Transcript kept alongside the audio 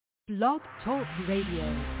Blog Talk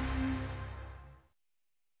Radio.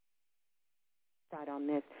 On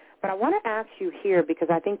this, but I want to ask you here because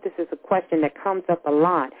I think this is a question that comes up a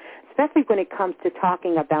lot, especially when it comes to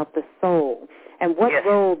talking about the soul and what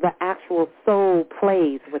role the actual soul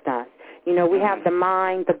plays with us. You know, we have the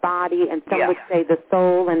mind, the body, and some would say the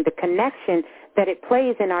soul, and the connection that it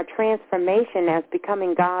plays in our transformation as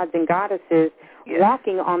becoming gods and goddesses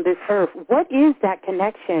walking on this earth. What is that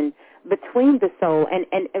connection between the soul, and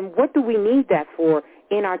what do we need that for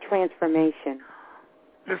in our transformation?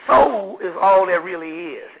 The soul is all there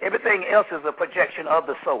really is. Everything else is a projection of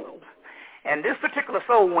the soul. And this particular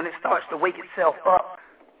soul, when it starts to wake itself up,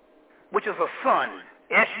 which is a sun,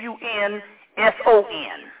 S-U-N-S-O-N.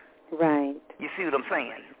 Right. You see what I'm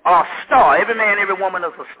saying? Or a star. Every man, every woman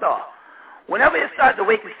is a star. Whenever it starts to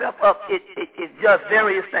wake itself up, it does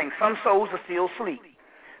various things. Some souls are still asleep.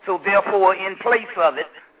 So therefore, in place of it,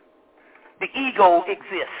 the ego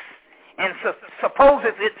exists and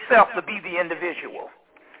supposes itself to be the individual.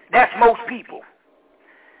 That's most people.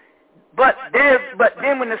 But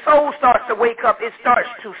then when the soul starts to wake up, it starts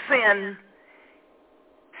to send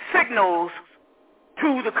signals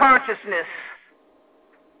to the consciousness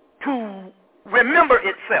to remember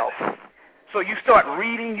itself. So you start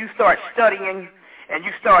reading, you start studying, and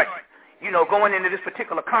you start, going into this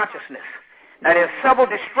particular consciousness. Now there's several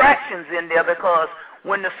distractions in there because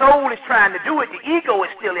when the soul is trying to do it, the ego is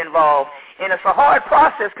still involved, and it's a hard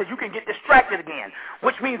process because you can get distracted again,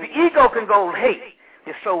 which means the ego can go, hey,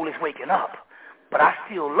 this soul is waking up, but I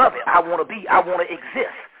still love it. I want to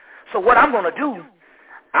exist. So what I'm going to do,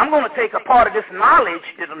 I'm going to take a part of this knowledge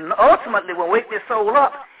that ultimately will wake this soul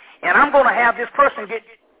up, and I'm going to have this person get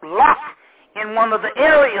locked in one of the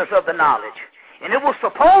areas of the knowledge. And it will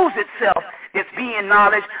suppose itself it's being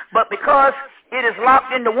knowledge, but because it is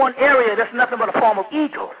locked into one area, that's nothing but a form of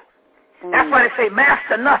ego. That's why they say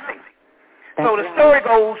master nothing. So the story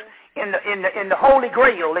goes in the Holy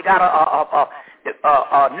Grail. They got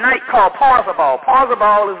a knight called Parzival.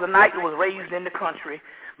 Parzival is a knight who was raised in the country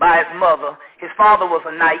by his mother. His father was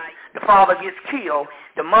a knight. The father gets killed.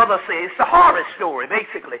 The mother says, it's a horror story,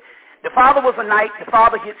 basically. The father was a knight. The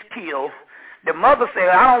father gets killed. The mother said,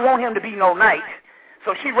 I don't want him to be no knight.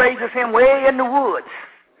 So she raises him way in the woods.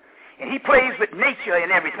 And he plays with nature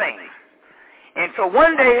and everything. And so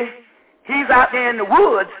one day, he's out there in the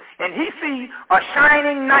woods, and he sees a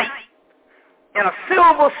shining knight in a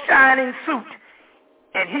silver shining suit.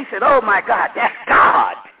 And he said, oh, my God, that's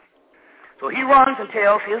God. So he runs and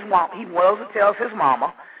tells his mom,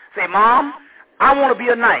 mama, say, Mom, I want to be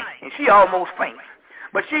a knight. And she almost faints.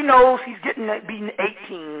 But she knows he's getting to be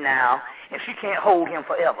 18 now, and she can't hold him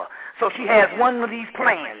forever. So she has one of these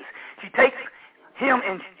plans. She takes him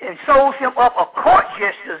and sews him up a court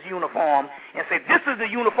jester's uniform and say, this is the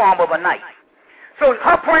uniform of a knight. So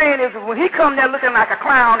her plan is when he comes there looking like a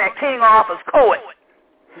clown at King Arthur's court,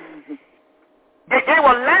 they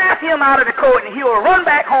will laugh him out of the court and he will run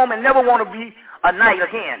back home and never want to be a knight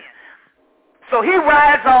again. So he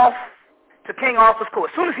rides off to King Arthur's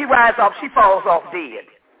court. As soon as he rides off, she falls off dead.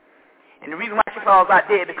 And the reason why she falls out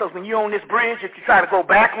dead, because when you're on this bridge, if you try to go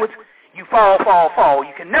backwards, you fall.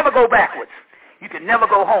 You can never go backwards. You can never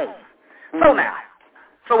go home.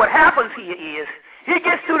 So what happens here is, he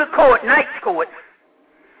gets to the court, knight's court,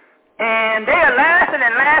 and they are laughing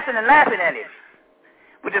at him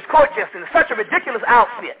with this court jester in such a ridiculous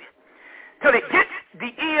outfit, till it gets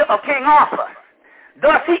the ear of King Arthur.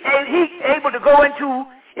 Thus, he's able to go into,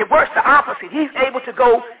 it works the opposite. He's able to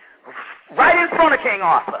go right in front of King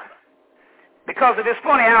Arthur because of this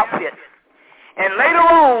funny outfit. And later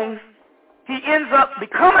on, he ends up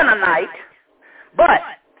becoming a knight, but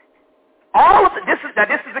this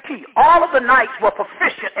is the key. All of the knights were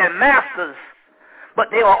proficient and masters, but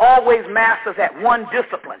they were always masters at one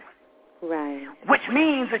discipline. Right. Which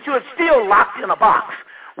means that you're still locked in a box.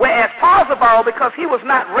 Whereas Parzival, because he was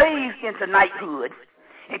not raised into knighthood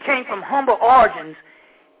and came from humble origins,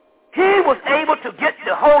 he was able to get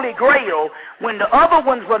the Holy Grail when the other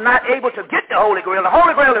ones were not able to get the Holy Grail. The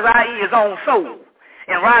Holy Grail is, i.e., his own soul,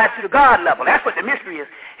 and rise to the God level. That's what the mystery is.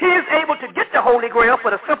 He is able to get the Holy Grail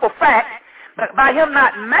for the simple fact that by him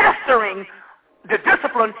not mastering the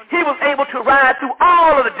discipline, he was able to ride through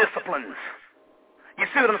all of the disciplines. You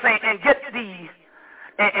see what I'm saying? And get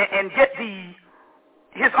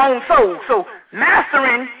his own soul. So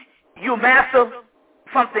mastering, you master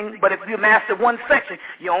something, but if you master one section,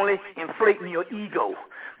 you're only inflating your ego.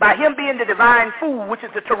 By him being the divine fool, which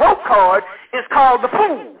is the tarot card, is called the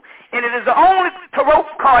fool. And it is the only tarot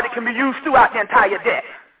card that can be used throughout the entire deck.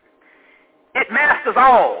 It masters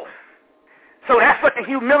all. So that's what the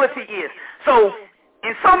humility is. So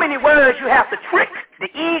In so many words, you have to trick the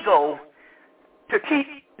ego to keep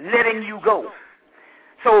letting you go.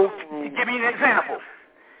 So, to give you an example,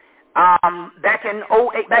 back in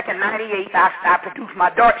 98, I produced my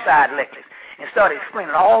dark side lectures and started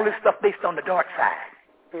explaining all this stuff based on the dark side.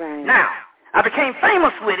 Right. Now, I became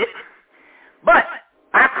famous with it, but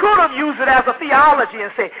I could have used it as a theology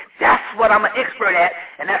and say, that's what I'm an expert at,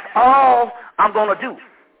 and that's all I'm going to do.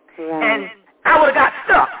 Right. And I would have got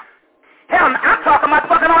stuck. Hell, I'm talking about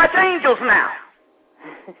fucking archangels now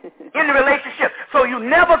in the relationship. So you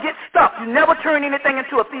never get stuck. You never turn anything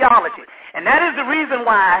into a theology. And that is the reason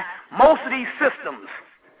why most of these systems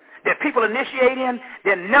that people initiate in,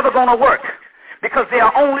 they're never going to work, because they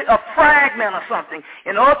are only a fragment of something,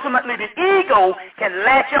 and ultimately the ego can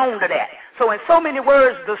latch on to that. So in so many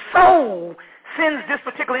words, the soul sends this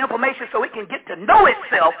particular information so it can get to know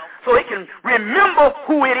itself, so it can remember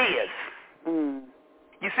who it is. Mm.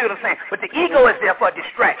 You see what I'm saying? But the ego is there for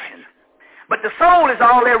distraction. But the soul is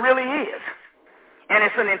all there really is. And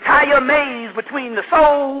it's an entire maze between the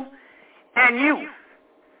soul and you.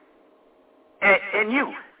 And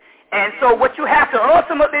you. And so what you have to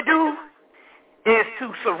ultimately do is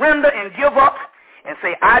to surrender and give up and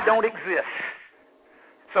say, I don't exist.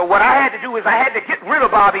 So what I had to do is I had to get rid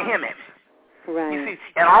of Bobby Hemmings. Right. You see,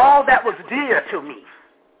 and all that was dear to me.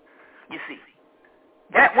 You see.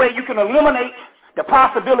 That way you can eliminate the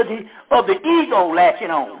possibility of the ego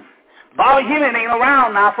latching on. Bobby Hemmings ain't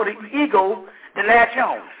around now for the ego to latch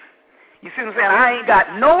on. You see what I'm saying? I ain't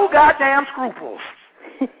got no goddamn scruples.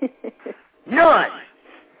 None.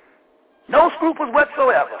 No scruples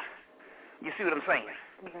whatsoever. You see what I'm saying?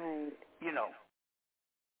 Right. You know.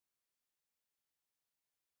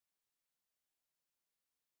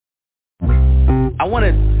 I want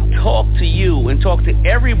to talk to you and talk to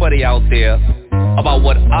everybody out there about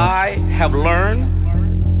what I have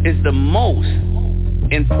learned is the most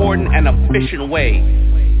important and efficient way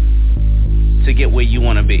to get where you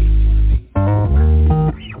want to be.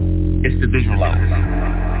 It's to visualize.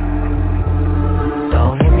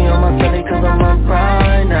 Don't hit me on my belly cause I'm up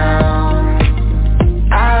right now.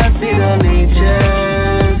 I see the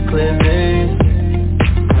leeches clearly.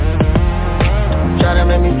 Try to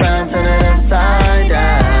make me find turn it upside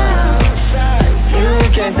down. You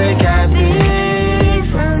can't take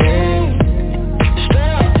happy from me.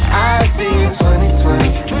 I see in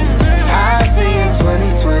 2020. I see in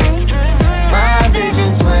 2020. My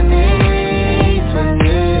vision 2020.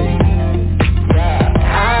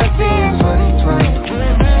 I see in 2020.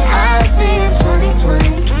 I see in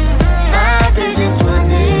 2020. My vision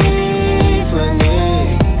 2020.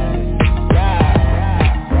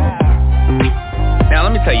 Now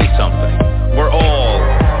let me tell you something. We're all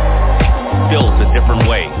built a different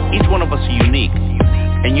way. Each one of us are unique.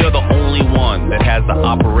 And you're the only one that has the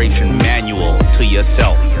operation manual to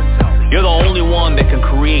yourself. You're the only one that can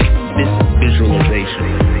create this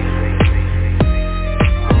visualization.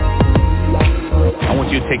 I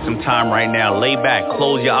want you to take some time right now, lay back,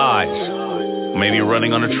 close your eyes. Maybe you're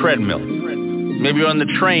running on a treadmill. Maybe you're on the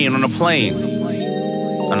train, on a plane.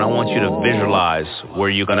 And I want you to visualize where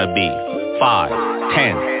you're going to be 5,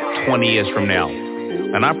 10, 20 years from now.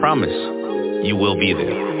 And I promise you will be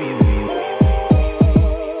there.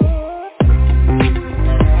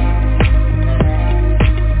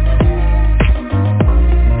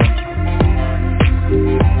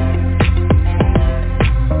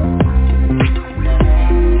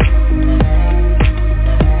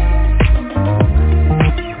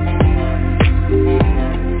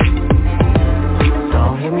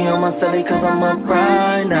 Cause I'm up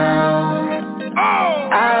right now.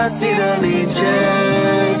 I see the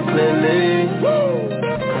leeches clearly.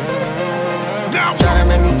 Try to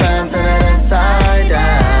make me find turn it upside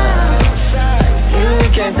down. You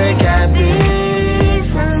can't take happy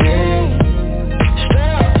from me.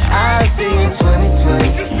 I see in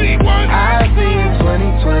 2020. I see in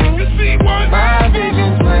 2020. My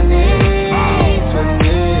vision 2020.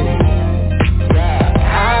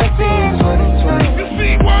 I see in 2020.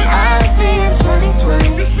 I see in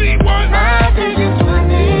 2020. My vision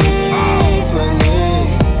 2020.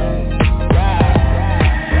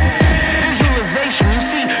 Visualization. You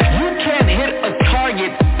see, you can't hit a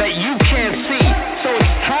target that you can't see. So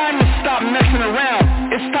it's time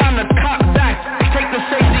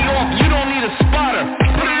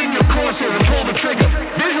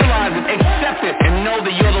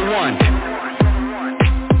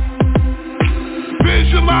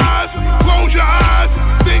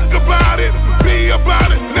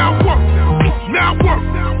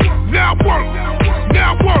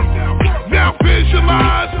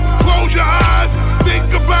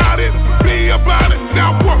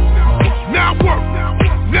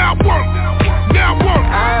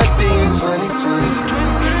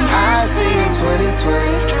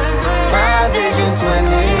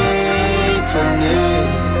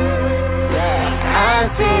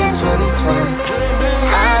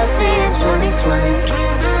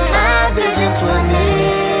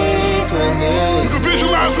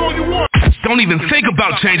don't even think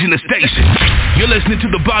about changing the station. You're listening to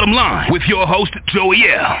The Bottom Line with your host, Joey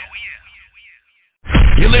L.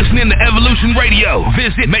 You're listening to Evolution Radio.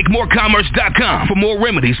 Visit MakeMoreCommerce.com for more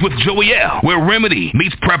remedies with Joey L, where remedy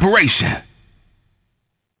meets preparation.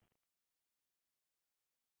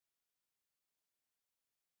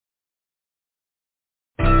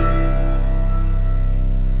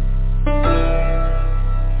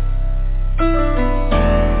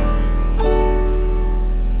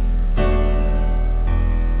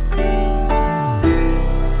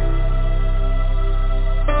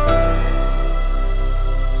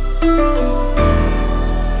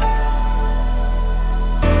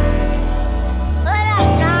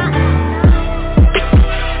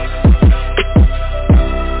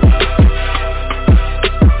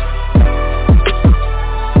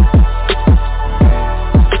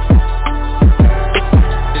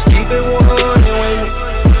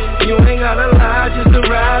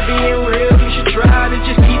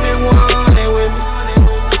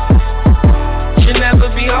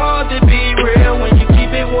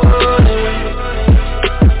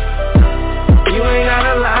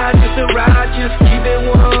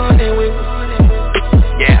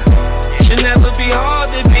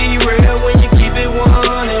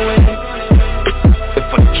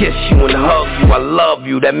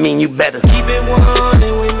 That mean you better keep it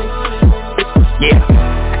 100 with me. Yeah.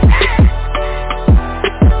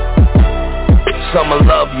 Some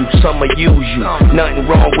love you, some use you. Nothing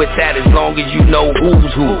wrong with that as long as you know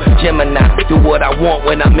who's who. Gemini, do what I want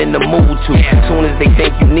when I'm in the mood to. Soon as they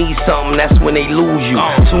think you need something, that's when they lose you.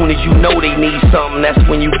 Soon as you know they need something, that's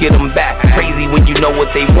when you get them back. Crazy when you know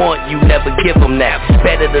what they want, you never give them that.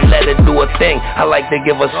 Better to let her do a thing, I like to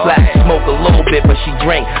give her slack. Smoke a little bit but she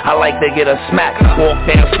drink, I like to get her smack. Walk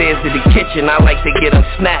downstairs to the kitchen, I like to get her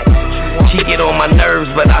snacks. She get on my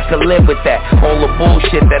nerves but I can live with that. All the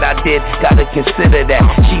bullshit that I did, gotta consider that.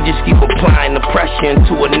 She just keep applying the pressure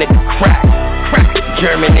into a nigga crack.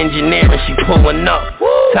 German engineering, she pulling up.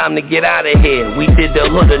 Time to get out of here, we did the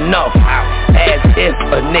hood enough. As if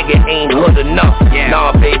a nigga ain't hood enough.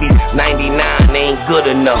 Nah baby, 99 ain't good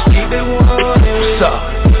enough. What's up?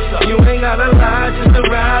 You ain't gotta lie, just to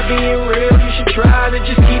ride being real. You should try to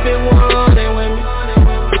just keep it 100 with me.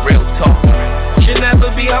 Real talk. Should never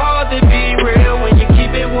be hard to be real when you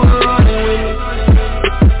keep it 100 with me.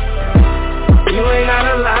 You ain't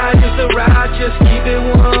gotta lie, just to ride, just keep it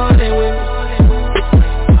 100 with me.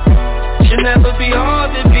 Should never be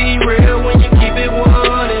hard to be real when you keep it 100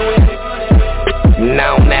 with me.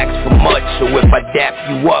 Now don't ask for much, so if I dap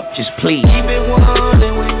you up, just please keep it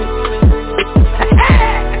 100 with me.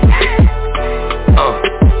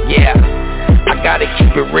 Yeah, I gotta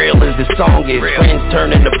keep it real as the song is. Friends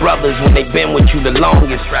turn into brothers when they been with you the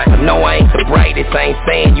longest. I know I ain't the brightest, I ain't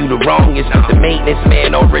saying you the wrongest, but the maintenance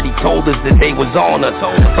man already told us that they was on us.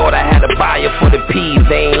 Thought I had a buyer for the peas,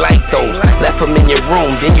 they ain't like those. Left them in your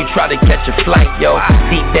room, then you try to catch a flight, yo.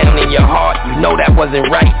 Deep down in your heart, you know that wasn't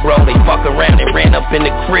right, bro. They fuck around and ran up in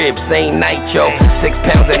the crib same night, yo. 6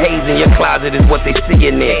 pounds of haze in your closet is what they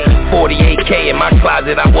see in there. 48K in my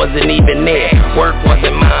closet, I wasn't even there. Work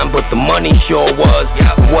wasn't mine, but the money sure was.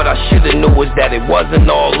 What I should've knew was that it wasn't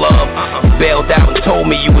all love. Bailed out and told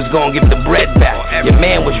me you was gonna give the bread back. Your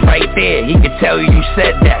man was right there, he could tell you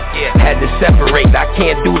said that. Had to separate, I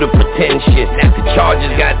can't do the pretend shit. The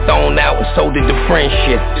charges got thrown out and so did the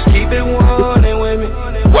friendship. Just keep it 100 with me.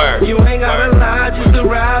 Word. You ain't gotta lie, just to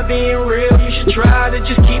ride being real. You should try to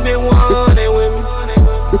just keep it 100 with me.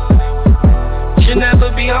 Should never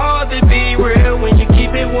be hard to be real when you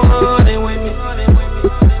keep it 100 with me.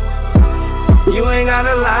 You ain't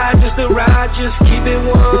gotta lie, just to ride, just keep it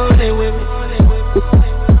 100 with me.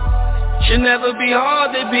 Should never be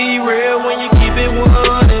hard to be real when you keep it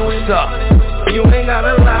 100 with me. You ain't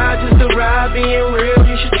gotta lie, just to ride being real.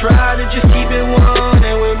 You should try to just keep it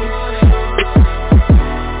 100 with me.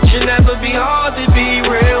 Should never be hard to be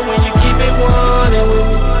real when you keep it 100 with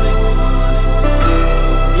me.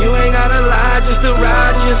 You ain't gotta lie, just to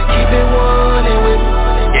ride, just keep it 100 with me.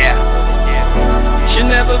 Should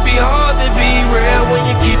never be hard to be real when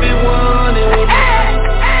you keep it 100 with me.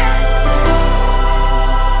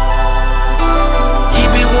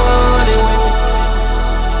 Keep it 100 with me.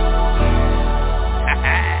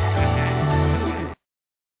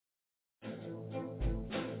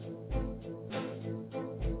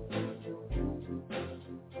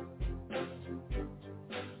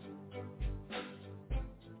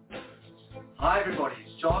 Hi everybody,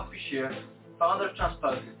 it's Jacques Fisher, founder of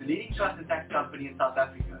Transposers, the leading trust and tax company in South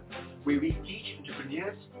Africa, where we teach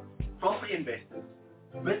entrepreneurs, property investors,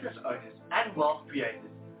 business owners, and wealth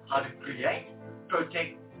creators how to create,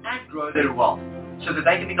 protect, and grow their wealth so that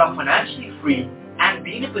they can become financially free and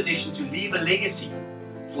be in a position to leave a legacy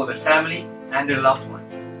for their family and their loved ones.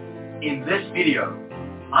 In this video,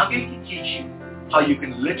 I'm going to teach you how you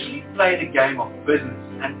can literally play the game of business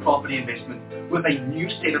and property investment with a new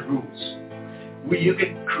set of rules, where you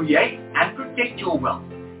can create and protect your wealth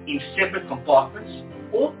in separate compartments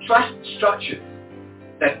or trust structures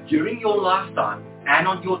that during your lifetime and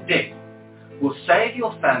on your death will save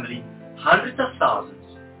your family hundreds of thousands,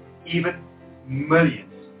 even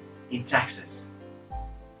millions in taxes.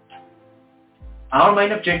 Our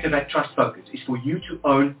main objective at Trust Focus is for you to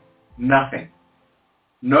own nothing.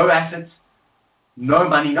 No assets, no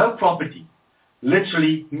money, no property,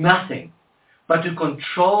 literally nothing, but to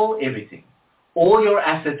control everything, all your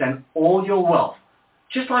assets and all your wealth,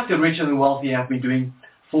 just like the rich and the wealthy have been doing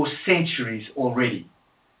for centuries already.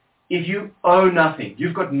 If you own nothing,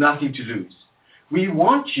 you've got nothing to lose. We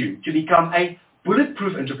want you to become a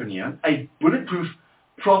bulletproof entrepreneur, a bulletproof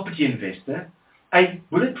property investor, a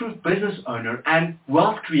bulletproof business owner and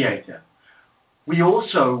wealth creator. We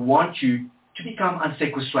also want you to become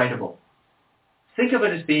unsequestratable. Think of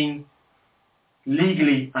it as being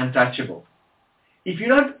legally untouchable. If you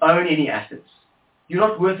don't own any assets, you're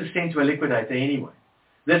not worth a cent to a liquidator anyway.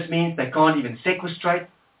 This means they can't even sequestrate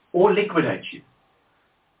or liquidate you.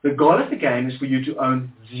 The goal of the game is for you to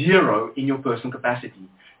own zero in your personal capacity,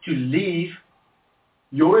 to leave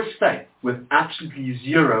your estate with absolutely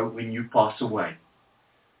zero when you pass away.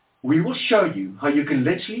 We will show you how you can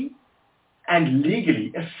literally and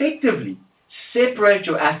legally, effectively separate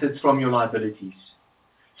your assets from your liabilities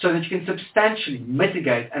so that you can substantially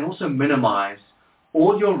mitigate and also minimize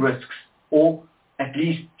all your risks, or at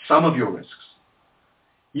least some of your risks.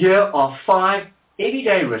 Here are 5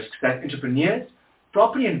 everyday risks that entrepreneurs,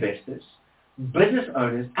 property investors, business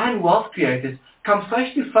owners, and wealth creators come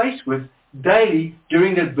face to face with daily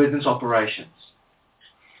during their business operations.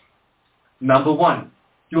 Number 1,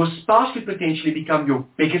 your spouse could potentially become your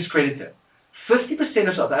biggest creditor. 50%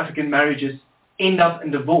 of South African marriages end up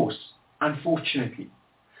in divorce, unfortunately.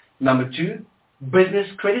 Number 2, business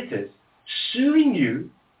creditors suing you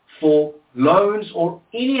for loans or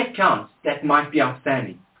any accounts that might be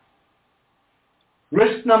outstanding.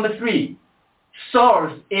 Risk number 3,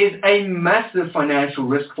 SARS is a massive financial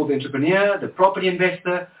risk for the entrepreneur, the property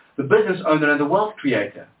investor, the business owner, and the wealth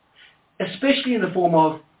creator, especially in the form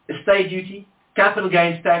of estate duty, capital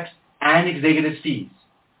gains tax, and executive fees.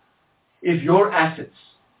 If your assets,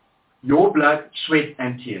 your blood, sweat,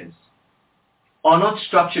 and tears are not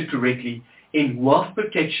structured correctly in wealth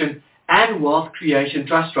protection and wealth creation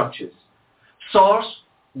trust structures, SARS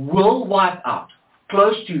will wipe out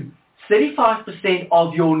close to 35%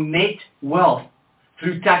 of your net wealth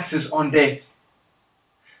through taxes on death.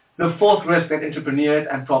 The 4th risk that entrepreneurs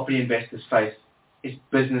and property investors face is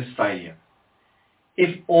business failure.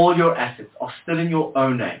 If all your assets are still in your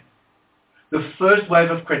own name, the first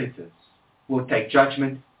wave of creditors will take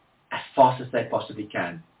judgment as fast as they possibly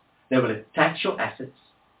can. They will attach your assets,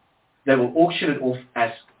 they will auction it off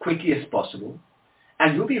as quickly as possible,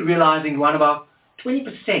 and you'll be realizing around about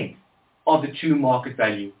 20% of the true market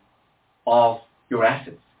value of your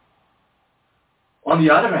assets. On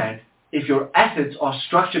the other hand, if your assets are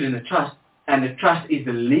structured in a trust, and the trust is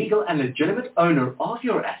the legal and legitimate owner of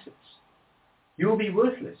your assets, you will be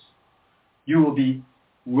worthless. You will be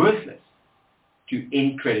worthless to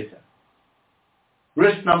any creditor.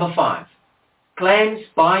 Risk number 5, claims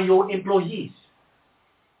by your employees.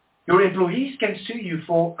 Your employees can sue you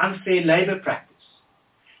for unfair labor practice.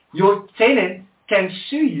 Your tenant can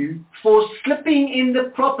sue you for slipping in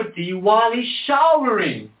the property while he's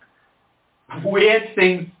showering. Weird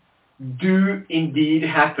things do indeed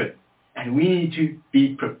happen, and we need to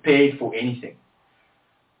be prepared for anything.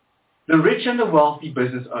 The rich and the wealthy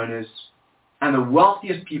business owners and the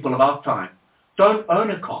wealthiest people of our time don't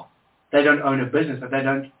own a car. They don't own a business, but they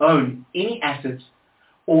don't own any assets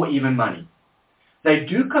or even money. They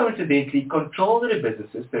do coincidentally control their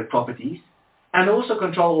businesses, their properties, and also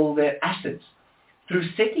control all their assets through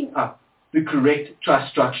setting up the correct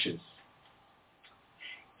trust structures.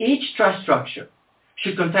 Each trust structure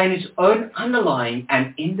should contain its own underlying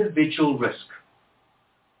and individual risk.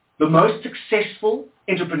 The most successful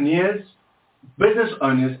entrepreneurs, business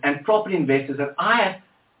owners, and property investors that I have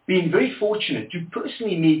been very fortunate to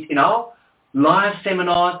personally meet in our live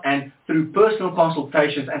seminars and through personal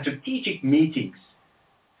consultations and strategic meetings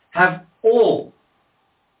have all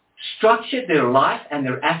structured their life and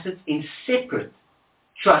their assets in separate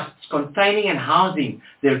trusts containing and housing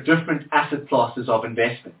their different asset classes of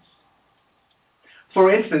investments.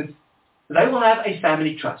 For instance, they will have a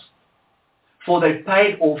family trust for their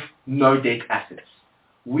paid off no debt assets,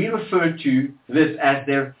 we refer to this as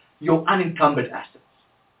your unencumbered assets.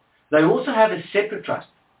 They also have a separate trust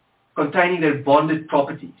containing their bonded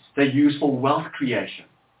properties they use for wealth creation.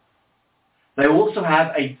 They also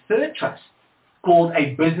have a third trust called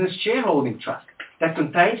a business shareholding trust that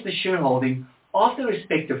contains the shareholding of the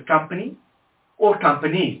respective company or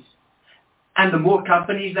companies. And the more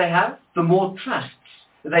companies they have, the more trusts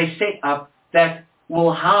they set up that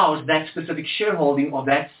will house that specific shareholding of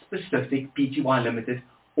that specific Pty Limited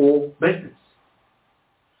or business.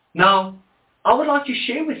 Now, I would like to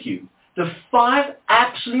share with you the 5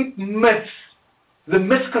 absolute myths, the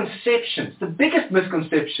misconceptions, the biggest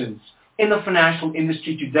misconceptions in the financial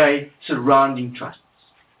industry today surrounding trusts.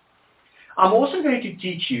 I'm also going to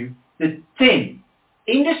teach you the 10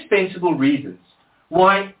 indispensable reasons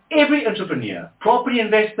why every entrepreneur, property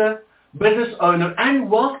investor, business owner, and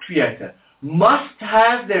wealth creator must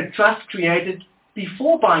have their trust created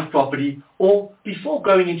before buying property or before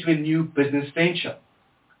going into a new business venture.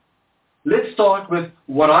 Let's start with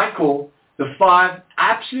what I call the 5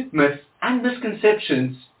 absolute myths and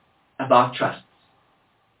misconceptions about trusts.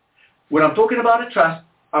 When I'm talking about a trust,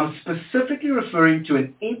 I'm specifically referring to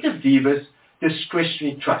an inter vivos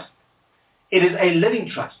discretionary trust. It is a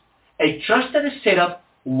living trust, a trust that is set up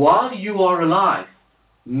while you are alive,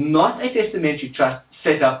 not a testamentary trust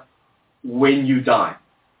set up when you die.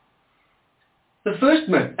 The first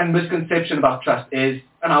myth and misconception about trust is,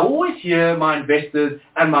 and I always hear my investors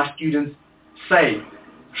and my students say,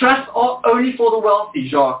 trusts are only for the wealthy,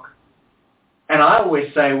 Jacques. And I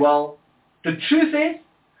always say, well, the truth is,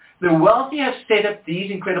 the wealthy have set up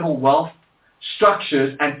these incredible wealth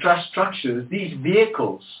structures and trust structures, these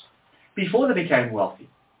vehicles, before they became wealthy.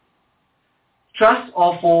 Trusts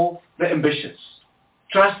are for the ambitious.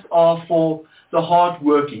 Trusts are for the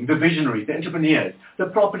hard-working, the visionaries, the entrepreneurs, the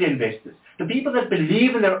property investors, the people that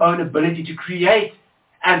believe in their own ability to create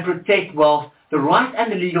and protect wealth the right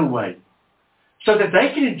and the legal way, so that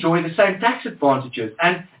they can enjoy the same tax advantages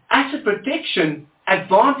and asset protection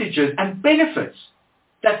advantages and benefits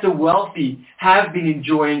that the wealthy have been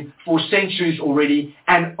enjoying for centuries already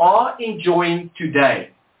and are enjoying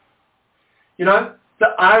today. You know, the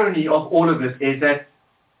irony of all of this is that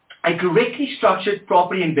a correctly structured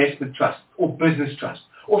property investment trust or business trust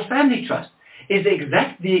or family trust is the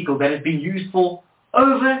exact vehicle that has been used for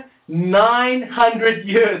over 900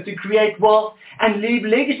 years to create wealth and leave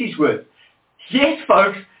legacies worth. Yes,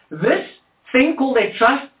 folks, this thing called a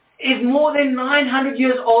trust is more than 900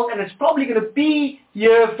 years old, and it's probably going to be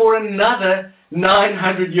here for another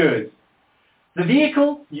 900 years. The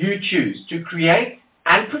vehicle you choose to create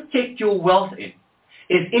and protect your wealth in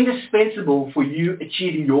is indispensable for you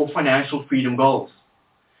achieving your financial freedom goals.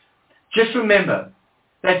 Just remember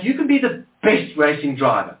that you can be the best racing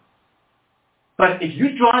driver, but if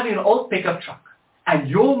you're driving an old pickup truck and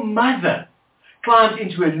your mother climbs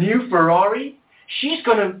into a new Ferrari, she's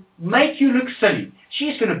going to make you look silly.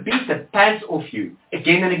 She's going to beat the pants off you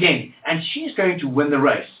again and again, and she's going to win the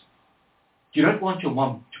race. You don't want your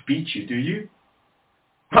mom to beat you, do you?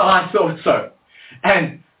 Well, I thought so.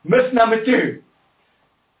 And myth number 2,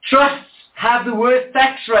 trusts have the worst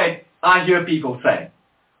tax rate, I hear people say.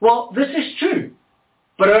 Well, this is true,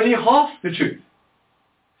 but only half the truth.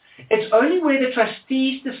 It's only where the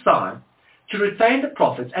trustees decide to retain the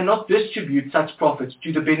profits and not distribute such profits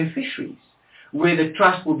to the beneficiaries where the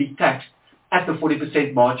trust will be taxed at the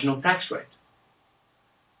 40% marginal tax rate.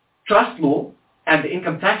 Trust law and the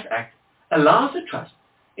Income Tax Act allows a trust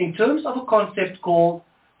in terms of a concept called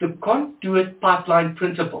the conduit pipeline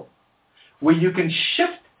principle, where you can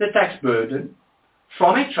shift the tax burden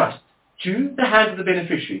from a trust to the hands of the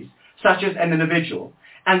beneficiaries, such as an individual,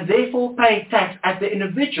 and therefore paying tax at the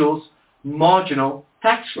individual's marginal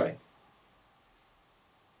tax rate.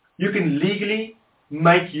 You can legally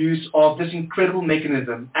make use of this incredible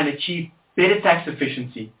mechanism and achieve better tax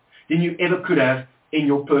efficiency than you ever could have in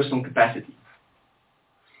your personal capacity.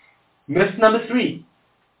 Myth number 3,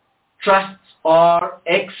 trusts are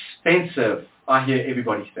expensive, I hear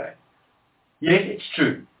everybody say. Yes, it's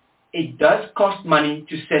true. It does cost money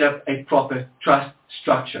to set up a proper trust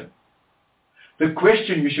structure. The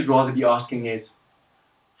question you should rather be asking is,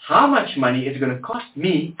 how much money is it going to cost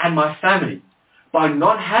me and my family by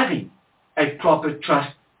not having a proper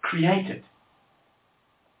trust created?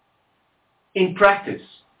 In practice,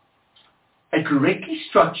 a correctly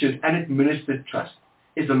structured and administered trust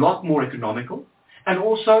is a lot more economical and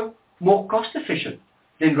also more cost efficient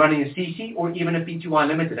than running a CC or even a Pty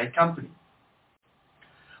Limited, a company.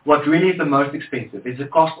 What really is the most expensive is the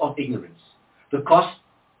cost of ignorance, the cost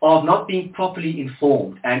of not being properly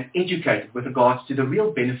informed and educated with regards to the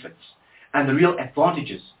real benefits and the real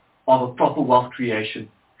advantages of a proper wealth creation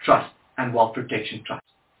trust and wealth protection trust.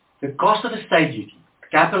 The cost of estate duty,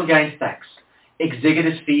 capital gains tax,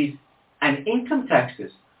 executive fees, and income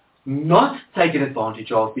taxes not taken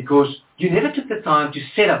advantage of because you never took the time to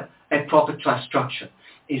set up a proper trust structure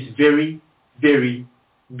is very, very,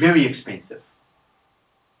 very expensive.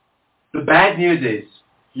 The bad news is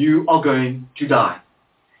you are going to die,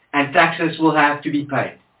 and taxes will have to be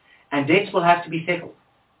paid, and debts will have to be settled,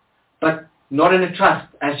 but not in a trust,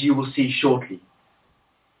 as you will see shortly.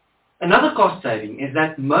 Another cost saving is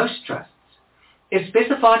that most trusts, if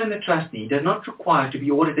specified in the trust deed, are not required to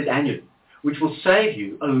be audited annually, which will save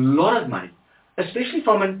you a lot of money, especially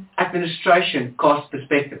from an administration cost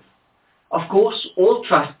perspective. Of course, all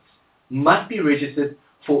trusts must be registered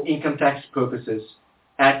for income tax purposes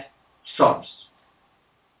at SARS.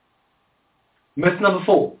 Myth number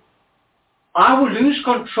 4. I will lose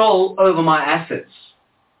control over my assets.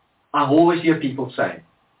 I always hear people say,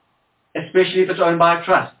 especially if it's owned by a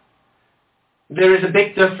trust. There is a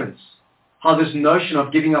big difference how this notion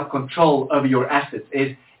of giving up control over your assets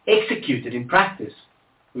is executed in practice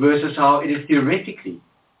versus how it is theoretically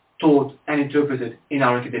taught and interpreted in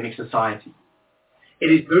our academic society. It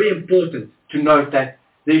is very important to note that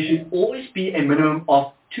there should always be a minimum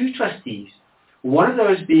of 2 trustees, one of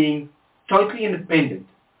those being totally independent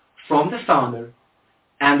from the founder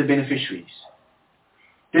and the beneficiaries.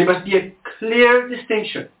 There must be a clear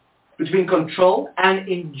distinction between control and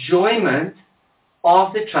enjoyment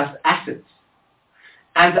of the trust assets,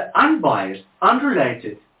 and the unbiased,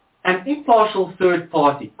 unrelated, and impartial third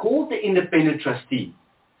party called the independent trustee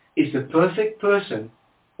is the perfect person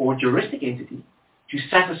or juristic entity to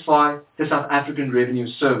satisfy the South African Revenue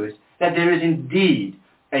Service that there is indeed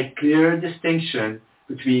a clear distinction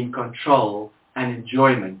between control and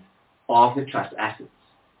enjoyment of the trust assets.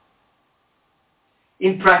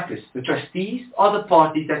 In practice, the trustees are the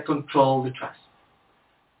parties that control the trust.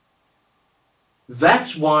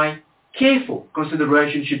 That's why careful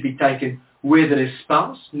consideration should be taken whether a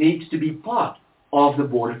spouse needs to be part of the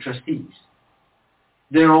board of trustees.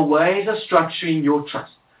 There are ways of structuring your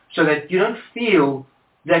trust so that you don't feel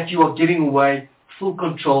that you are giving away full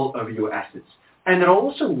control over your assets. And there are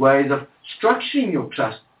also ways of structuring your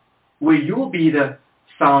trust where you will be the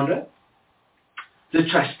founder, the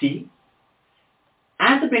trustee,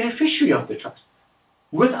 and the beneficiary of the trust,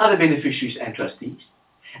 with other beneficiaries and trustees,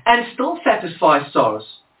 and still satisfy SARS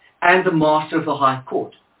and the Master of the High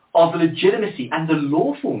Court of the legitimacy and the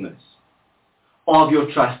lawfulness of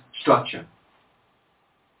your trust structure.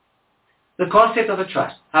 The concept of a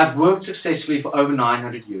trust has worked successfully for over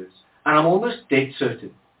 900 years, and I'm almost dead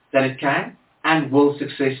certain that it can and will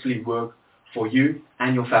successfully work for you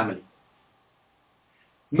and your family.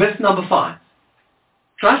 Myth number 5.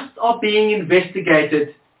 Trusts are being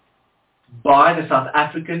investigated by the South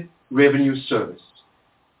African Revenue Service.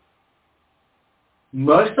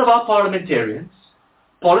 Most of our parliamentarians,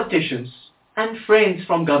 politicians, and friends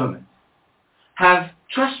from government have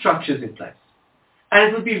trust structures in place, and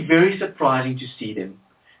it would be very surprising to see them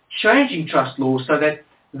changing trust laws so that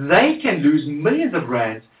they can lose millions of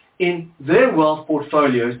rands in their wealth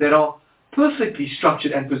portfolios that are perfectly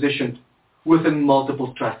structured and positioned within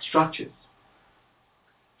multiple trust structures.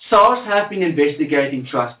 SARS have been investigating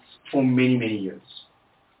trusts for many, many years.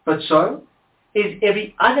 But so is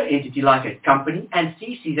every other entity like a company and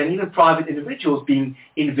CCs and even private individuals being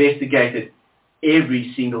investigated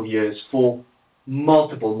every single year for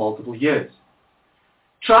multiple years.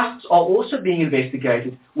 Trusts are also being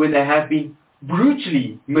investigated when they have been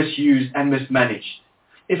brutally misused and mismanaged.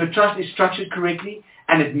 If a trust is structured correctly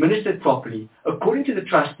and administered properly, according to the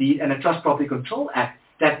Trust Deed and the Trust Property Control Act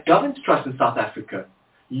that governs trust in South Africa,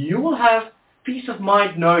 you will have peace of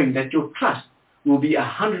mind knowing that your trust will be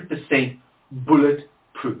 100%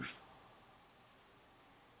 bulletproof.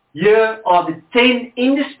 Here are the 10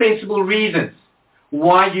 indispensable reasons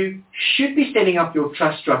why you should be setting up your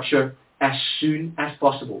trust structure as soon as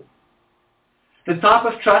possible. The type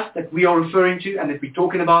of trust that we are referring to and that we're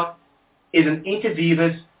talking about is an inter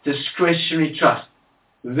vivos discretionary trust.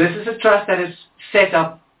 This is a trust that is set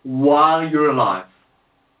up while you're alive.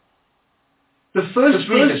 The first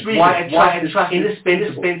reason why a trust is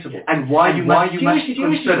indispensable and why you must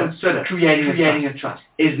consider creating a trust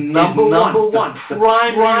is number one, the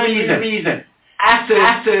primary reason,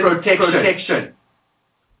 asset protection.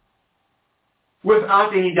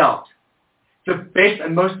 Without any doubt, the best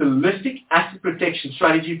and most holistic asset protection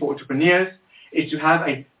strategy for entrepreneurs is to have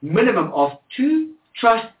a minimum of 2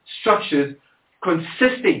 trust structures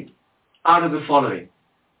consisting out of the following.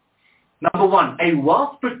 Number 1, a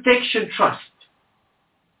wealth protection trust,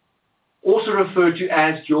 also referred to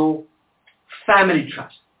as your family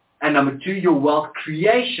trust. And number 2, your wealth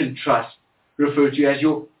creation trust, referred to as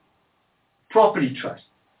your property trust.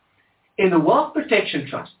 In the wealth protection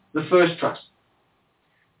trust, the first trust,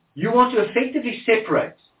 you want to effectively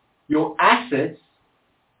separate your assets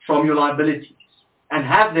from your liabilities and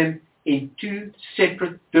have them in 2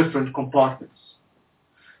 separate different compartments.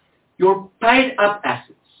 Your paid up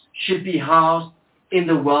assets should be housed in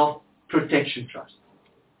the wealth protection trust.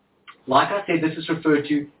 Like I said, this is referred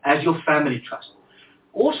to as your family trust.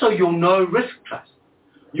 Also, your no risk trust.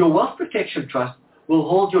 Your wealth protection trust will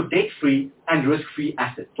hold your debt-free and risk-free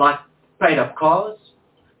assets like paid up cars,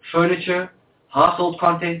 furniture, household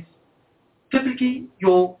contents, typically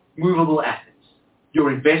your movable assets,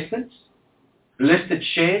 your investments, listed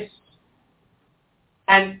shares,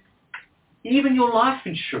 and even your life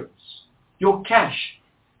insurance, your cash,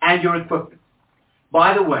 and your equipment.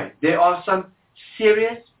 By the way, there are some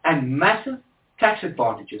serious and massive tax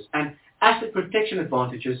advantages and asset protection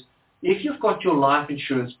advantages if you've got your life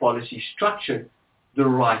insurance policy structured the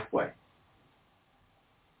right way.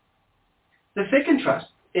 The second trust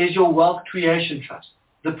is your wealth creation trust,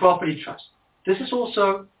 the property trust. This is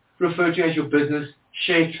also referred to as your business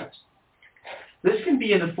share trust. This can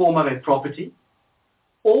be in the form of a property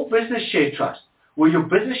or business share trust, where your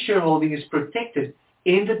business shareholding is protected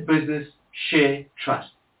in the business share trust.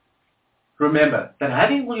 Remember that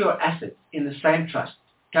having all your assets in the same trust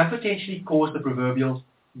can potentially cause the proverbial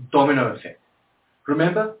domino effect.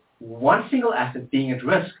 Remember, one single asset being at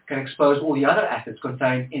risk can expose all the other assets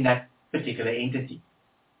contained in that particular entity.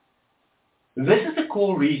 This is the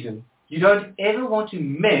core reason you don't ever want to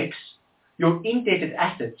mix your indebted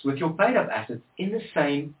assets with your paid-up assets in the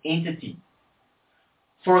same entity.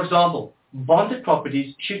 For example, bonded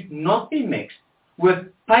properties should not be mixed with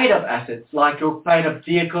paid-up assets like your paid-up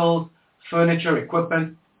vehicles, furniture,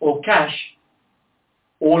 equipment, or cash,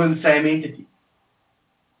 all in the same entity.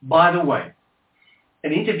 By the way,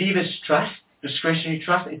 an inter vivos trust, discretionary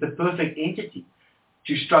trust, is the perfect entity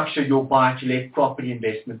to structure your buy-to-let property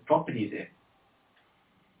investment properties in.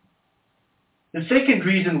 The second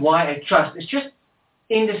reason why a trust is just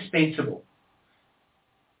indispensable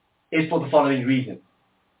is for the following reason.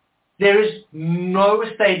 There is no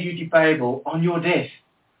estate duty payable on your death.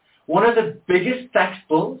 One of the biggest tax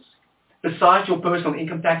bills, besides your personal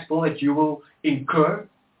income tax bill that you will incur,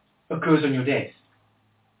 occurs on your death.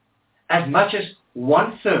 As much as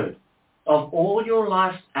 1/3 of all your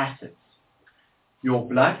life's assets, your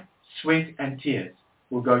blood, sweat, and tears,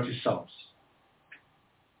 will go to SARS.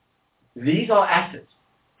 These are assets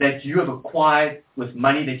that you have acquired with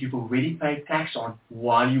money that you've already paid tax on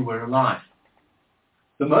while you were alive.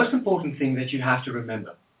 The most important thing that you have to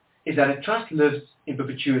remember is that a trust lives in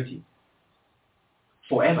perpetuity,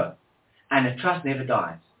 forever, and a trust never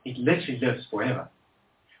dies. It literally lives forever.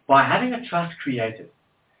 By having a trust created,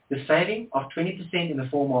 the saving of 20% in the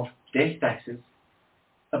form of death taxes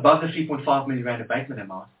above the 3.5 million rand abatement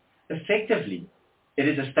amount, effectively, it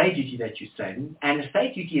is a estate duty that you're saving, and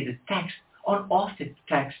estate duty is a tax on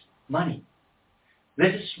after-tax money.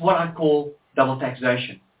 This is what I call double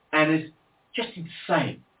taxation, and is just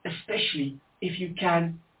insane, especially if you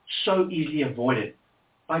can so easily avoid it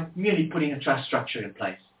by merely putting a trust structure in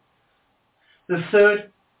place. The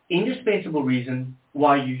third indispensable reason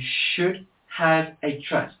why you should have a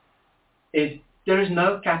trust is there is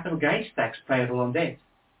no capital gains tax payable on death.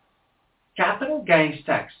 Capital gains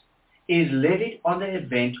tax is levied on the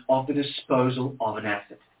event of the disposal of an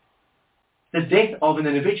asset. The death of an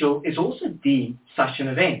individual is also deemed such an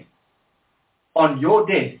event. On your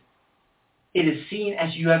death, it is seen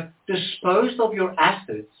as you have disposed of your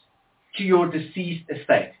assets to your deceased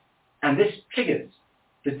estate, and this triggers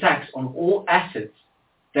the tax on all assets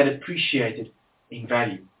that appreciated in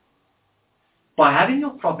value. By having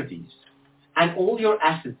your properties and all your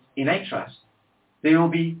assets in a trust, there will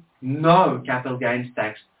be no capital gains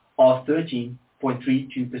tax of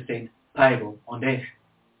 13.32% payable on death.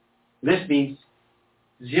 This means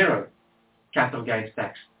zero capital gains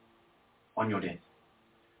tax on your death.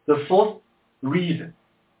 The fourth reason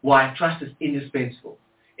why a trust is indispensable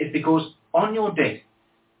is because on your death,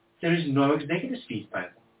 there is no executor's fees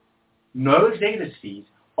payable. No executor's fees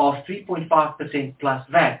of 3.5% plus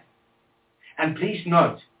VAT. And please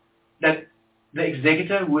note that the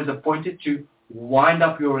executor who is appointed to wind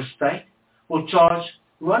up your estate will charge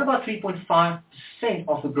around about 3.5%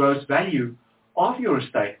 of the gross value of your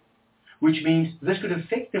estate, which means this could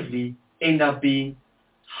effectively end up being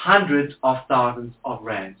hundreds of thousands of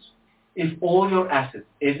rands. If all your assets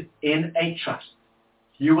is in a trust,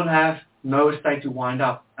 you will have no estate to wind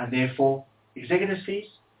up, and therefore executor's fees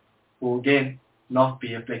will again not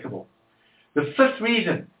be applicable. The fifth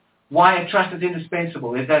reason why a trust is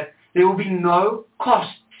indispensable is that There will be no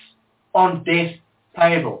costs on debt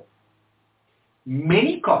payable.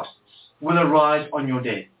 Many costs will arise on your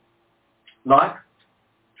debt, like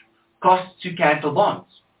costs to cancel bonds,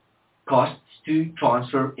 costs to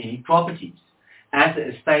transfer any properties, as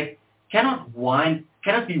the estate cannot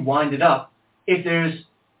be winded up if there is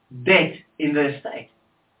debt in the estate.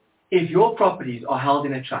 If your properties are held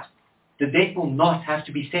in a trust, the debt will not have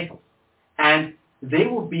to be settled, and there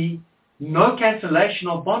will be no cancellation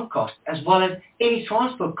of bond costs as well as any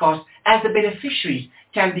transfer costs, as the beneficiaries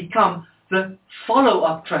can become the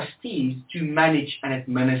follow-up trustees to manage and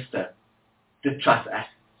administer the trust assets.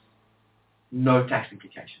 No tax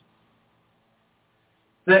implications.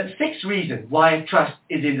 The sixth reason why a trust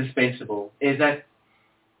is indispensable is that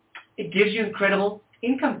it gives you incredible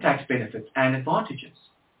income tax benefits and advantages.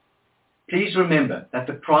 Please remember that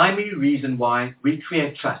the primary reason why we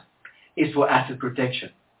create trusts is for asset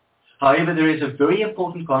protection. However, there is a very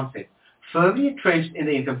important concept firmly entrenched in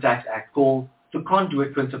the Income Tax Act called the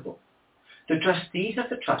conduit principle. The trustees of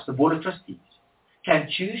the trust, the board of trustees, can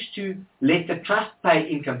choose to let the trust pay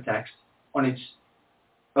income tax on its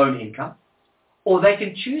own income, or they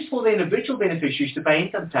can choose for the individual beneficiaries to pay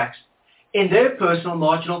income tax in their personal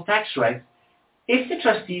marginal tax rate if the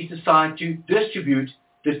trustees decide to distribute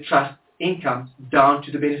the trust income down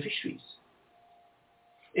to the beneficiaries.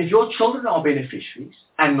 If your children are beneficiaries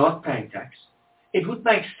and not paying tax, it would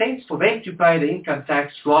make sense for them to pay the income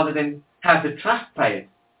tax rather than have the trust pay it,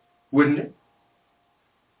 wouldn't it?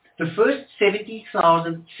 The first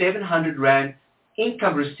 70,700 Rand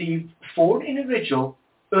income received for an individual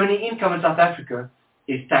earning income in South Africa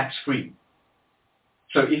is tax-free.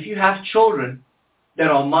 So if you have children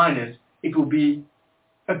that are minors, it will be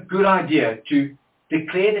a good idea to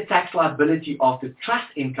declare the tax liability of the trust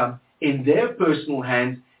income in their personal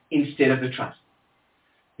hands instead of the trust.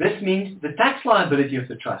 This means the tax liability of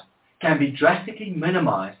the trust can be drastically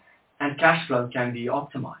minimized and cash flow can be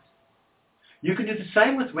optimized. You can do the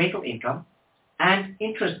same with rental income and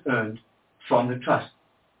interest earned from the trust.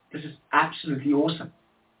 This is absolutely awesome.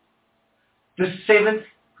 The seventh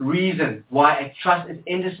reason why a trust is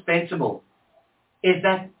indispensable is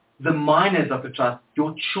that the minors of the trust,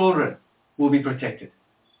 your children, will be protected.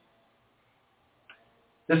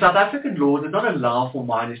 The South African law does not allow for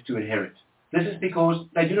minors to inherit. This is because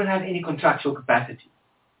they do not have any contractual capacity.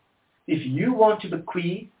 If you want to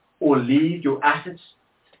bequeath or leave your assets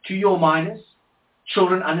to your minors,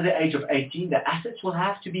 children under the age of 18, the assets will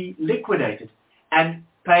have to be liquidated and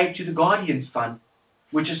paid to the Guardians Fund,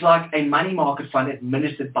 which is like a money market fund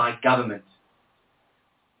administered by government.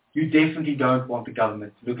 You definitely don't want the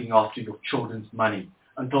government looking after your children's money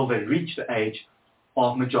until they reach the age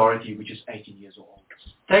of majority, which is 18 years or older.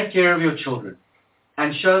 Take care of your children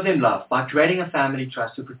and show them love by creating a family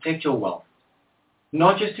trust to protect your wealth,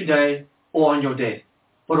 not just today or on your death,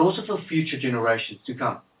 but also for future generations to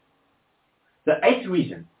come. The eighth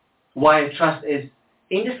reason why a trust is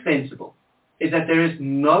indispensable is that there is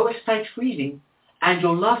no estate freezing, and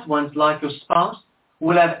your loved ones, like your spouse,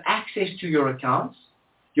 will have access to your accounts,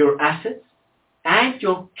 your assets, and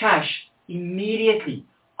your cash immediately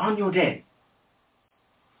on your death.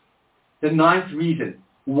 The ninth reason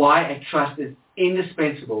why a trust is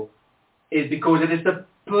indispensable is because it is the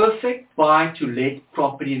perfect buy-to-let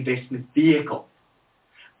property investment vehicle.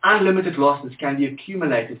 Unlimited losses can be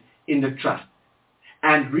accumulated in the trust,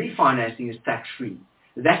 and refinancing is tax-free.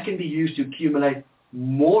 That can be used to accumulate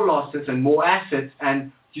more losses and more assets,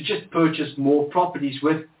 and you just purchase more properties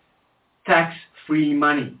with tax-free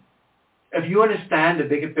money. If you understand the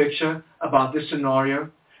bigger picture about this scenario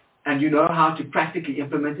and you know how to practically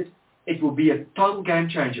implement it, it will be a total game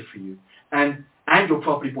changer for you and your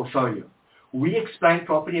property portfolio. We explain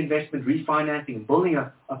property investment, refinancing, and building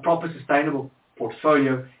a proper sustainable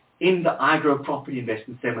portfolio in the iGrow Property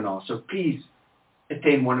Investment Seminar. So please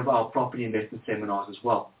attend one of our property investment seminars as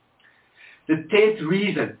well. The 10th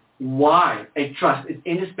reason why a trust is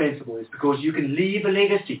indispensable is because you can leave a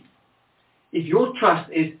legacy. If your trust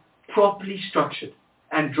is properly structured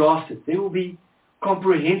and drafted, there will be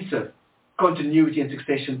comprehensive continuity and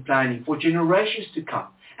succession planning for generations to come,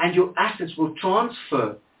 and your assets will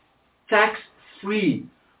transfer tax-free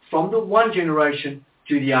from the one generation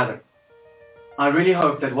to the other. I really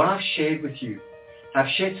hope that what I've shared with you have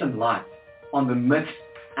shed some light on the myths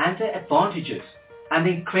and the advantages and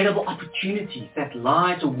the incredible opportunities that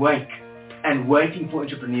lies awake and waiting for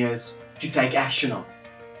entrepreneurs to take action on.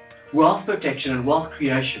 Wealth protection and wealth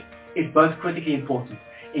creation is both critically important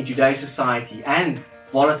in today's society and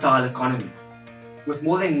volatile economy, with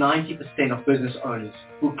more than 90% of business owners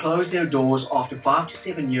who close their doors after 5 to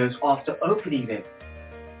 7 years after opening them.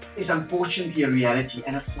 is unfortunately a reality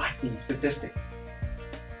and a frightening statistic.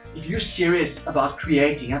 If you're serious about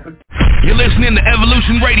creating and You're listening to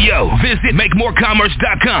Evolution Radio. Visit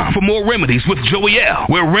MakeMoreCommerce.com for more remedies with Joey L,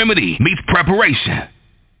 where remedy meets preparation.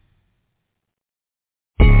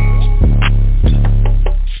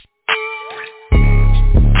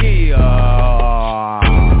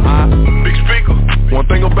 Big speaker. One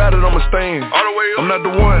thing about it, I'ma stand. All the way up. I'm not the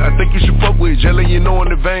one I think you should fuck with, just let you know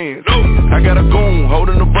in advance. No. I got a goon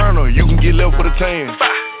holding the burner, you can get left with a tan.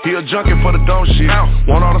 He a junkie for the dumb shit.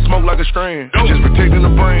 Want all the smoke like a strand. Just protecting the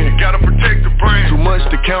brand. Gotta protect the brand. Too much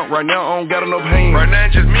to count right now, I don't got enough hands. Right now,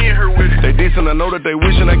 just me and her with it. They decent, I know that they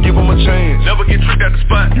wishing I give them a chance. Never get tricked at the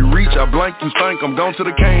spot. You reach, I blank, you stink, I'm gone to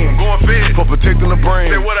the can. Going fed. For protecting the brand.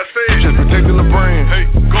 Say what I said. Just protecting the brand. Hey,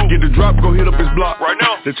 go. Get the drop, go hit up his block. Right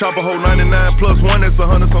now. The chopper hold 99 plus 1, that's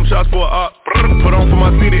 100 some shots for a op. Put on for my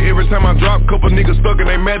city every time I drop. Couple niggas stuck and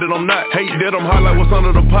they mad that I'm not. Hate that I'm hot like what's under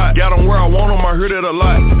the pot. Got them where I want them, I heard it a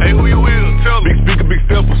lot. Hey, who you is? Tell big speaker, big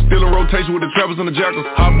stepper. Still in rotation with the trappers and the jackals.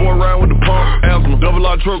 Hot boy ride with the pump, asthma. Double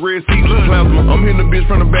R truck, red seat, plasma. I'm hitting the bitch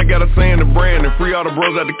from the back, got a saying the brand and free all the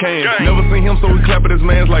bros out the can. Never seen him, so we clap at his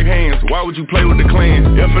mans like hands. Why would you play with the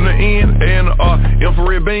clan? F in the N, A in the R.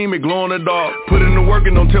 Infrared beam, it glow in the dark. Put in the work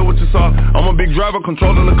and don't tell what you saw. I'm a big driver,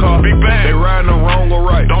 controlling the car. Big bang. They riding them wrong or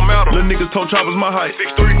right. Don't matter. Little niggas told choppers my height.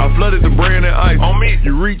 6'3". I flooded the brand and ice. On me.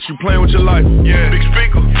 You reach, you playing with your life. Yeah. Big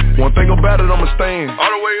speaker. One thing about it, I'ma stand.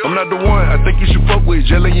 All the way up. I'm not the one I think you should fuck with,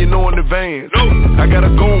 just let you know in advance. No. I got a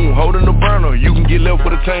goon holding the burner, you can get left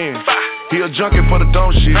with a tan. He a junkie for the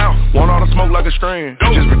dumb shit. Want all the smoke like a strand.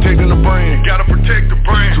 Just protecting the brand. Gotta protect the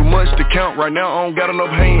brand. Too much to count right now, I don't got enough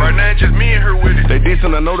hands. Right now, just me and her with it. They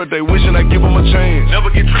decent, I know that they wishing I give them a chance. Never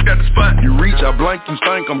get tricked at the spot. You reach, I blank, you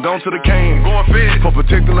stink, I'm gone to the can. Going fed. For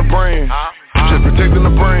protecting the brand. Just protecting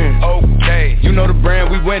the brand. Okay, you know the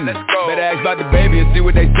brand, we winning. Better ask about the baby and see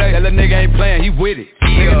what they say. That little nigga ain't playing, he with it.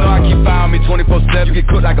 Niggas know I keep fire on me 24/7. You get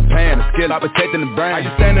cooked like a pan, a skill, I'm protecting the brand. How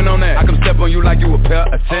you standing on that? I come step on you like you a pair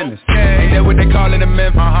of tennis. Ain't that what they call it in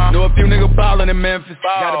Memphis? Know a few niggas ballin' in Memphis.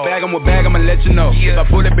 Got a bag, I'm a bag, I'ma let you know. If I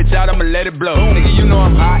pull that bitch out, I'ma let it blow. Nigga, you know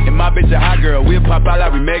I'm hot, and my bitch a hot girl. We'll pop out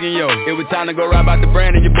like we Megan Yo. It was time to go ride about the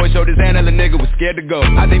brand, and your boy showed his hand, and the nigga was scared to go.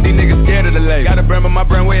 I think these niggas scared of the label. Got a brand, but my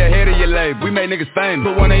brand way ahead of your label. We make niggas famous.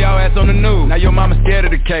 Put one of y'all ass on the news. Now your mama scared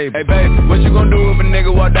of the cable. Hey baby, what you gonna do if a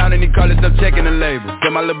nigga walk down and he call himself checking the label? Tell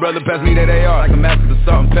my little brother pass me that AR like a master of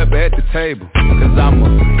salt and pepper at the table. Cause I'm a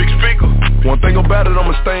big speaker. One thing about it,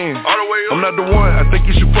 I'ma stand. All the way up. I'm not the one I think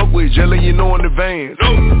you should fuck with, just let you know in advance.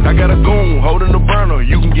 No. I got a goon holding the burner,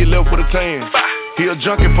 you can get left with a tan. He a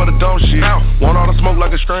junkie for the dumb shit. Want all the smoke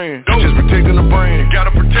like a strand. Just protecting the brand.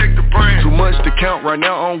 Gotta protect the brand. Too much to count right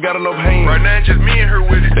now, I don't got enough hands. Right now, just me and her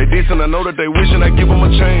with it. They decent, I know that they wishing I give them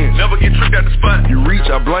a chance. Never get tricked at the spot. You reach,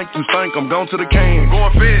 I blank, you stink, I'm gone to the can.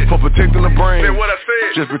 Going fed. For protecting the brand. Say what I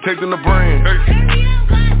said. Just protecting the brand.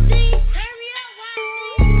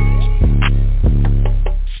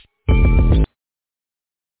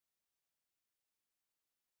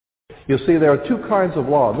 You see, there are two kinds of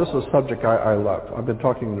law. This is a subject I love. I've been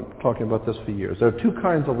talking about this for years. There are two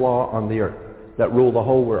kinds of law on the earth that rule the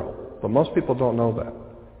whole world, but most people don't know that.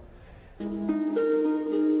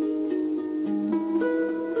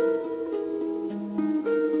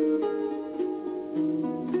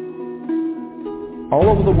 All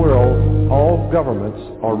over the world, all governments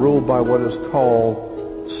are ruled by what is called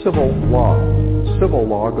civil law. Civil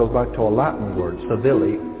law goes back to a Latin word,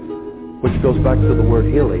 civili, which goes back to the word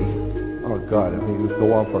illi. Oh God, I mean, we could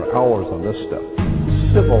go on for hours on this stuff.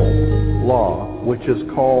 Civil law, which is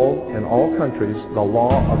called in all countries the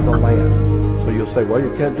law of the land. So you'll say, well,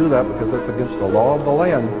 you can't do that because that's against the law of the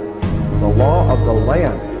land. The law of the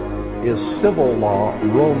land is civil law,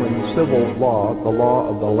 Roman civil law, the law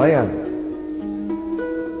of the land.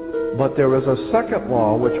 But there is a second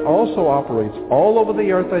law which also operates all over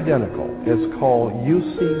the earth identical. It's called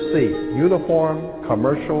UCC, Uniform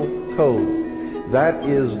Commercial Code. That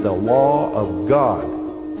is the law of God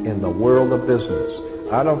in the world of business.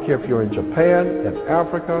 I don't care if you're in Japan, in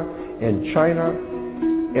Africa, in China,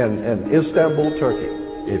 in Istanbul, Turkey.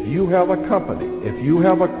 If you have a company, if you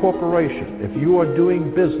have a corporation, if you are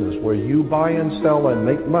doing business where you buy and sell and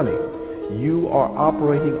make money, you are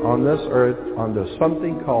operating on this earth under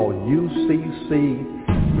something called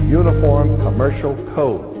UCC, Uniform Commercial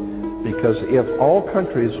Code. Because if all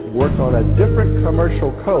countries worked on a different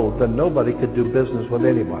commercial code, then nobody could do business with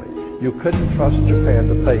anybody. You couldn't trust Japan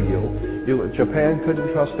to pay you. Japan couldn't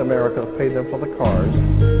trust America to pay them for the cars,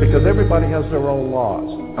 because everybody has their own laws.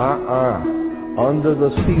 Under the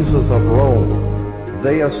Caesars of Rome,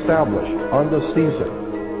 they established, under Caesar,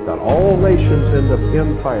 that all nations in the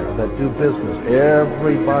empire that do business,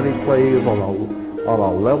 everybody plays on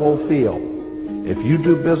a level field. If you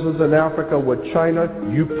do business in Africa with China,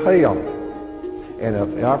 you pay them. And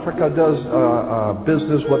if Africa does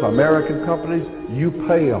business with American companies, you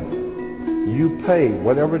pay them. You pay.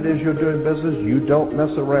 Whatever it is you're doing business, you don't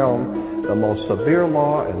mess around. The most severe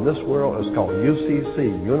law in this world is called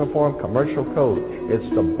UCC, Uniform Commercial Code. It's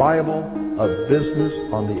the Bible of business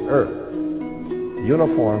on the earth.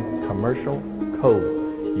 Uniform Commercial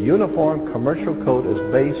Code. Uniform Commercial Code is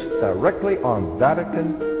based directly on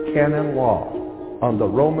Vatican canon law, on the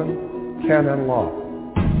Roman canon law.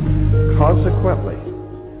 Consequently,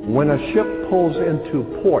 when a ship pulls into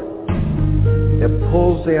port, it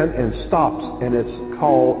pulls in and stops, and it's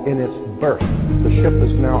called in its berth. The ship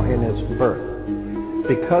is now in its berth.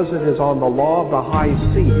 Because it is on the law of the high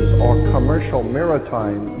seas, or commercial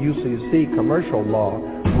maritime, UCC commercial law,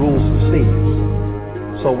 rules the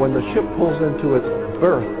seas. So when the ship pulls into its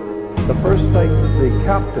berth, the first thing the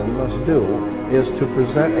captain must do is to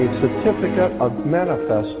present a certificate of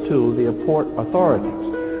manifest to the port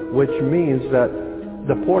authorities, which means that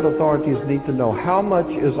the port authorities need to know how much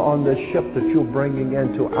is on this ship that you're bringing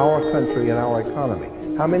into our country and our economy.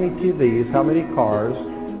 How many TVs, how many cars,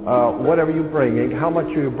 whatever you're bringing, how much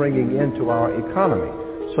are you bringing into our economy.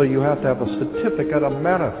 So you have to have a certificate of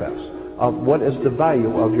manifest of what is the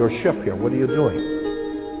value of your ship here. What are you doing?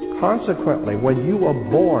 Consequently, when you are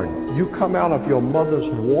born, you come out of your mother's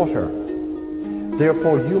water.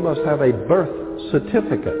 Therefore, you must have a birth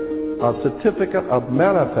certificate, a certificate of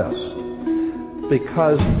manifest,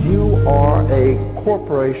 because you are a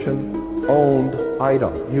corporation-owned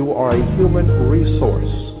item. You are a human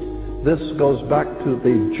resource. This goes back to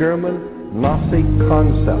the German Nazi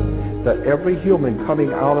concept that every human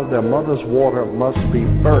coming out of their mother's water must be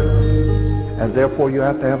birthed. And therefore you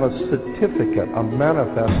have to have a certificate, a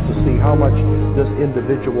manifest, to see how much this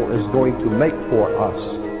individual is going to make for us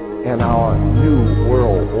in our new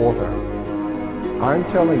world order. I'm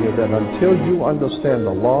telling you that until you understand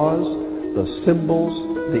the laws, the symbols,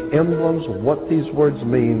 the emblems, what these words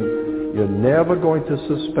mean, you're never going to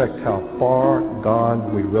suspect how far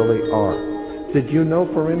gone we really are. Did you know,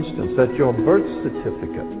 for instance, that your birth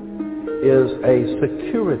certificate is a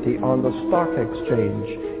security on the stock exchange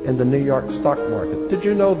in the New York stock market? Did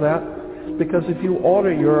you know that? Because if you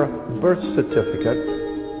order your birth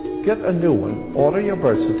certificate, get a new one, order your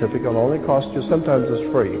birth certificate, it'll only cost you, sometimes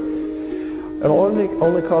it's free, it'll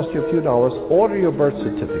only cost you a few dollars. Order your birth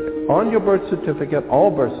certificate. On your birth certificate,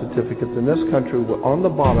 all birth certificates in this country, on the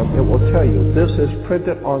bottom, it will tell you this is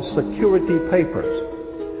printed on security papers.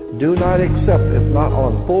 Do not accept if not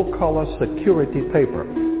on full-color security paper.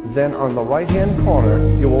 Then on the right-hand corner,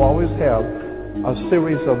 you will always have a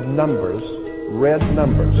series of numbers, red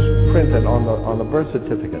numbers, printed on the birth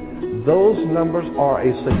certificate. Those numbers are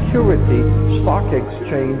a security stock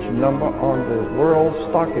exchange number on the World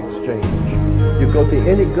Stock Exchange. You go to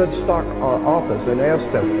any good stock office and ask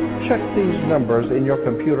them, check these numbers in your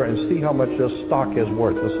computer and see how much this stock is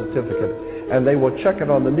worth, the certificate. And they will check it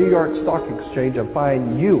on the New York Stock Exchange and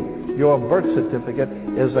find your birth certificate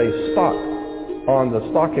is a stock on the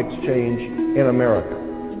stock exchange in America.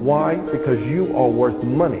 Why? Because you are worth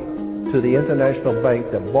money to the international bank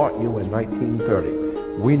that bought you in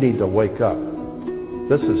 1930. We need to wake up.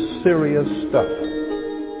 This is serious stuff.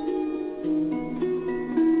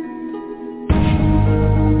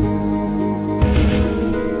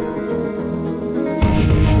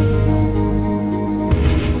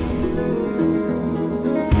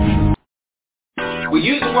 We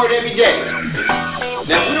use the word every day.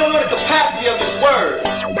 Now, if we don't know the capacity of this word,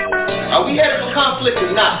 are we headed for conflict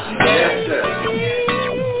or not? Yes, sir.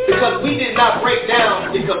 Because we did not break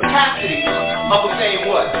down the capacity of a saying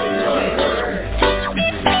what?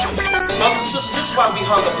 Brothers and sisters, this is why we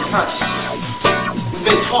hung up the conscience. We've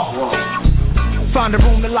been taught wrong. Find a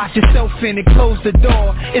room to lock yourself in and close the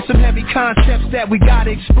door. It's some heavy concepts that we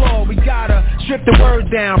gotta explore. We gotta strip the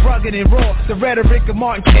word down, rugged and raw. The rhetoric of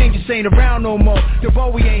Martin King just ain't around no more.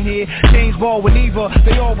 DeVoe, we ain't here. James Baldwin, Eva,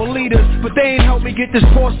 they all were leaders, but they ain't helped me get this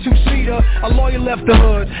Porsche two-seater. A lawyer left the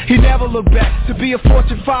hood, he never looked back. To be a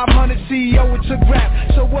Fortune 500 CEO, it took rap.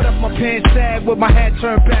 So what if my pants sag with my hat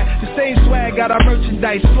turned back? The same swag got our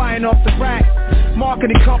merchandise flying off the rack.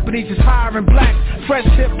 Marketing companies is hiring blacks. Fresh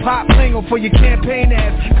hip-hop lingo for your campaign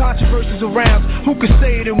ads. Controversies around, who can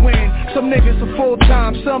say it and win? Some niggas are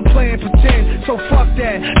full-time, some playing pretend. So fuck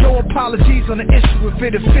that, no apologies on the issue. If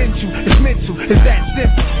it offends you, it's mental, it's that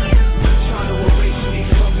simple. Trying to erase me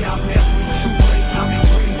from y'all memories. Too late, I'm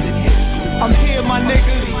erasing history. I'm here, my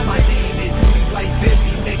niggas. My name is Lee like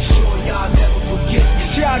Busy. Make sure y'all never forget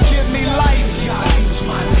me. Y'all give me life. Y'all use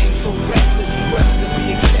my name.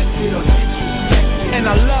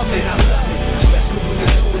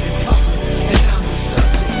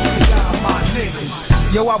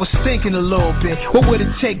 Yo, I was thinking a little bit, what would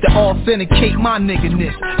it take to authenticate my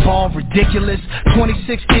nigga-ness? Ball ridiculous,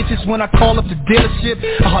 26 inches when I call up the dealership.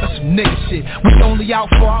 Oh, that's some nigga shit. We only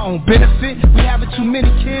out for our own benefit. We having too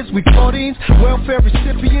many kids, we Claudines, welfare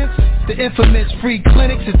recipients. The infamous free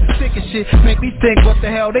clinics is the sickest shit. Make me think what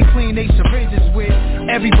the hell they clean they syringes with.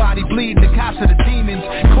 Everybody bleeding, the cops are the demons.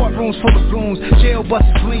 Courtrooms full of goons, jail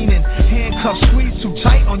buses leaning. Handcuffs squeezed too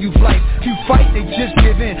tight on you flight. If you fight, they just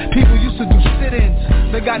give in. People used to do sit-ins.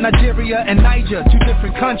 They got Nigeria and Niger, two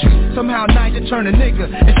different countries. Somehow Niger turned a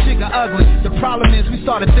nigga and shit got ugly. The problem is we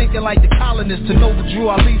started thinking like the colonists. To know the Drew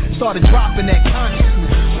Ali started dropping that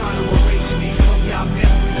consciousness. Trying to erase me from y'all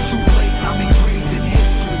memories. Too late, I'm engraved in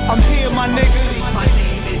history. I'm here, my nigga. My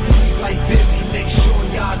name is like Busy. Make sure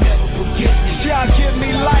y'all never forget me. Y'all give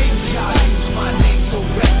me life. Y'all use my name so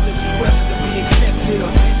reckless. Request to be accepted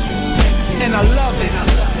or disrespected. And I love it.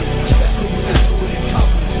 Especially when I do it in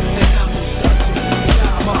public. And I'm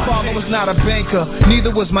my father was not a banker,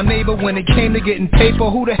 neither was my neighbor. When it came to getting paper,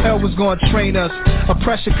 who the hell was gonna train us?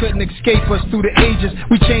 Oppression couldn't escape us through the ages.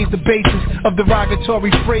 We changed the basis of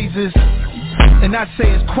derogatory phrases. And I'd say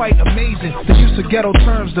it's quite amazing. The use of ghetto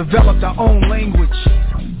terms developed our own language.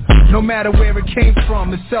 No matter where it came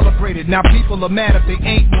from, it's celebrated. Now people are mad if they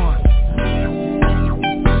ain't one.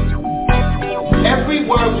 Every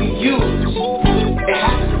word we use, it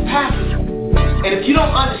has a capacity. And if you don't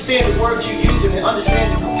understand the words you're using and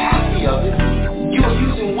understand the capacity of it, you are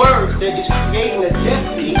using words that is creating a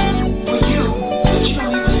destiny for you that you don't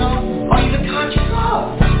even know or even conscious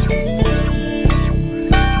of.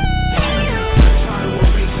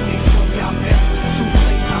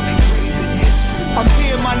 I'm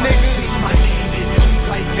here, my nigga. My name is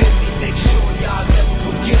like Busy. Make sure y'all never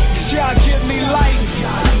forget me. Y'all give me life.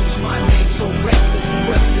 Y'all use my name so reckless,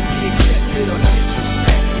 whether to be accepted or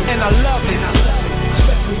disrespected. And I love it.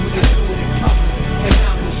 Especially when you do it in public. And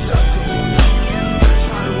I'm destructible.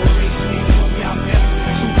 Trying to erase me from y'all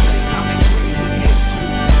memories. Too late, I'm engraved in history.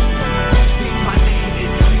 Speak my name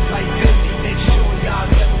is like Busy. Make sure y'all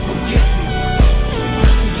never forget me.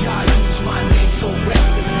 Y'all use my name so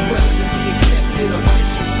reckless, whether to be accepted or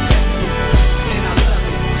disrespected. And I love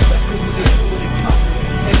it, especially when you do it in public.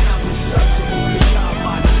 And I'm destructible. Y'all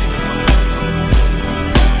my name.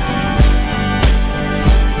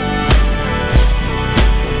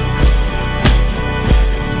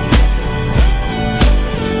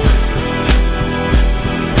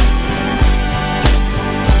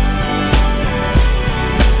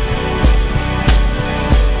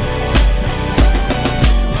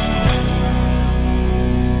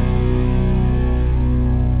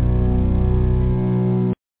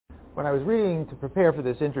 When I was reading to prepare for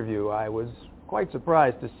this interview, I was quite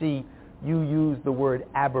surprised to see you use the word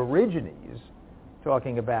Aborigines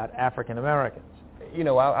talking about African Americans. You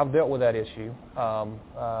know, I've dealt with that issue. I've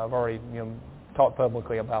already, talked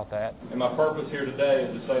publicly about that. And my purpose here today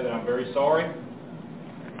is to say that I'm very sorry,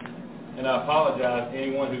 and I apologize to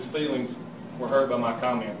anyone whose feelings were hurt by my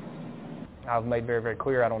comment. I've made very, very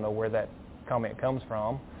clear I don't know where that comment comes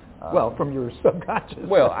from. Well, from your subconscious.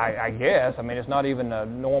 Well, I guess. I mean, it's not even a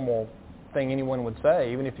normal thing anyone would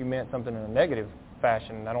say, even if you meant something in a negative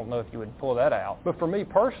fashion. I don't know if you would pull that out. But for me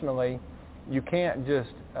personally, you can't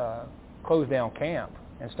just close down camp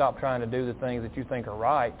and stop trying to do the things that you think are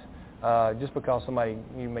right. Just because somebody,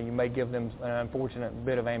 you may give them an unfortunate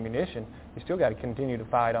bit of ammunition, you still got to continue to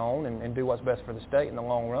fight on and do what's best for the state in the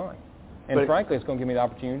long run. And but frankly, it's going to give me the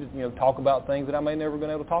opportunity to talk about things that I may never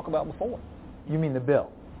been able to talk about before. You mean the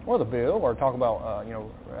bill? Or the bill, or talk about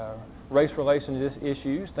race relations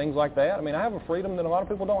issues, things like that. I mean, I have a freedom that a lot of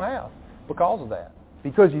people don't have because of that.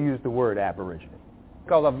 Because you use the word Aborigine.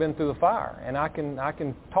 Because I've been through the fire, and I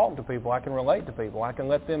can talk to people, I can relate to people, I can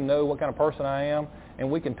let them know what kind of person I am, and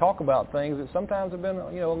we can talk about things that sometimes have been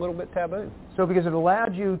a little bit taboo. So because it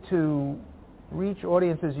allowed you to reach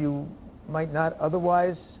audiences you might not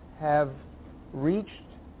otherwise have reached,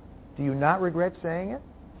 do you not regret saying it?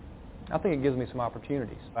 I think it gives me some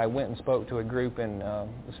opportunities. I went and spoke to a group in the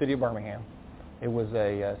city of Birmingham. It was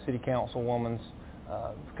a city councilwoman's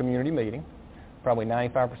community meeting, probably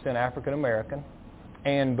 95% African American,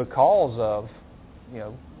 and because of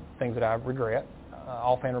things that I regret,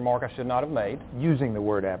 offhand remark I should not have made. Using the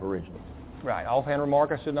word Aborigine. Right, offhand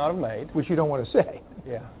remark I should not have made. Which you don't want to say.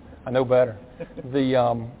 Yeah, I know better.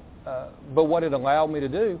 But what it allowed me to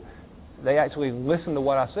do, they actually listened to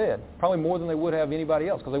what I said, probably more than they would have anybody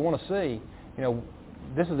else, because they want to see,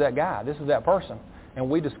 this is that guy, this is that person. And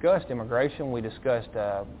we discussed immigration, we discussed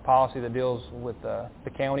policy that deals with the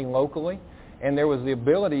county locally, and there was the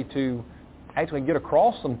ability to actually get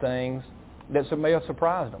across some things that may have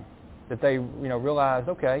surprised them, that they realized,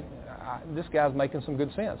 okay, this guy's making some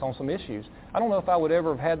good sense on some issues. I don't know if I would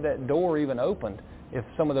ever have had that door even opened if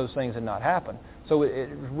some of those things had not happened. So it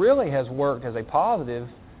really has worked as a positive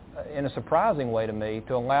in a surprising way to me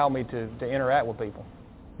to allow me to interact with people.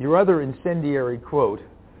 Your other incendiary quote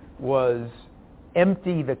was,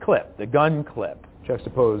 empty the clip, the gun clip,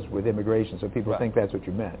 juxtaposed with immigration, so people think that's what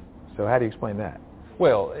you meant. So how do you explain that?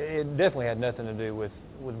 Well, it definitely had nothing to do with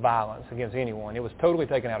violence against anyone. It was totally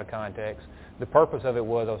taken out of context. The purpose of it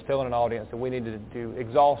was I was telling an audience that we needed to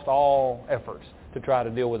exhaust all efforts to try to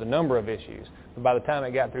deal with a number of issues. But by the time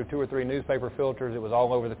it got through 2 or 3 newspaper filters, it was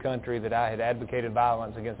all over the country that I had advocated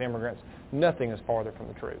violence against immigrants. Nothing is farther from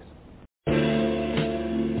the truth. Standing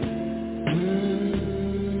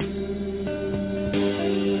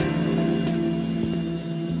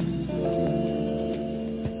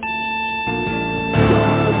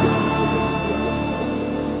ovation.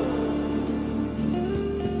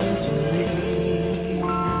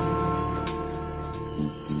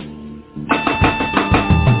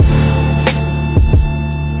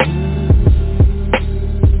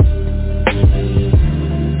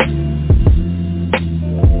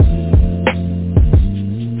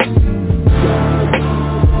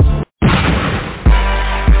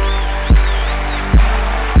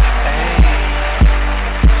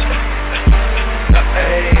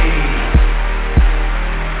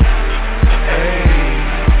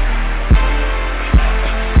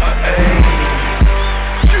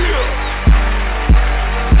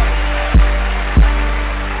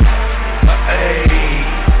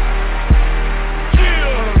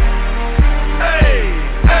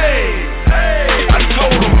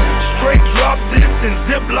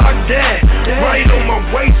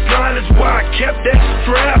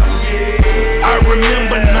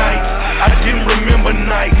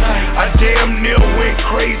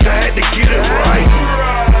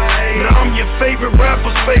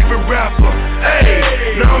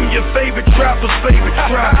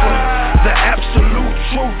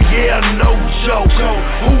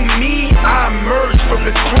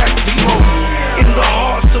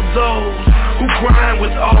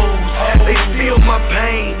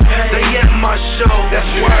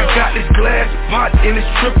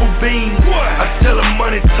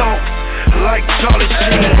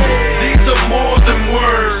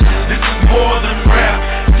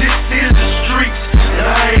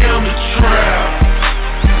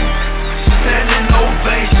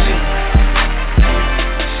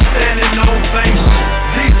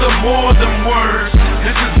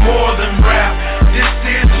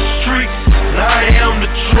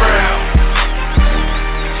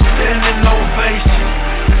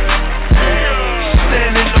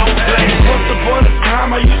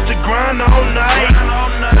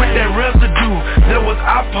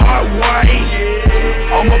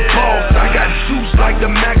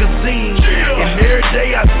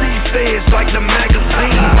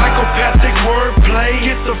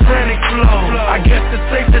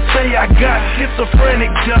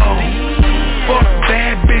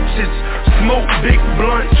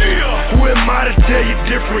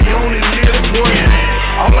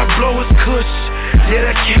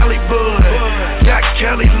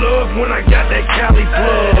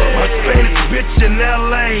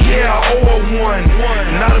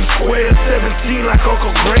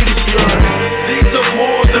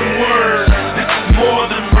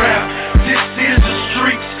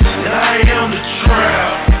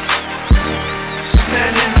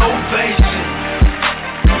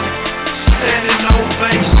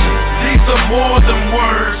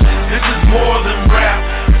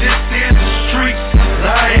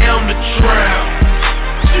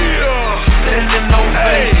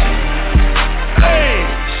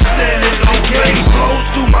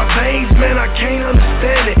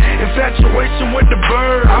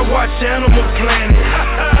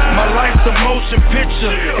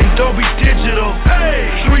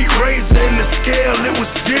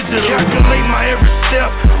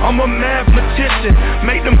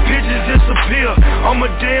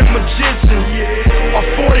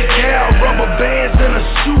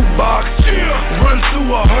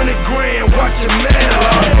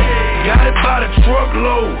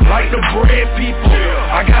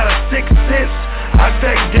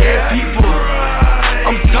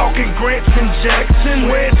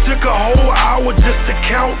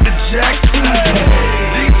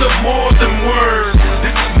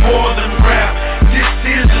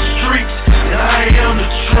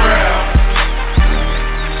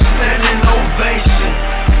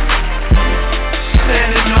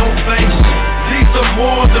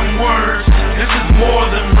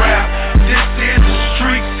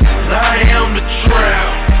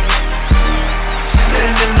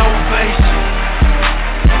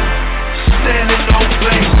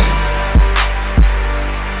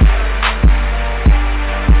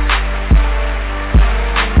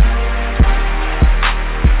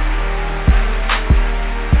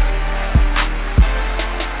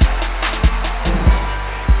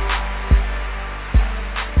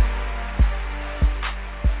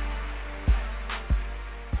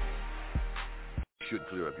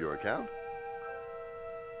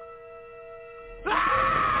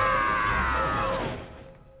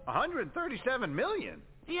 $137 million?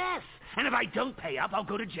 Yes, and if I don't pay up, I'll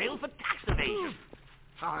go to jail for tax evasion.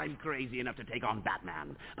 I'm crazy enough to take on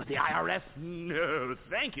Batman, but the IRS, no,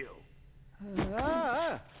 thank you.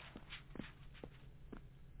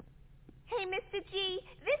 Hey, Mr. G,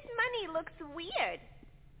 this money looks weird.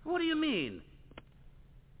 What do you mean?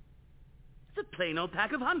 It's a plain old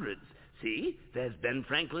pack of hundreds. See, there's Ben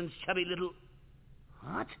Franklin's chubby little...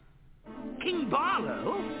 What? King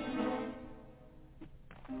Barlow?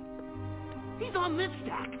 He's on this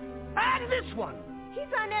stack. And this one.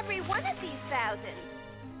 He's on every one of these thousands.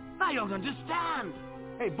 I don't understand.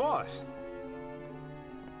 Hey, boss.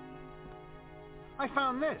 I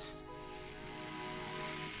found this.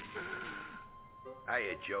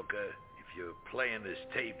 Hiya, Joker. If you're playing this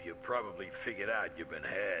tape, you probably figured out you've been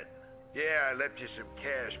had. Yeah, I left you some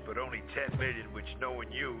cash, but only $10 million, which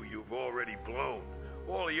knowing you've already blown.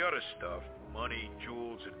 All the other stuff, money,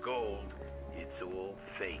 jewels, and gold, it's all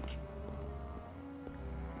fake.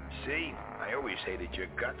 See, I always hated your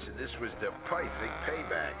guts, and this was the perfect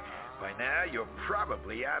payback. By now, you're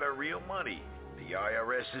probably out of real money. The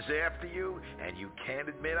IRS is after you, and you can't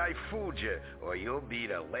admit I fooled you, or you'll be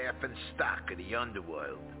the laughing stock of the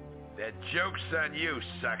underworld. That joke's on you,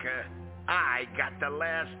 sucker. I got the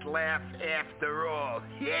last laugh after all.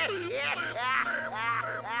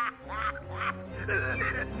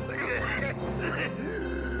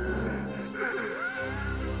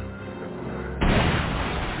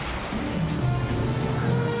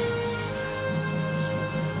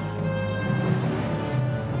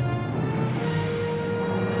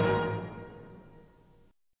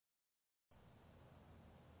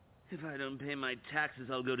 If I don't pay my taxes,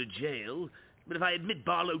 I'll go to jail. But if I admit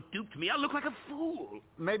Barlow duped me, I'll look like a fool.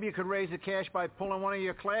 Maybe you could raise the cash by pulling one of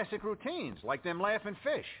your classic routines, like them laughing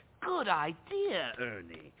fish. Good idea,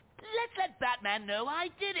 Ernie. Let's let Batman know I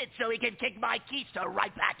did it so he can kick my keister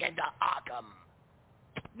right back into Arkham.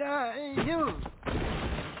 You...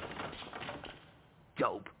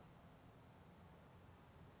 Dope.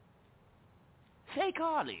 Say,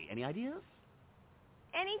 Carly, any ideas?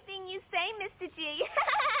 Anything you say, Mr. G.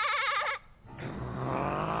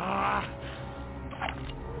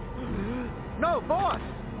 No, boss!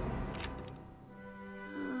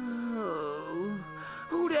 Oh,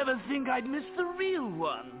 who'd ever think I'd miss the real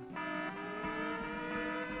one?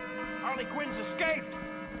 Harley Quinn's escaped!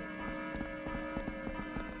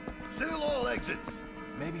 Seal all exits!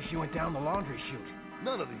 Maybe she went down the laundry chute.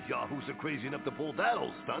 None of these yahoos are crazy enough to pull that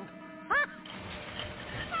old stunt.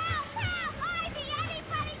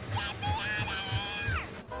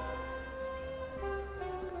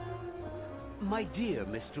 My dear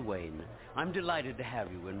Mr. Wayne, I'm delighted to have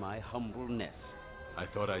you in my humble nest. I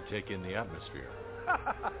thought I'd take in the atmosphere.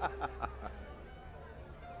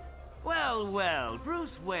 Well, well, Bruce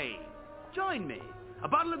Wayne, join me. A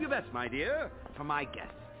bottle of your best, my dear, for my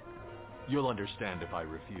guest. You'll understand if I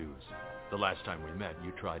refuse. The last time we met,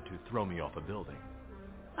 you tried to throw me off a building.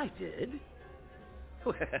 I did?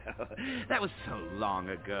 Well, that was so long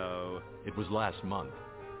ago. It was last month.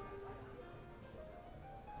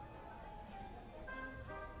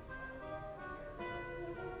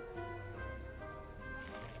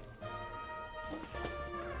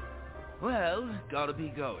 Well, gotta be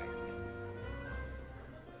going.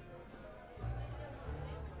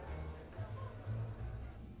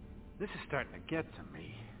 This is starting to get to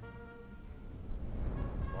me.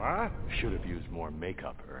 What? Should have used more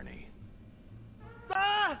makeup, Ernie.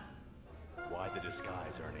 Ah! Why the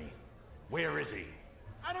disguise, Ernie? Where is he?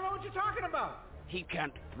 I don't know what you're talking about. He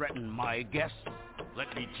can't threaten my guests.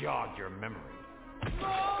 Let me jog your memory.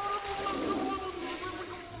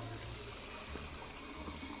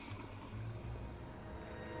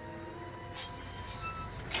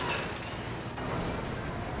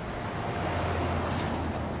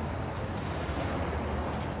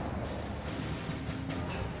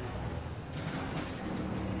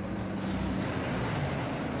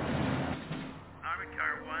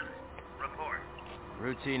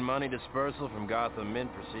 Routine money dispersal from Gotham Mint.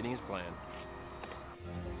 Proceedings planned.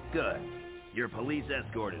 Good. Your police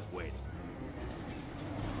escort is waiting.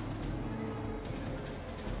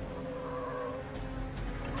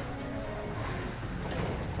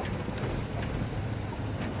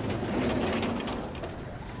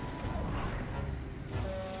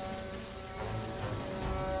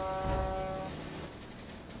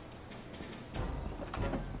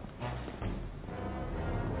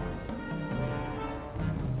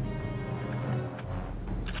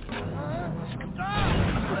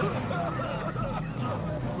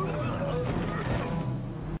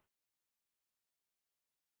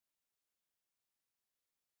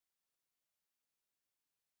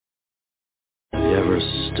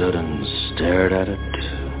 stood and stared at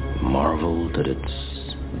it, marveled at its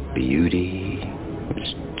beauty,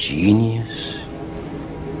 its genius.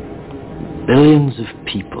 Billions of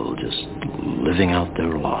people just living out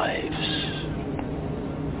their lives,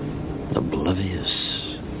 oblivious.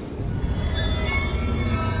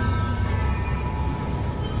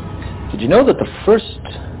 Did you know that the first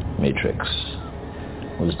Matrix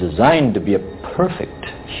was designed to be a perfect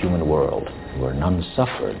human world where none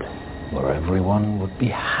suffered, where everyone would be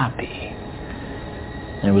happy?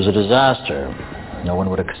 It was a disaster. No one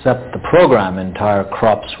would accept the program. Entire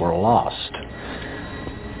crops were lost.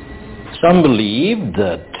 Some believed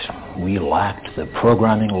that we lacked the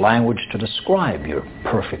programming language to describe your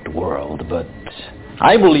perfect world, but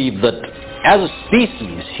I believe that as a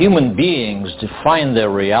species, human beings define their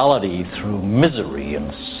reality through misery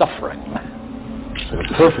and suffering. So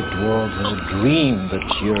the perfect world was a dream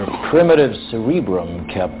that your primitive cerebrum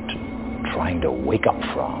kept trying to wake up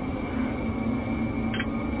from.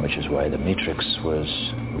 Which is why the Matrix was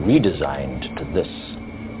redesigned to this,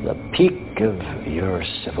 the peak of your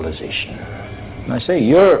civilization. And I say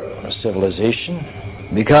your civilization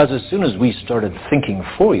because as soon as we started thinking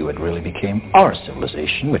for you, it really became our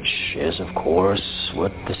civilization, which is, of course,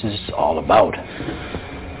 what this is all about.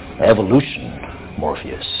 Evolution,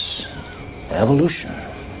 Morpheus. Evolution.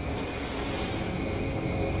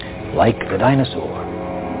 Like the dinosaur.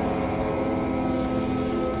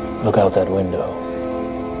 Look out that window.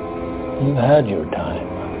 You've had your time.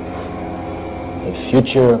 The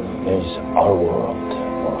future is our world,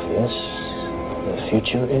 Morpheus. The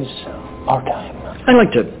future is our time. I'd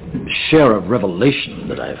like to share a revelation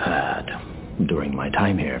that I've had during my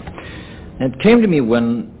time here. It came to me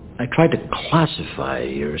when I tried to classify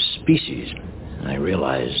your species. I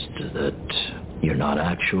realized that you're not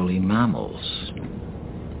actually mammals.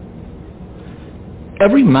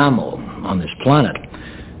 Every mammal on this planet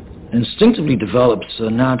instinctively develops a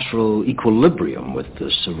natural equilibrium with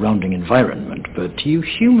the surrounding environment, but you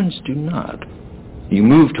humans do not. You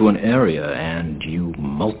move to an area and you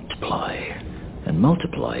multiply, and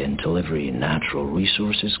multiply until every natural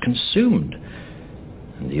resource is consumed.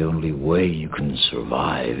 And the only way you can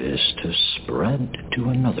survive is to spread to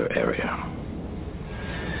another area.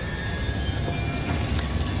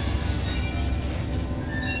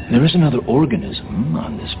 There is another organism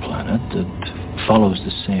on this planet that follows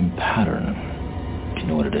the same pattern. Do you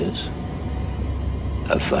know what it is?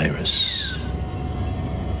 A virus.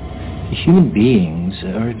 Human beings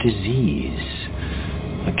are a disease,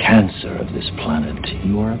 a cancer of this planet.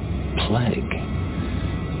 You are a plague,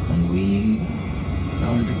 and we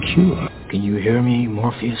are the cure. Can you hear me,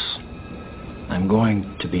 Morpheus? I'm going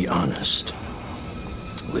to be honest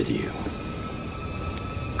with you.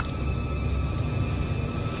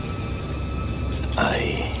 I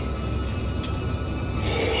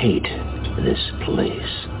hate this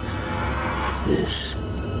place, this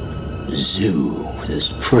zoo, this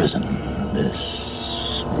prison, this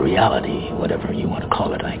reality, whatever you want to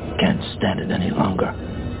call it. I can't stand it any longer.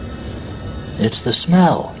 It's the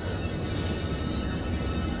smell,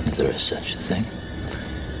 if there is such a thing.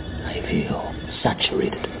 I feel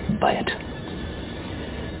saturated by it.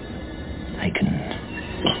 I can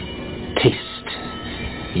taste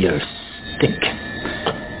your stink.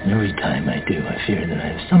 Every time I do, I fear that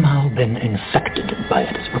I've somehow been infected by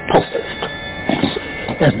it. It's repulsive,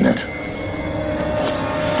 isn't it?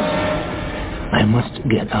 I must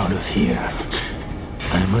get out of here.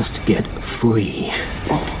 I must get free.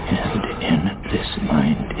 And in this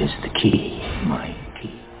mind is the key, my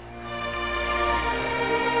key.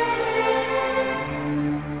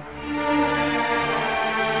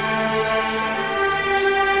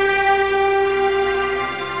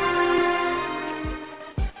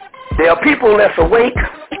 There are people that's awake,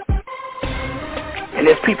 and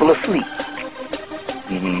there's people asleep.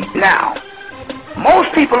 Mm-hmm. Now,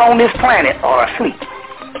 most people on this planet are asleep.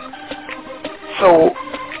 So,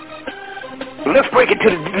 let's break it to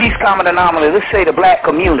the least common denominator. Let's say the black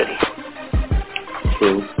community.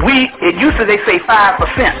 True. It used to, they say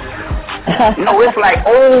 5%. No, it's like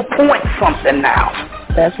old point something now.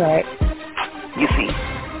 That's right. You see,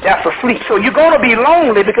 that's asleep. So you're going to be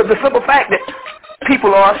lonely because the simple fact that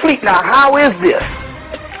people are asleep. Now, how is this?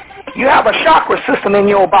 You have a chakra system in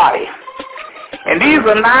your body, and these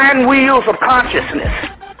are 9 wheels of consciousness.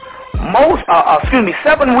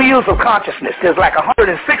 7 wheels of consciousness. There's like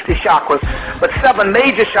 160 chakras, but 7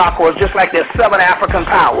 major chakras, just like there's 7 African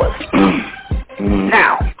powers.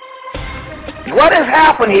 Now, what has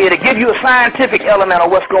happened here to give you a scientific element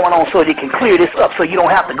of what's going on so you can clear this up so you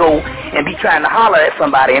don't have to go and be trying to holler at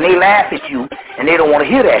somebody and they laugh at you and they don't want to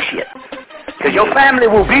hear that shit. Because your family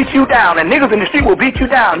will beat you down, and niggas in the street will beat you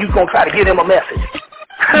down. You're going to try to give them a message.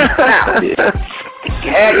 Now,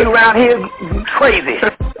 had you around here crazy.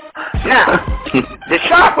 Now, the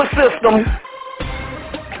chakra system,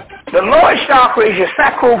 the lower chakra is your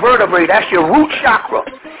sacral vertebrae. That's your root chakra.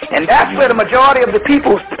 And that's where the majority of the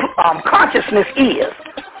people's consciousness is,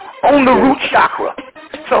 on the root chakra.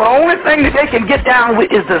 So the only thing that they can get down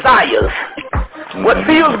with is desires. What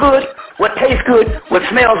feels good, what tastes good, what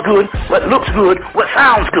smells good, what looks good, what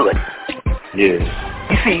sounds good. Yes.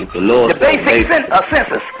 You see, the basic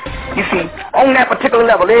senses, you see, on that particular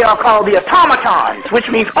level, they are called the automatons, which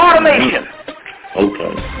means automation.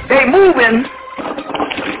 Okay. They moving,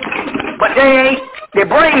 but they're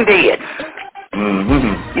brain dead.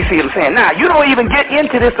 Mm-hmm. You see what I'm saying? Now, you don't even get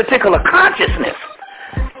into this particular consciousness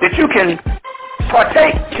that you can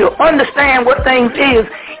partake to understand what things is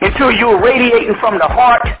until you're radiating from the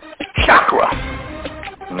heart chakra.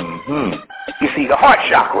 Mm-hmm. You see, the heart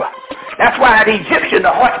chakra. That's why the Egyptian,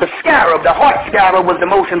 the heart scarab was the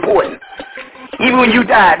most important. Even when you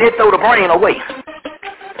died, they throw the brain away.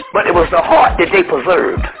 But it was the heart that they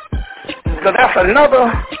preserved. So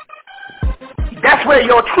that's where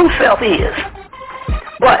your true self is.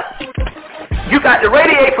 But you got to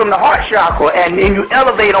radiate from the heart chakra and then you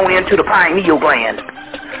elevate on into the pineal gland.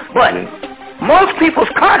 But most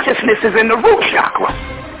people's consciousness is in the root chakra.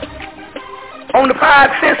 On the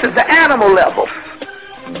five senses, the animal level.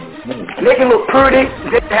 They can look pretty,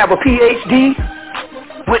 they can have a PhD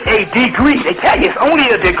with a degree. They tell you it's only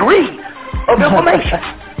a degree of information.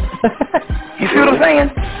 You see what I'm saying?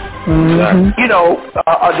 Mm-hmm. You know,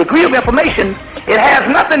 a degree of information, it has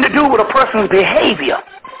nothing to do with a person's behavior,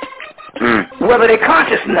 whether they're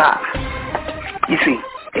conscious or not. You see,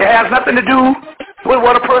 it has nothing to do with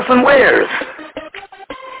what a person wears.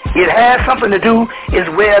 It has something to do is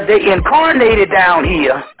where they incarnated down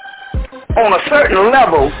here on a certain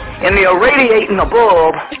level and they are radiating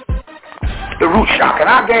above the root chakra. And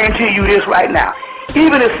I guarantee you this right now.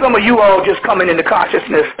 Even if some of you all just coming into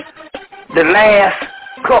consciousness the last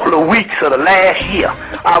couple of weeks of the last year,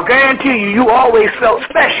 I'll guarantee you always felt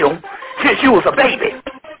special since you was a baby.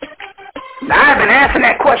 Now, I've been asking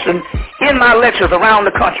that question in my lectures around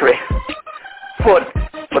the country for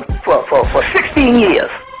 16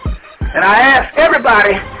 years. And I asked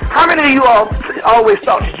everybody, how many of you all always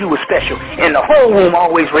thought that you were special? And the whole room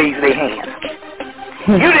always raised their hand.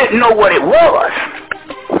 You didn't know what it was.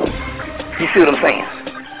 You see what I'm saying?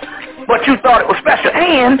 But you thought it was special.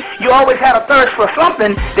 And you always had a thirst for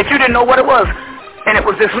something that you didn't know what it was. And it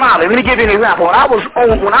was this knowledge. Let me give you an example. When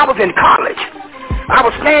I was in college, I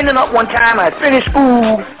was standing up one time. I had finished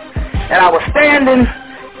school. And I was standing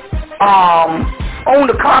on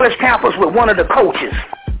the college campus with one of the coaches.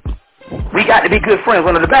 We got to be good friends,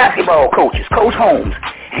 one of the basketball coaches, Coach Holmes.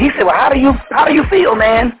 And he said, well, how do you feel,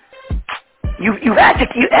 man? You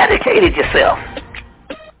educated yourself.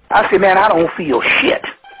 I said, man, I don't feel shit.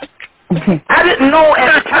 I didn't know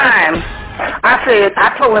at the time.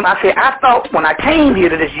 I told him, I thought when I came here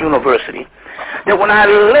to this university that when I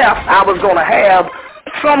left, I was going to have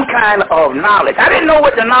some kind of knowledge. I didn't know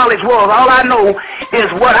what the knowledge was. All I know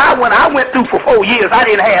is when I went through for 4 years, I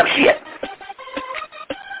didn't have shit.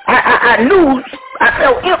 I knew I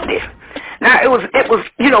felt empty. Now it was a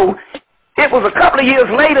couple of years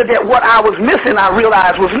later that what I was missing I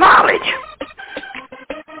realized was knowledge.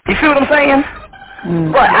 You see what I'm saying?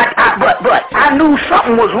 But I knew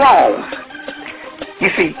something was wrong. You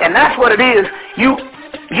see, and that's what it is. You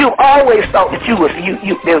always thought that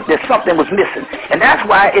that something was missing, and that's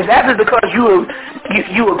why it's actually because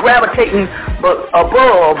you were gravitating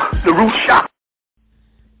above the root chakra.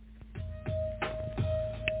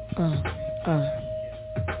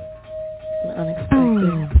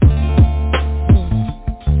 Unexpected.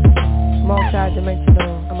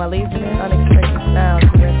 Multi-dimensional. Am I leaving it? Unexpected sounds.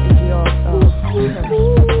 Refugee also. Yeah.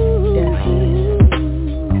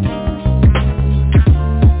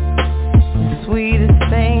 The sweetest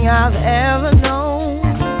thing I've ever known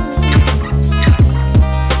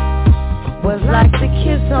was like the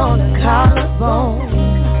kiss on the collarbone.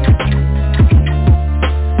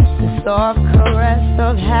 The soft caress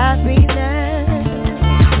of happiness.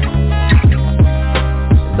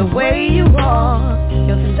 The way you walk,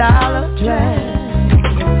 your style of dress.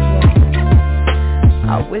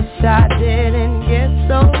 I wish I didn't get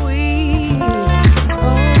so weak.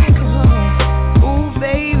 Ooh,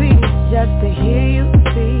 baby, just to hear you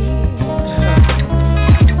speak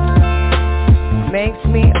makes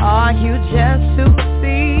me argue just to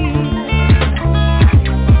see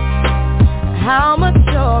how much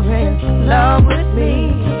you're in love with me.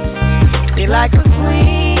 You're like a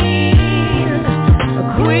queen, a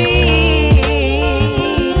queen.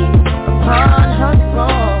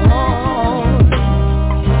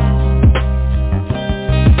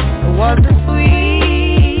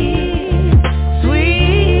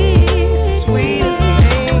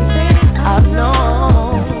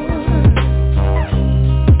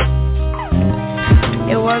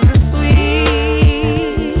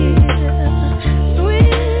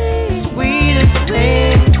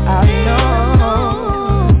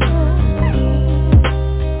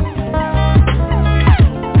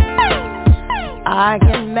 I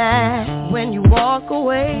get mad when you walk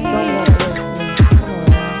away.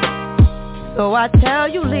 So I tell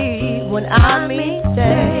you leave when I mean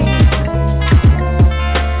stay.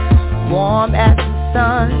 Warm as the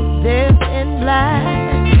sun, dipped in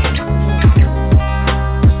black.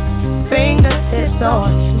 Fingertips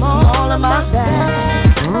on small of my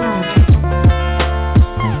back.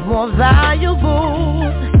 More valuable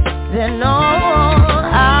than all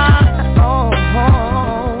I own.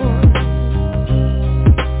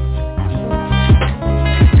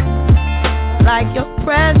 Like your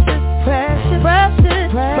precious, precious,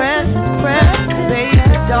 precious, precious, precious, baby,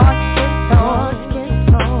 dark skin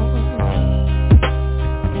tone.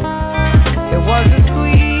 It wasn't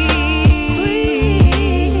sweet,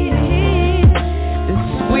 the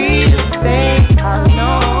sweetest thing I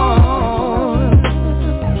know.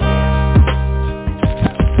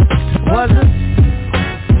 Wasn't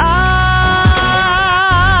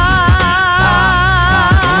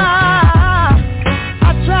I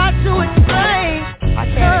tried to explain. I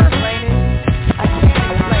can't explain it. I can't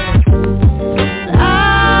explain it.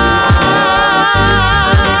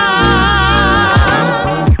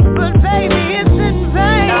 But baby, it's in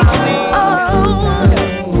vain.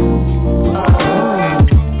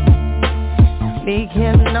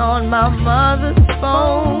 Speaking on my mother's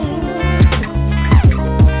phone.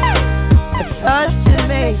 A touch to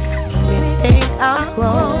make me think I'm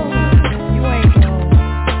grown. You ain't grown.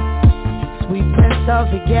 Sweet prince of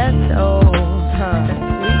the ghetto. Sweet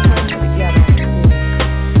prince of the ghetto.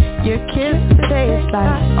 Your kiss today is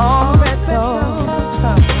like all red gold.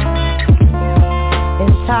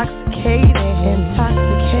 Intoxicating,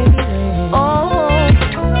 intoxicating. Oh,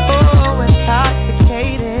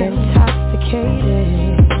 intoxicating, intoxicating.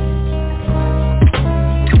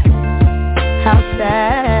 How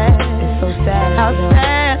sad, it's so sad. How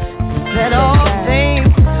sad that all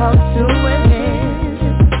things come to an end.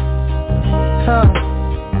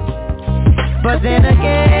 But then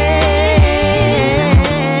again,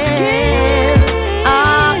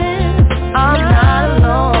 I'm not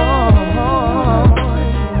alone.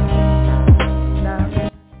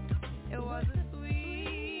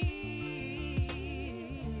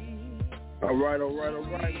 All right.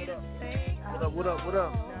 What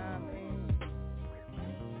up?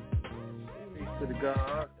 Peace to the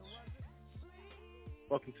gods.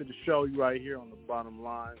 Welcome to the show. You right here on the bottom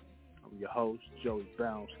line. I'm your host, Joey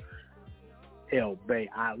Bounce, El Bay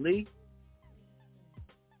Ali.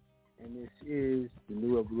 And this is the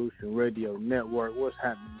New Evolution Radio Network. What's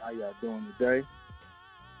happening? How y'all doing today?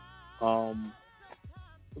 We're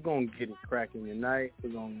going to get it cracking tonight.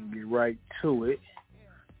 We're going to get right to it.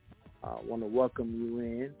 I want to welcome you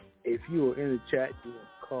in. If you are in the chat, you want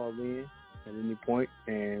to call in at any point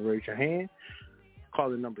and raise your hand.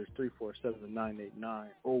 Calling number is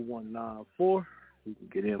 347-989-0194. You can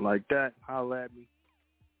get in like that. Holler at me.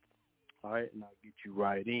 All right, and I'll get you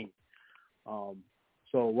right in.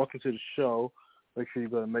 So welcome to the show. Make sure you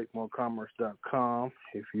go to makemorecommerce.com.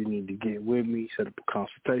 If you need to get with me, set up a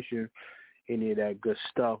consultation, any of that good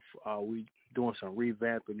stuff. We doing some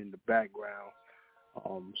revamping in the background.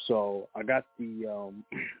 So I got the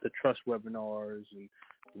trust webinars and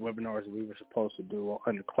webinars that we were supposed to do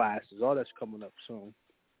under classes. All that's coming up soon.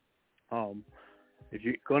 If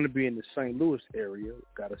you're going to be in the St. Louis area,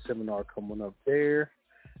 got a seminar coming up there.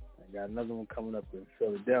 I got another one coming up in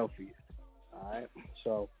Philadelphia. All right.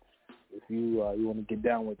 So if you want to get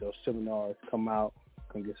down with those seminars, come out,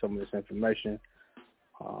 come get some of this information.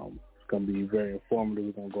 It's going to be very informative.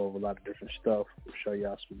 We're going to go over a lot of different stuff. We'll show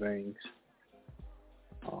y'all some things.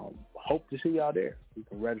 Hope to see y'all there. You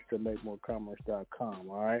can register at makemorecommerce.com.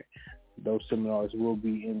 All right. Those seminars will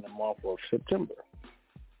be in the month of September.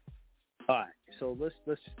 All right. So let's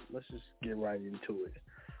just get right into it.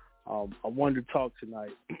 I wanted to talk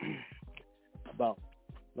tonight about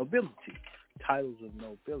nobility, titles of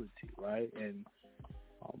nobility, right? And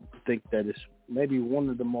I think that it's maybe one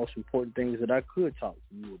of the most important things that I could talk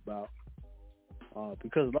to you about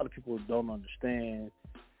because a lot of people don't understand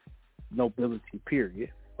nobility,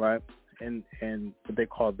 period, right? And what they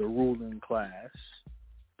call the ruling class,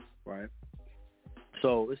 right?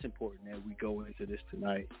 So it's important that we go into this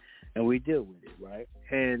tonight and we deal with it, right?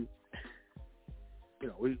 And you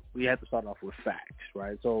know, we have to start off with facts,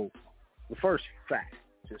 right? So the first fact,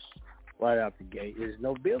 just right out the gate, is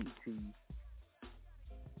nobility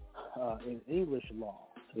in English law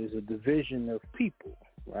is a division of people,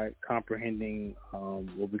 right? Comprehending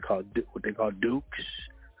what they call dukes,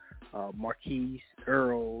 marquis,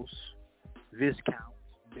 earls, viscounts,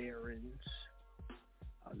 barons,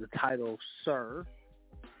 the title sir,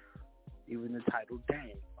 even the title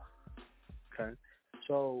dame. Okay,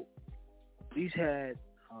 so these had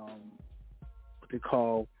what they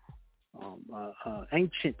call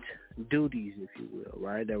ancient duties, if you will,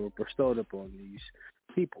 right, that were bestowed upon these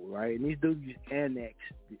people, right? And these duties annexed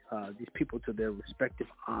these people to their respective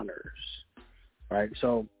honors, right?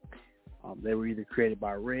 So they were either created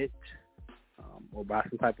by writ or by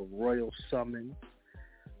some type of royal summon,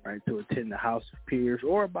 right, to attend the House of Peers,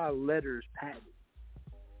 or by letters patent,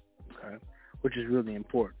 okay, which is really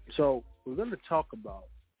important. So we're going to talk about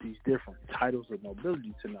these different titles of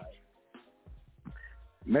nobility tonight.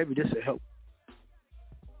 Maybe this will help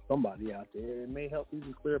somebody out there. It may help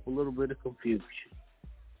even clear up a little bit of confusion,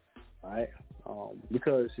 right?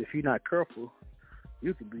 Because if you're not careful,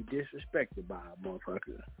 you can be disrespected by a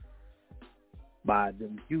motherfucker by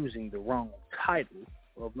them using the wrong title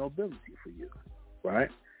of nobility for you, right?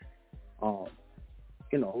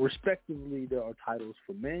 Respectively, there are titles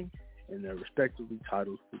for men and there are respectively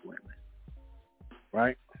titles for women,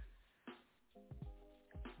 right?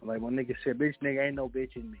 Like my nigga said, bitch nigga ain't no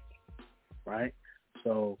bitch in me, right?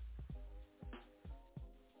 So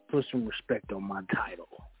put some respect on my title,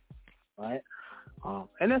 right?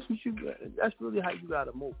 And that's really how you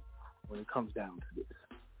gotta move when it comes down to this.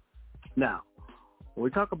 Now, when we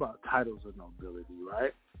talk about titles of nobility,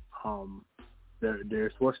 right?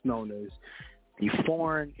 There's what's known as the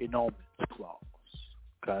Foreign Annulment Clause.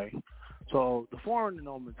 Okay, so the Foreign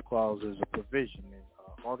Annulment Clause is a provision in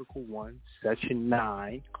Article 1, Section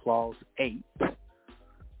 9, Clause 8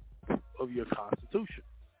 of your Constitution.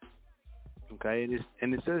 Okay,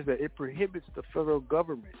 and it says that it prohibits the federal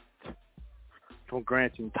government from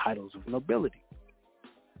granting titles of nobility,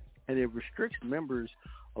 and it restricts members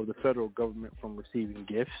of the federal government from receiving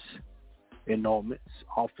gifts, annulments,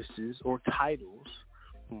 offices, or titles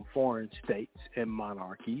from foreign states and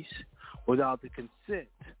monarchies without the consent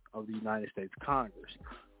of the United States Congress,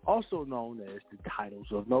 also known as the Titles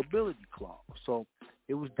of Nobility Clause. So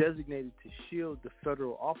it was designated to shield the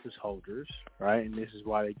federal office holders, right? And this is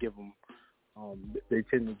why they give them, they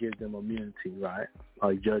tend to give them immunity, right?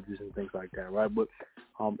 Like judges and things like that, right? But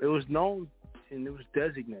it was known and it was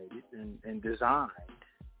designated and designed,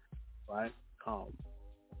 right?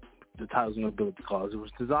 The Titles of Nobility Clause. It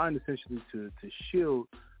was designed essentially to shield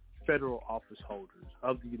federal office holders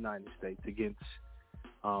of the United States against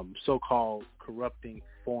so-called corrupting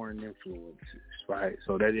foreign influences, right?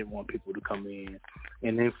 So they didn't want people to come in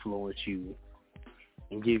and influence you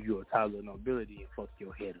and give you a title of nobility and fuck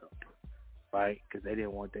your head up, right? Because they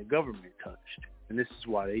didn't want their government touched. And this is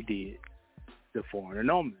why they did the Foreign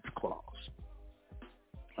Annulment Clause.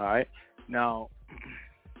 All right? Now,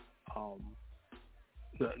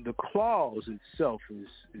 the clause itself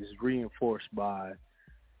is reinforced by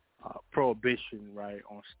prohibition, right,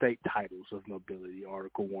 on state titles of nobility,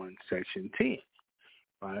 Article 1, Section 10,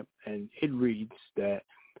 right? And it reads that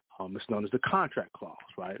it's known as the contract clause,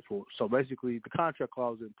 right? So basically, the contract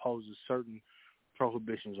clause imposes certain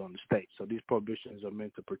prohibitions on the state. So these prohibitions are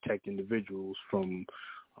meant to protect individuals from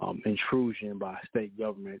intrusion by state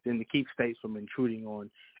government and to keep states from intruding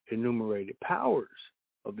on enumerated powers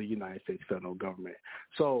of the United States federal government.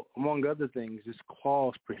 So, among other things, this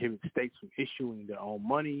clause prohibits states from issuing their own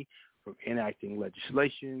money, from enacting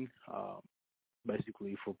legislation,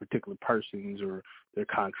 basically for particular persons or their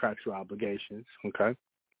contractual obligations, okay?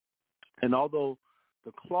 And although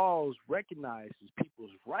the clause recognizes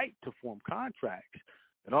people's right to form contracts,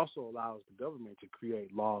 it also allows the government to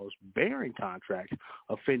create laws bearing contracts,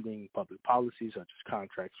 offending public policies such as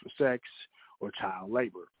contracts for sex or child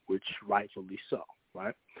labor, which rightfully so.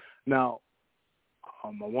 Right? Now,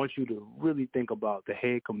 I want you to really think about the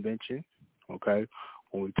Hague Convention, okay,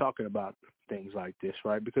 when we're talking about things like this,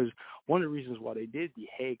 right? Because one of the reasons why they did the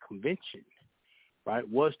Hague Convention, right,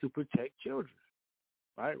 was to protect children,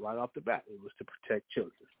 right off the bat. It was to protect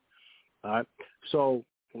children, all right? So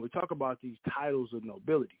when we talk about these titles of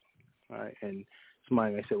nobility, right, and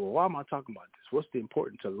somebody may say, well, why am I talking about this? What's the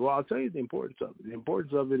importance of it? Well, I'll tell you the importance of it. The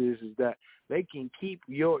importance of it is that they can keep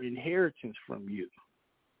your inheritance from you.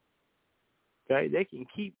 Okay? They can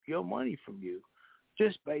keep your money from you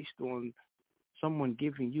just based on someone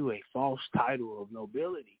giving you a false title of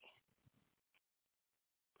nobility.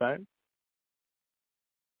 Okay?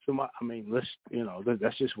 So,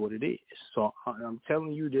 that's just what it is. So I'm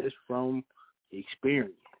telling you this from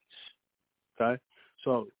experience. Okay?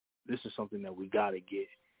 So this is something that we got to get.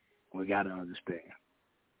 We got to understand.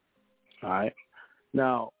 All right?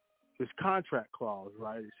 Now, this contract clause,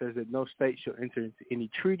 right, it says that no state shall enter into any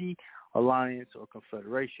treaty, alliance, or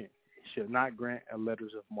confederation. It shall not grant a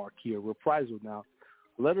letters of marque or reprisal. Now,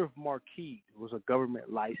 a letter of marque was a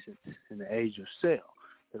government license in the age of sale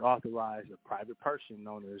that authorized a private person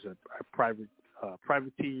known as a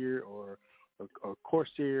privateer or a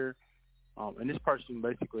corsair, and this person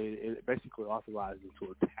basically authorized them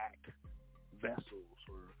to attack vessels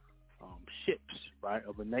or ships, right,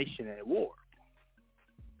 of a nation at war.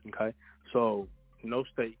 Okay, so no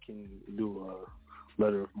state can do a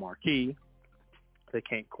letter of marque. They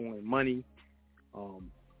can't coin money.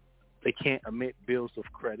 They can't emit bills of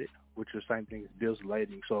credit, which are the same thing as bills of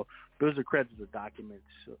lading. So bills of credit are documents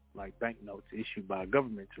like banknotes issued by a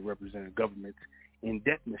government to represent a government's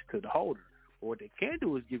indebtedness to the holder. But what they can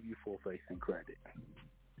do is give you full faith and credit.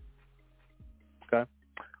 Okay?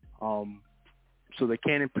 So they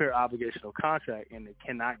can't impair obligation of contract, and they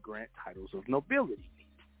cannot grant titles of nobility.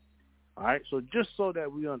 All right? So just so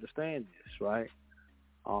that we understand this, right,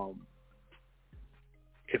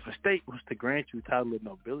 if a state was to grant you a title of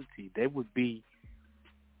nobility, they would be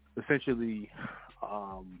essentially,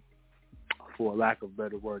 for lack of a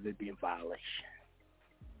better word, they'd be in violation.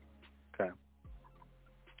 Okay.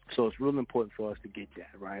 So it's really important for us to get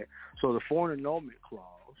that, right? So the foreign annulment clause,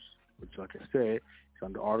 which, like I said, is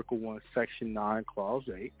under Article 1, Section 9, Clause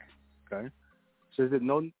 8, okay, says that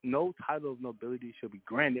no title of nobility shall be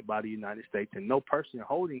granted by the United States, and no person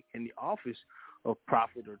holding any office of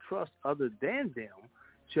profit or trust other than them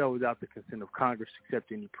shall, without the consent of Congress,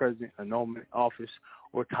 accept any present, annulment, office,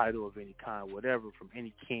 or title of any kind, whatever, from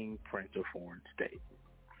any king, prince, or foreign state.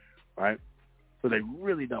 Right? So they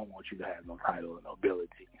really don't want you to have no title of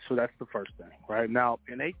nobility. So that's the first thing. Right? Now,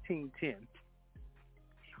 in 1810,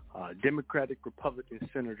 a Democratic Republican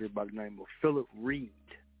senator by the name of Philip Reed,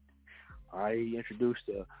 he introduced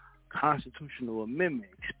a constitutional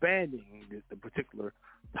amendment expanding the particular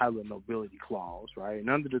title of nobility clause. Right? And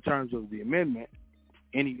under the terms of the amendment,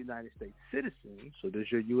 any United States citizen, so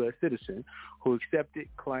there's your U.S. citizen, who accepted,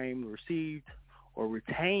 claimed, received, or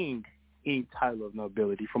retained any title of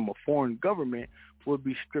nobility from a foreign government would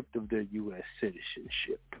be stripped of their U.S.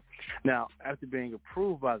 citizenship. Now, after being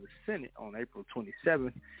approved by the Senate on April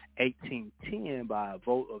 27, 1810, by a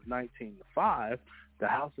vote of 19-5, the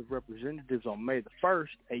House of Representatives on May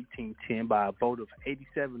 1st, 1810, by a vote of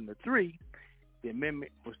 87-3, the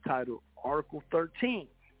amendment was titled Article 13.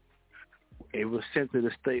 It was sent to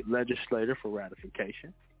the state legislature for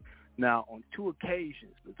ratification. Now, on two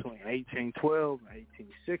occasions between 1812 and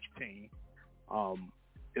 1816,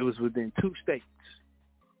 it was within two states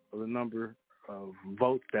of the number of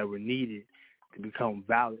votes that were needed to become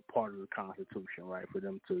valid part of the Constitution, right, for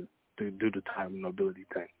them to do the title of nobility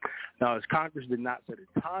thing. Now, as Congress did not set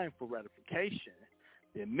a time for ratification,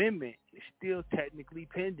 the amendment is still technically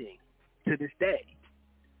pending to this day.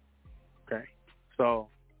 Okay? So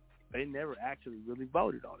they never actually really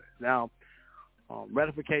voted on it. Now,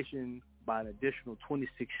 ratification by an additional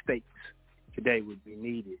 26 states today would be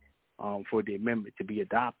needed for the amendment to be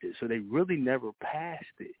adopted. So they really never passed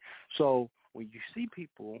it. So when you see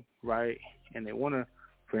people, right, and they want to,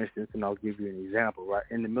 for instance, and I'll give you an example, right,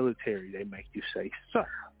 in the military, they make you say, sir,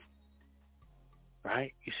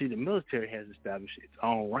 right? You see, the military has established its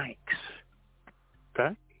own ranks,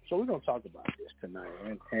 okay? So we're going to talk about this tonight,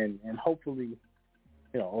 and hopefully,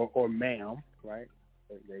 you know, or ma'am, right?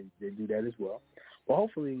 They do that as well. But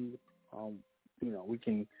hopefully, you know, we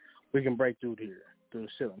can break through the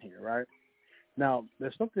ceiling here, right? Now,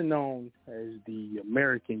 there's something known as the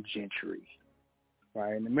American gentry,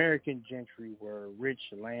 right? And American gentry were rich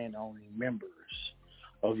land-owning members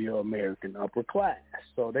of your American upper class.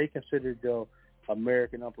 So they considered the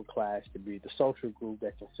American upper class to be the social group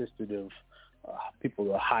that consisted of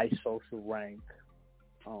people of high social rank,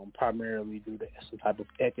 primarily due to some type of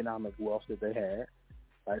economic wealth that they had.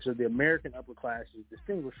 Right? So the American upper class is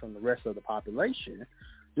distinguished from the rest of the population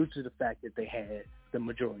due to the fact that they had the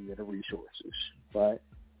majority of the resources. Right?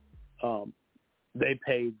 They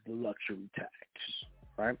paid the luxury tax.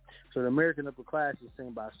 Right? So the American upper class is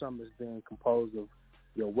seen by some as being composed of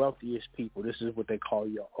your wealthiest people. This is what they call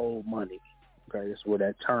your old money. Okay, that's where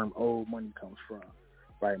that term old money comes from.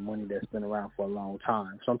 Right, money that's been around for a long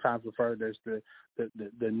time. Sometimes referred to as the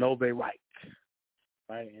Nobilit,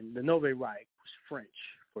 right? And the Nobilit was French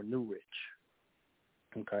for new rich.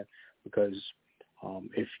 Okay, because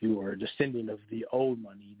if you are a descendant of the old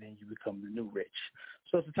money, then you become the new rich.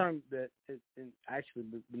 So it's a term that, actually,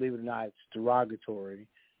 believe it or not, it's derogatory,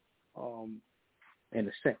 in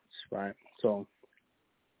a sense, right? So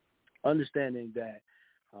understanding that.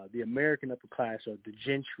 The American upper class or the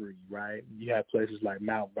gentry, right? You have places like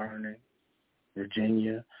Mount Vernon,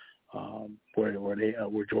 Virginia,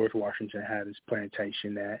 where George Washington had his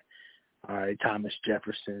plantation at. All right, Thomas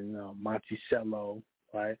Jefferson, Monticello,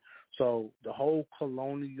 right? So the whole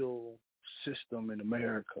colonial system in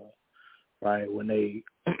America, right? When they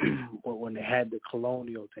when they had the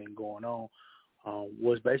colonial thing going on,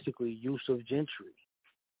 was basically use of gentry.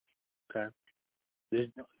 Okay,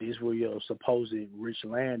 these were your supposed rich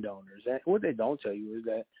landowners. And what they don't tell you is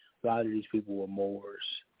that a lot of these people were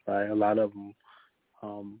Moors, right? A lot of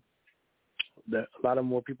them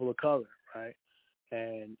were people of color, right?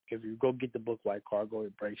 And if you go get the book White Cargo,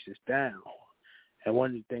 it breaks this down. And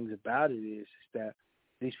one of the things about it is that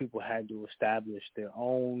these people had to establish their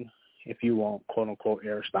own, if you want, quote unquote,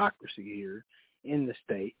 aristocracy here in the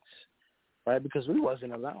States, right? Because we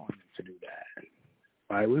wasn't allowing them to do that,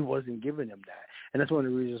 right? We wasn't giving them that. And that's one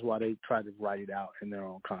of the reasons why they tried to write it out in their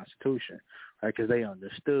own constitution, right? Because they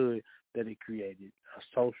understood that it created a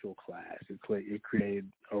social class. It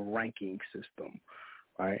created a ranking system,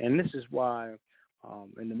 right? And this is why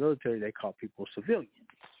in the military they call people civilians,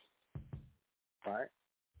 right?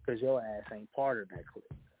 Because your ass ain't part of that clique,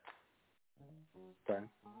 okay?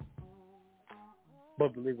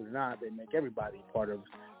 But believe it or not, they make everybody part of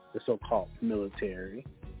the so-called military,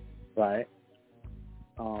 right?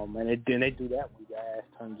 And then they do that when your ass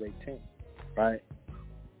turns 18, right?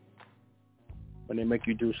 When they make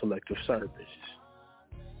you do selective service,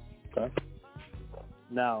 okay?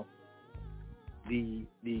 Now, the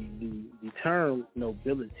term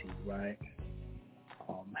nobility, right,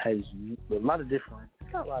 has a lot of different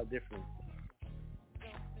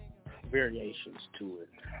variations to it,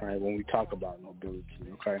 right? When we talk about nobility,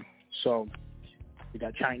 okay? So you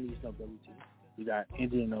got Chinese nobility, you got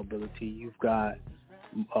Indian nobility, you've got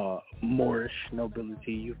Moorish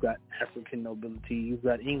nobility, you've got African nobility, you've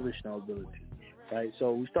got English nobility, right?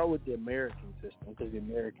 So we start with the American system because the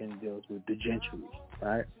American deals with the gentry,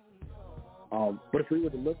 right? But if we were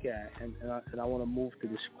to look at, and I want to move to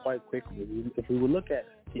this quite quickly, if we would look at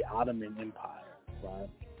the Ottoman Empire, right?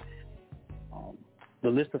 The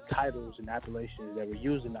list of titles and appellations that were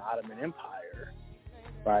used in the Ottoman Empire,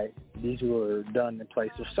 right? These were done in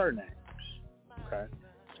place of surnames, okay?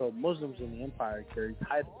 So Muslims in the empire carried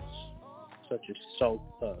titles such as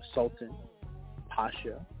Sultan,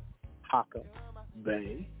 Pasha, Haka,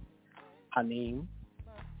 Bey, Hanim,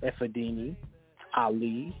 Effedini,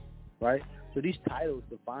 Ali, right? So these titles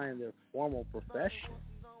define their formal profession,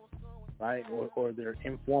 right, or their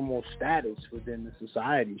informal status within the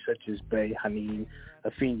society, such as Bey, Hanim,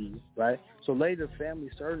 Effendi, right? So later family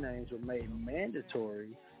surnames were made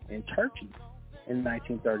mandatory in Turkey in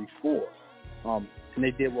 1934. And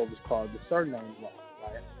they did what was called the surname law,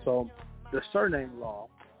 right? So the surname law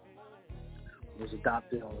was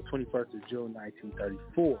adopted on the 21st of June,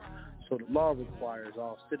 1934. So the law requires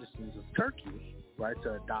all citizens of Turkey, right,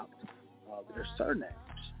 to adopt their surnames.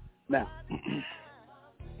 Now,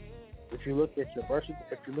 if you look at your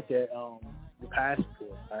your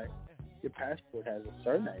passport, right, your passport has a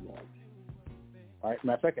surname on it, right?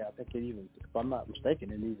 Matter of fact, I think it even, if I'm not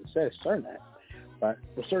mistaken, it even says surname. Right.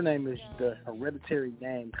 The surname is the hereditary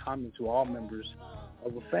name common to all members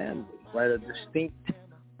of a family, right? A distinct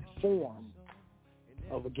form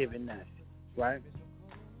of a given name, right?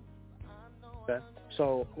 Okay.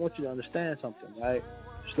 So I want you to understand something, right?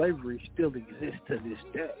 Slavery still exists to this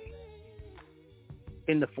day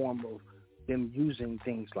in the form of them using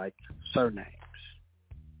things like surnames.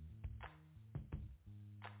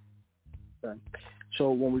 Okay.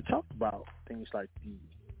 So when we talk about things like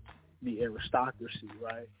the aristocracy,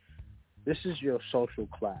 right? This is your social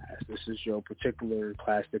class. This is your particular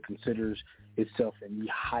class that considers itself in the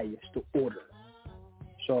highest order.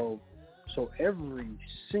 So every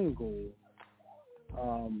single,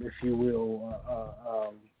 if you will,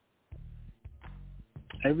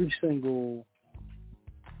 every single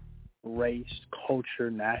race, culture,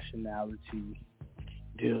 nationality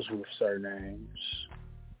deals with surnames.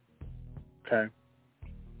 Okay,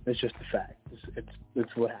 it's just a fact.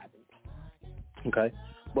 It's what happens. Okay,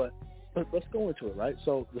 but let's go into it, right?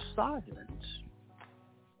 So the sovereigns,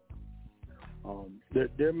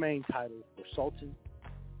 their main titles were Sultan,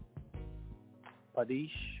 Padish,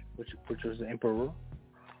 which was the emperor,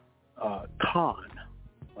 Khan,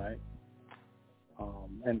 right?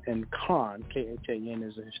 And Khan, Khan,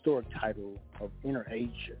 is a historic title of Inner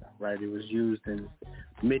Asia, right? It was used in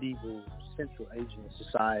medieval Central Asian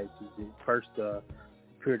societies. It first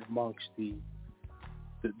appeared amongst the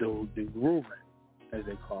Ruven, as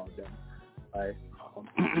they called them, right?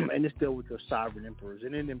 And it's dealt with the sovereign emperors,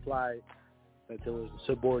 and it implied that there was a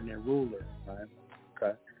subordinate ruler, right?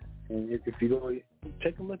 Okay. And if you go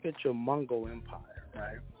take a look at your Mongol Empire,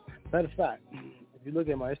 right? Matter of fact, if you look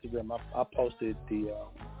at my Instagram, I posted the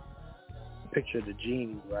picture of the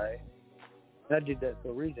genie, right? And I did that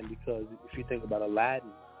for a reason, because if you think about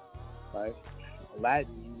Aladdin, right?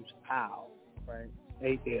 Aladdin used Al, right?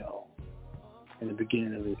 A-L in the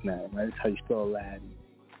beginning of his name, right? That's how you spell Aladdin,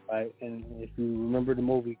 right? And if you remember the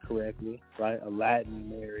movie correctly, right, Aladdin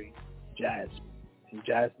married Jasmine. And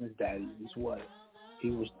Jasmine's daddy was what?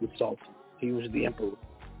 He was the Sultan. He was the emperor,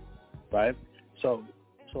 right? So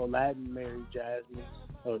Aladdin married Jasmine.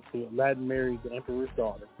 Aladdin married the emperor's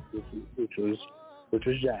daughter, which was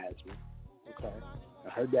Jasmine. Okay,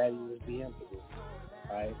 now her daddy was the emperor,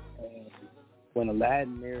 right? And when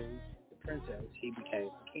Aladdin married the princess, he became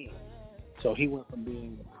the king. So he went from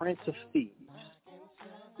being the prince of thieves,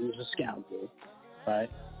 he was a scoundrel, right,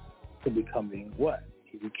 to becoming what?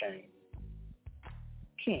 He became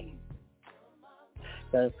king.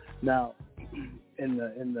 Okay? Now, in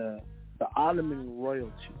the Ottoman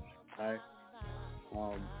royalty, right,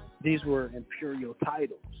 these were imperial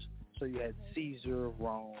titles. So you had Caesar of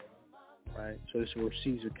Rome, right? So this is where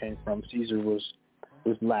Caesar came from. Caesar was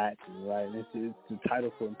Latin, right? And it's the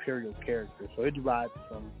title for imperial character. So it derived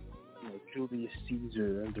from Julius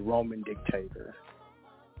Caesar, the Roman dictator.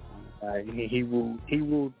 Right? He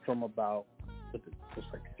ruled from about just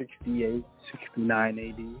like 68, 69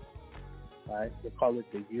 AD. Right? They call it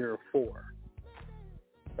the year 4.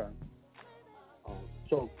 Okay.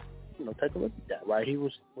 So take a look at that. Right? He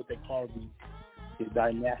was what they call the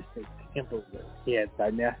dynastic emperor. He had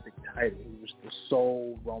dynastic title. He was the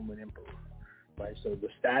sole Roman emperor. Right? So the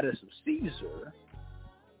status of Caesar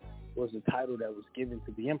was the title that was given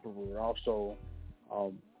to the emperor, also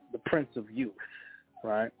the Prince of Youth,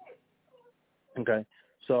 right? Okay,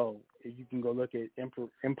 so you can go look at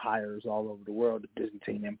empires all over the world, the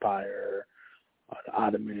Byzantine Empire, the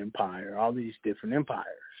Ottoman Empire, all these different empires,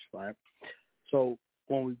 right? So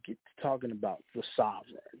when we get to talking about the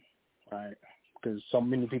sovereign, right, because so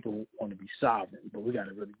many people want to be sovereign, but we got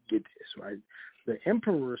to really get this, right? The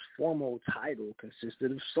emperor's formal title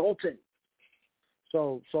consisted of Sultan.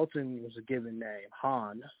 So Sultan was a given name,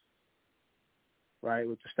 Han, right,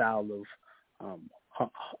 with the style of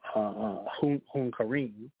Hun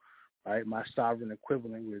Karim, right, my sovereign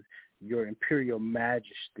equivalent with your imperial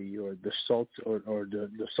majesty or the Sultan or the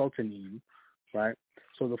Sultaneme, right.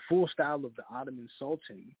 So the full style of the Ottoman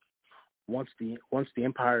Sultan, once the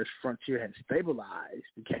empire's frontier had stabilized,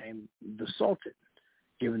 became the Sultan,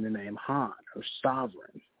 given the name Han or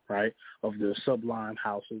sovereign, right, of the sublime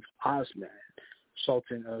house of Osman.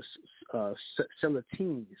 Sultan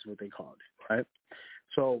Selatine is what they called it, right?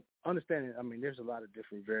 So understanding, there's a lot of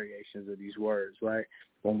different variations of these words, right?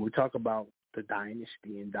 When we talk about the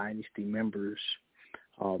dynasty and dynasty members,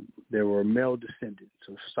 there were male descendants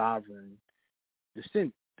of sovereign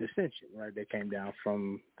dissension, right? They came down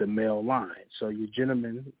from the male line. So your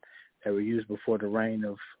gentlemen that were used before the reign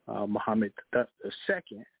of Muhammad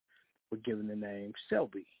II were given the name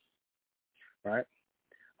Selby, right?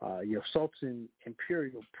 Your Sultan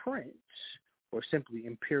Imperial Prince, or simply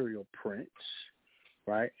Imperial Prince,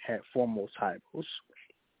 right, had formal titles.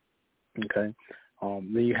 Okay.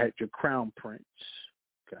 Then you had your Crown Prince.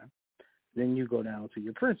 Okay. Then you go down to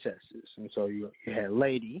your princesses. And so you had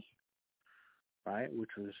Lady, right, which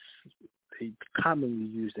was, they commonly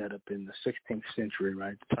used that up in the 16th century,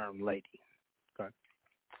 right, the term lady. Okay.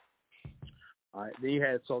 All right. Then you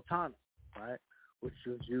had Sultana, right, which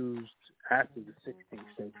was used after the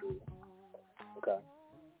 16th century. Okay.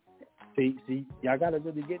 See, y'all got to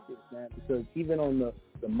really get this, man, because even on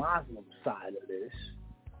the Muslim side of this,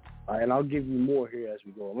 and I'll give you more here as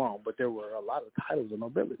we go along, but there were a lot of titles of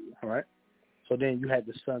nobility, all right? So then you had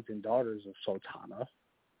the sons and daughters of Sultana,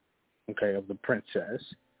 okay, of the princess,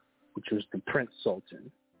 which was the Prince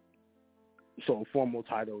Sultan. So a formal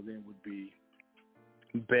title then would be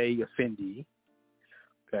Bey Effendi,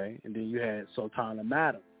 okay? And then you had Sultana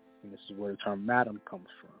Madam, and this is where the term Madam comes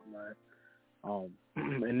from, right?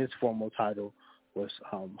 And its formal title was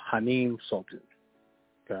Hanim Sultan,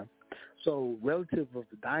 okay? So relative of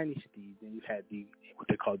the dynasty, then you had what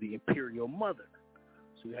they call the imperial mother.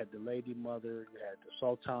 So you had the lady mother, you had the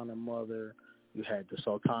sultana mother, you had the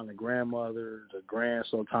sultana grandmother, the grand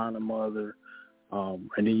sultana mother, and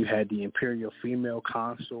then you had the imperial female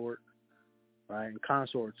consort, right? And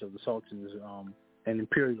consorts of the sultans and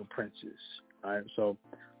imperial princes, right? So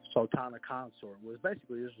sultana consort was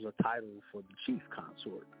basically, this was a title for the chief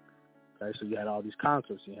consort. Okay, so you had all these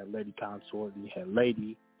consorts. You had lady consort, and you had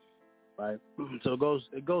lady, right? So it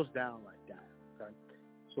goes down like that. Okay.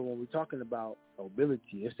 So when we're talking about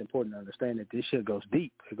nobility, it's important to understand that this shit goes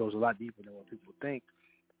deep. It goes a lot deeper than what people think,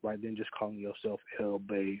 right? Than just calling yourself El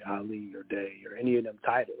Bey, Ali, or Day, or any of them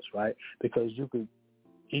titles, right? Because you could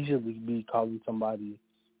easily be calling somebody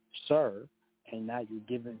sir, and now you're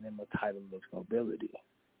giving them a title of nobility.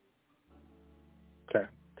 Okay.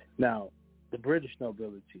 Now, the British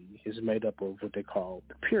nobility is made up of what they call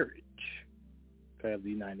the peerage. okay, of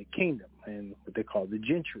the United Kingdom, and what they call the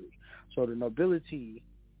gentry. So the nobility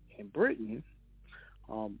in Britain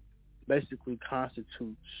basically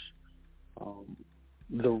constitutes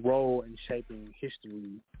the role in shaping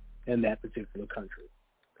history in that particular country.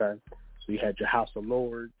 Okay, so you had your House of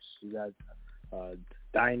Lords, you got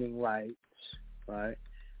dining rights, right,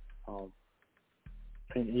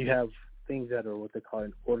 and you have things that are what they call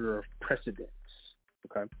an order of precedence.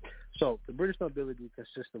 Okay, so the British nobility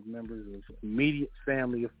consists of members of immediate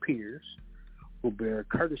family of peers who bear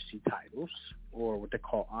courtesy titles, or what they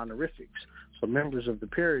call honorifics. So members of the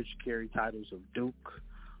peerage carry titles of Duke,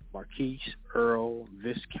 Marquis, Earl,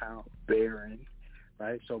 Viscount, Baron,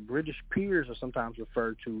 right? So British peers are sometimes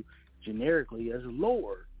referred to generically as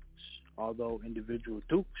lords, although individual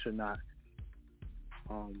dukes are not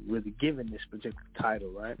really given this particular title,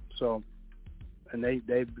 right? So, and they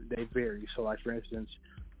vary. So, like for instance,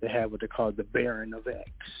 they have what they call the Baron of X,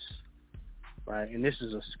 right? And this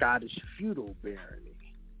is a Scottish feudal barony.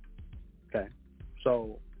 Okay,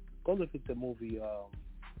 so go look at the movie.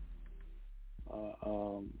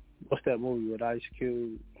 What's that movie with Ice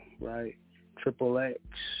Cube, right? Triple X,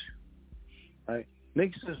 right?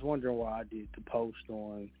 Niggas is wondering why I did the post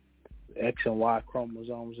on X and Y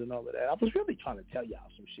chromosomes and all of that. I was really trying to tell y'all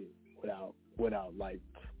some shit without like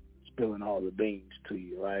spilling all the beans to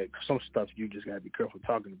you, right? Some stuff you just gotta be careful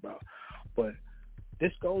talking about. But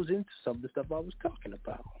this goes into some of the stuff I was talking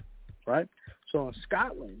about, right? So in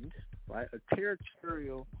Scotland, right, a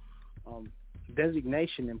territorial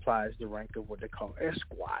designation implies the rank of what they call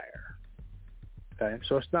Esquire. Okay,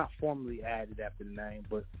 so it's not formally added after the name,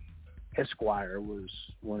 but Esquire was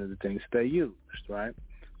one of the things they used, right?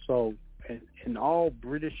 So in all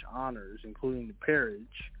British honors, including the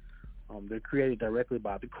peerage, they're created directly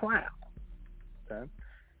by the crown. Okay,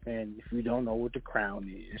 and if you don't know what the crown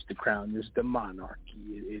is the monarchy.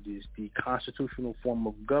 It is the constitutional form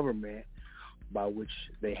of government by which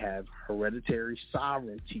they have hereditary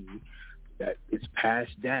sovereignty that is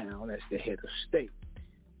passed down as the head of state,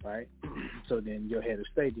 right? So then your head of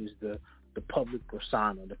state is the public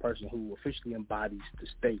persona, the person who officially embodies the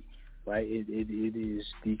state, right? It is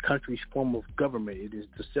the country's form of government. It is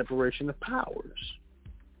the separation of powers.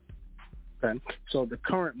 Okay? So the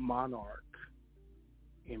current monarch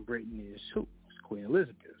in Britain is who? It's Queen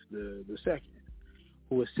Elizabeth the second,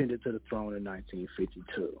 who ascended to the throne in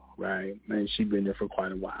 1952, right? And she's been there for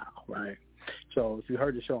quite a while, right? So if you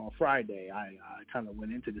heard the show on Friday, I kind of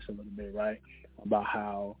went into this a little bit, right, about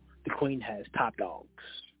how the Queen has top dogs,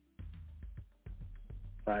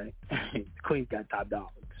 right? The Queen's got top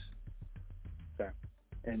dogs, okay?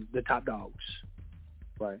 And the top dogs,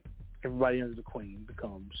 right? Everybody under the Queen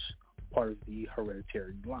becomes part of the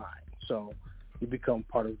hereditary line. So you become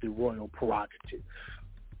part of the royal prerogative,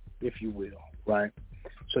 if you will, right?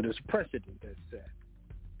 So there's a precedent that's set,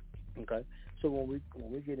 okay? So when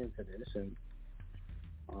we get into this and,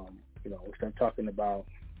 we start talking about,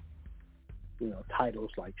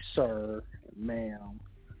 titles like sir and ma'am,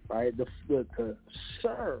 right? The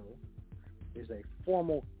sir is a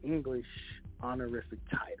formal English honorific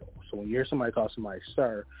title. So when you hear somebody call somebody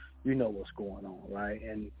sir, you know what's going on, right?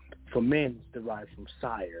 And for men, it's derived from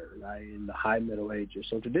sire, right, in the High Middle Ages.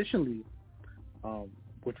 So traditionally,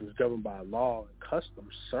 which was governed by law and custom,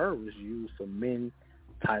 sir was used for men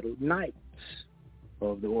titled knights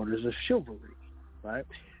of the orders of chivalry, right?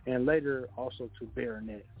 And later also to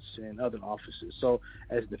baronets and other offices. So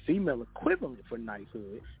as the female equivalent for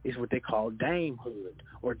knighthood is what they call damehood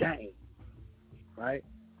or dame, right?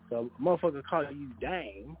 So a motherfucker call you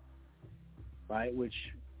dame, right, which,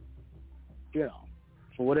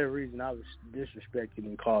 for whatever reason I was disrespected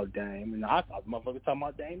and called dame, and I thought the motherfucker talking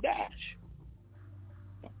about Dame Dash.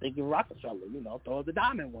 I'm thinking Rockefeller, throw the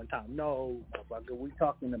diamond one time. No, motherfucker, we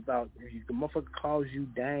talking about if the motherfucker calls you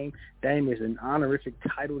dame. Dame is an honorific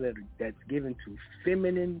title that's given to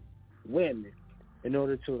feminine women in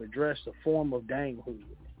order to address a form of damehood.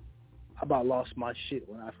 I about lost my shit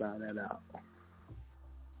when I found that out.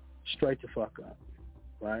 Straight the fuck up,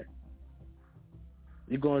 right?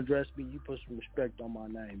 You gonna address me, you put some respect on my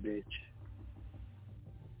name, bitch.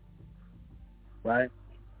 Right?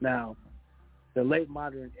 Now, the late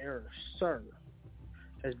modern era sir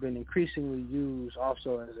has been increasingly used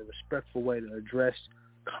also as a respectful way to address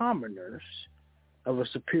commoners of a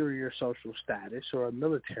superior social status or a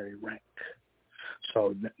military rank.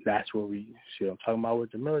 So that's what we see what I'm talking about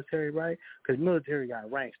with the military, right? Because military got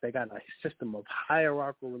ranks. They got a system of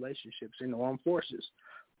hierarchical relationships in the armed forces,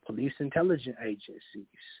 police intelligence agencies.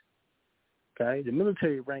 Okay? The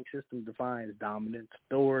military rank system defines dominance,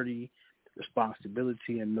 authority,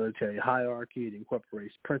 responsibility and military hierarchy. It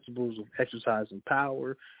incorporates principles of exercising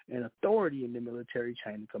power and authority in the military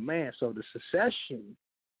chain of command. So the succession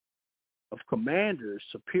of commanders,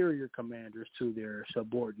 superior commanders to their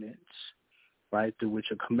subordinates, right, through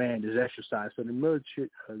which a command is exercised. So the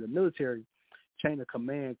military chain of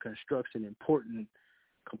command constructs an important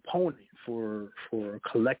component for a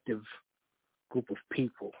collective group of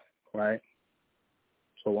people, right?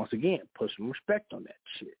 So once again, put some respect on that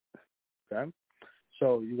shit, okay?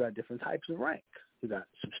 So you got different types of rank. You got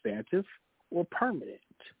substantive or permanent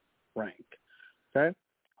rank, okay?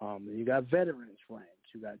 You got veterans ranks.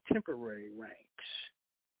 You got temporary ranks.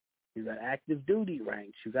 You got active duty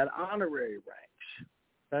ranks. You got honorary ranks,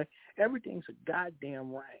 okay? Everything's a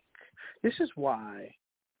goddamn rank. This is why,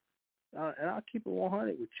 and I'll keep it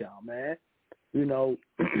 100 with y'all, man. You know,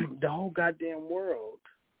 the whole goddamn world,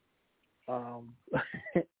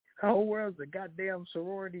 the whole world's a goddamn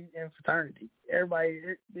sorority and fraternity. Everybody,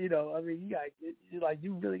 you know, I mean,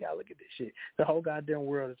 you really got to look at this shit. The whole goddamn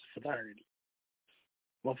world is a fraternity.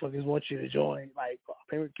 Motherfuckers want you to join. Like,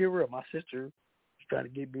 get real, my sister was trying to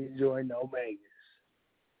get me to join the Omegas.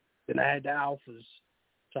 Then I had the Alphas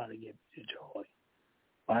trying to get me to join.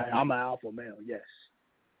 Right? I'm an alpha male, yes.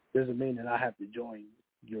 Doesn't mean that I have to join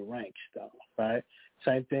your ranks, though, right?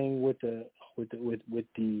 Same thing with the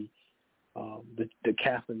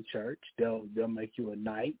Catholic Church. They'll make you a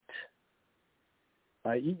knight,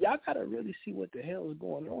 right? Y'all gotta really see what the hell is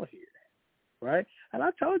going on here, right? And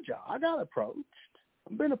I told y'all, I got approached.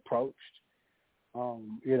 I've been approached,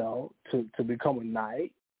 you know, to become a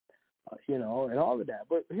knight, you know, and all of that.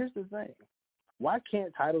 But here's the thing: why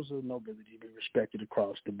can't titles of nobility be respected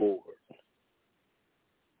across the board,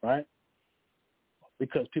 right?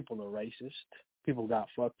 Because people are racist. People got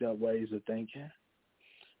fucked up ways of thinking.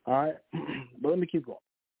 All right? But let me keep going.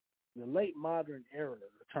 The late modern era,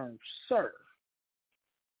 the term sir,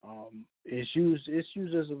 is used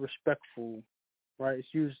as a respectful, right? It's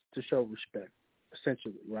used to show respect,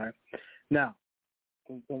 essentially, right? Now,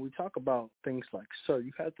 when we talk about things like sir,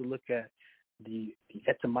 you have to look at the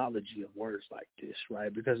etymology of words like this,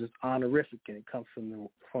 right? Because it's honorific and it comes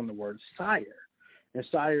from the word sire. And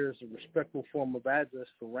sire is a respectful form of address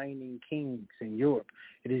for reigning kings in Europe.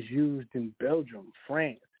 It is used in Belgium,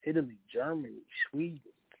 France, Italy, Germany, Sweden,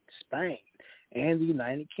 Spain, and the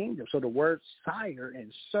United Kingdom. So the words sire and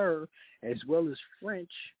sir, as well as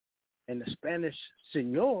French and the Spanish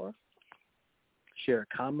señor, share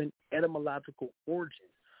a common etymological origin,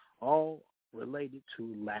 all related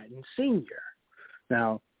to Latin senior.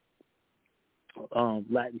 Now,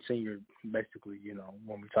 Latin senior, basically, you know,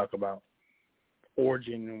 when we talk about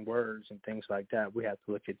origin and words and things like that, we have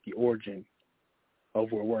to look at the origin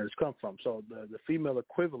of where words come from. So the female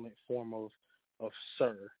equivalent form of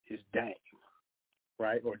sir is dame,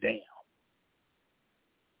 right, or damn,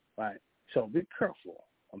 right? So be careful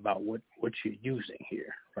about what you're using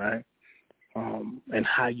here, right, and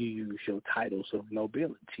how you use your titles of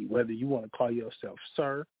nobility, whether you want to call yourself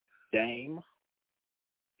sir, dame,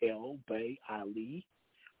 El, Bey, Ali,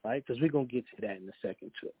 right, because we're going to get to that in a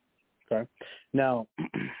second, too. Okay. Now,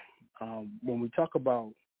 when we talk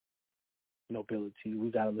about nobility,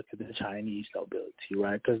 we got to look at the Chinese nobility,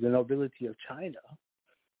 right? Because the nobility of China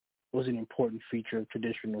was an important feature of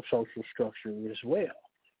traditional social structure as well,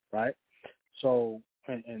 right? So,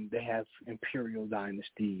 and they have imperial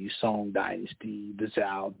dynasties, Song dynasty, the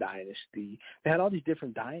Zhao dynasty. They had all these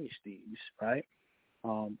different dynasties, right?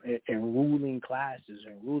 And ruling classes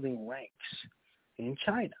and ruling ranks in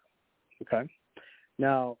China, okay?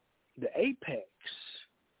 Now, the apex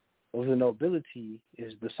of the nobility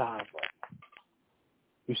is the sovereign.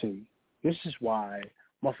 You see, this is why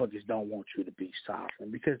motherfuckers don't want you to be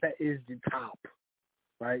sovereign, because that is the top,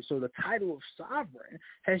 right? So the title of sovereign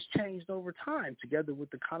has changed over time together with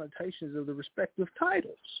the connotations of the respective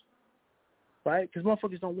titles, right? Because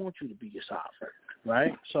motherfuckers don't want you to be a sovereign,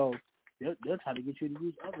 right? So they'll try to get you to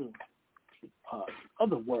use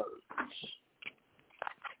other words.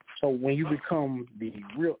 So when you become the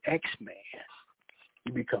real X-Man,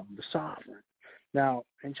 you become the sovereign. Now,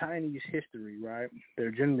 in Chinese history, right, there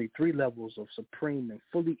are generally 3 levels of supreme and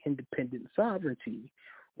fully independent sovereignty,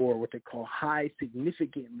 or what they call high,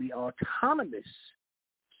 significantly autonomous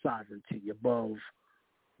sovereignty above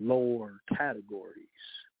lower categories,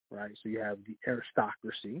 right? So you have the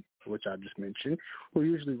aristocracy, which I just mentioned, who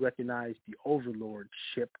usually recognize the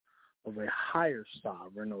overlordship of a higher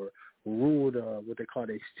sovereign, or ruled what they call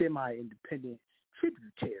a semi-independent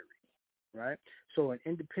tributary, right? So an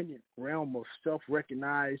independent realm of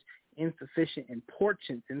self-recognized insufficient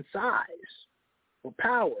importance in size or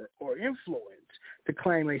power or influence to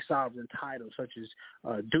claim a sovereign title, such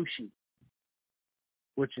as duchy,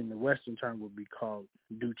 which in the Western term would be called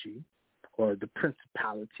duchy, or the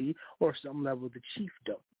principality, or some level the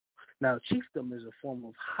chiefdom. Now, chiefdom is a form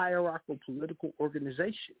of hierarchical political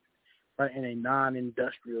organization, right, in a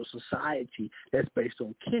non-industrial society that's based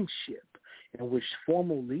on kinship, in which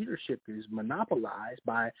formal leadership is monopolized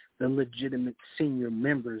by the legitimate senior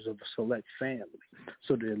members of a select family.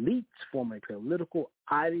 So the elites form a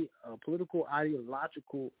political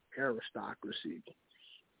ideological aristocracy.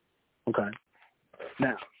 Okay.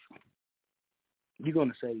 Now, you're going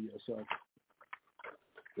to say to yourself,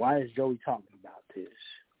 why is Joey talking about this?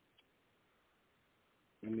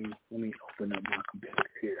 Let me open up my computer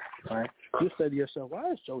here, right? You say to yourself,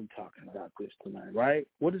 why is Joey talking about this tonight, right?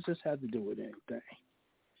 What does this have to do with anything?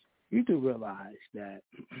 You do realize that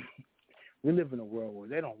we live in a world where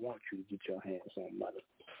they don't want you to get your hands on money.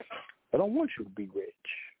 They don't want you to be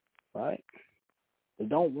rich, right? They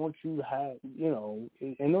don't want you to have,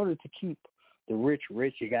 in order to keep the rich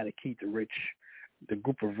rich, you got to keep the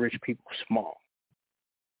group of rich people small,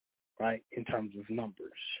 right, in terms of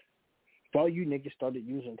numbers. If all you niggas started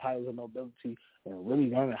using titles of nobility and really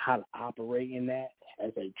learning how to operate in that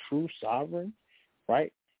as a true sovereign,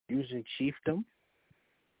 right, using chiefdom,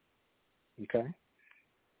 okay,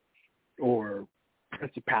 or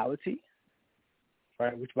principality,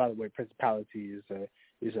 right, which, by the way, principality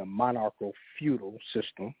is a monarchical feudal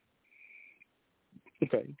system.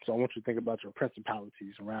 Okay, so I want you to think about your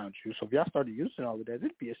principalities around you. So if y'all started using all of that,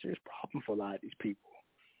 it'd be a serious problem for a lot of these people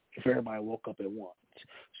if everybody woke up at once.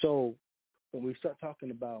 So when we start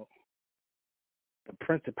talking about the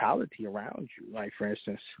principality around you, like, for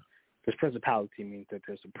instance, because principality means that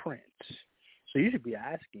there's a prince. So you should be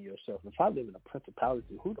asking yourself, if I live in a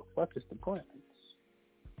principality, who the fuck is the prince?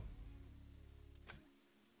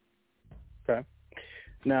 Okay.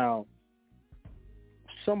 Now,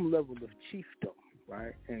 some level of chiefdom,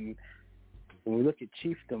 right? And when we look at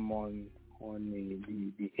chiefdom on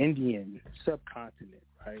the Indian subcontinent,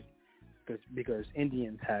 right? Because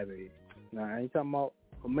Indians have now I ain't talking about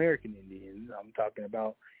American Indians, I'm talking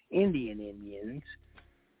about Indian Indians.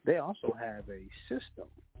 They also have a system,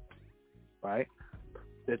 right,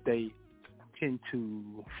 that they tend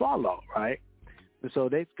to follow, right? And so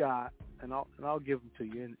they've got, and I'll give them to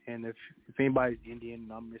you, and if anybody's Indian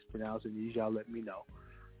and I'm mispronouncing these, y'all let me know,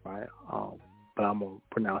 right? But I'm gonna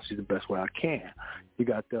pronounce it the best way I can. You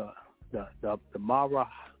got the Mahara,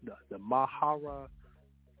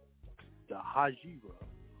 the Hajira,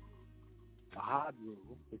 the Hadru,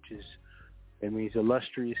 which means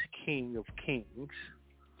illustrious king of kings.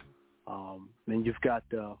 Then you've got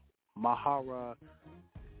the Mahara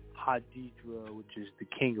Hadidra, which is the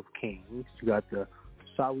king of kings. You got the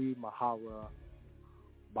Sawi Mahara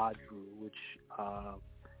Badru, which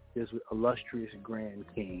is illustrious grand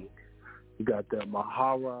king. You got the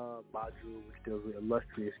Mahara Badru, which deals with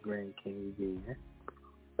illustrious grand king again.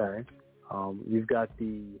 Okay. You've got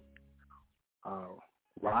the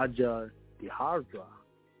Raja Dihardra,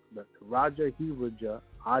 the Raja Hiraja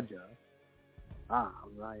Aja. I'm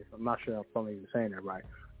not sure if I'm even saying that right.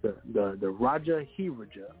 The Raja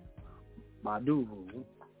Hiraja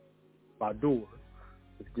Badur,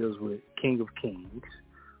 which deals with king of kings.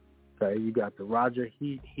 Okay, you got the Raja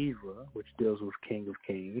Hira, which deals with king of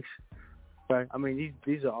kings. Okay, I mean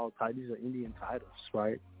these are all these are Indian titles,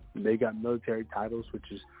 right? They got military titles,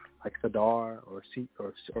 which is like Sardar or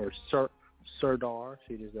Sirdar.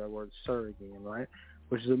 See, there's that word Sir again, right?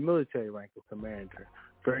 Which is a military rank of commander.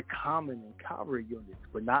 Very common in cavalry units,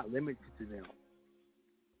 but not limited to them.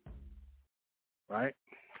 Right?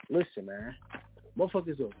 Listen, man.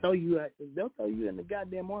 Motherfuckers will throw you in the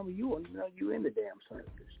goddamn army. You won't even know you in the damn service.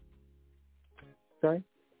 Okay?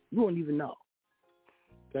 You won't even know.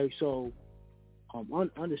 Okay, so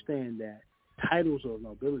understand that titles of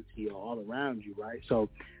nobility are all around you, right? So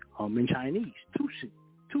in Chinese, Tusi,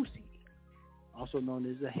 also known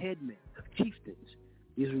as the headmen of chieftains.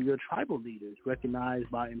 These are your tribal leaders, recognized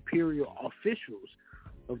by imperial officials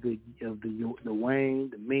of the Wang,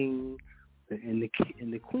 the Ming, and the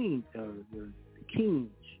Queen, the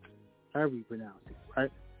kings, however you pronounce it,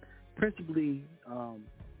 right? Principally,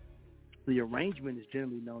 the arrangement is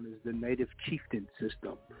generally known as the native chieftain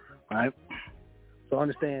system, right? So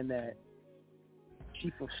understand that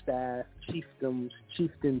chief of staff, chiefdoms,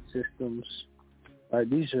 chieftain systems, right?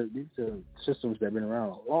 These are systems that have been around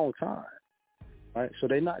a long time, right? So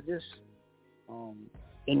they're not just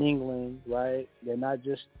in England, right? They're not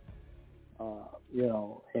just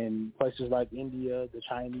in places like India. The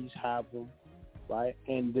Chinese have them, right?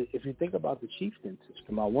 And if you think about the chieftain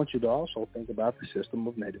system, I want you to also think about the system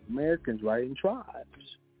of Native Americans, right, and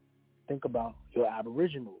tribes. Think about your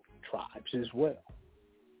Aboriginal tribes as well,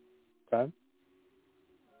 okay?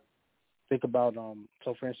 Think about,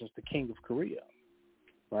 so for instance, the king of Korea,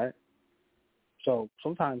 right? So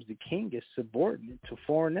sometimes the king is subordinate to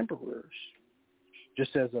foreign emperors,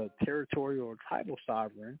 just as a territorial or tribal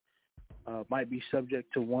sovereign might be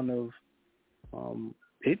subject to one of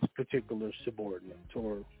its particular subordinates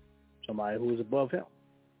or somebody who is above him.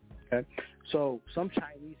 Okay, so some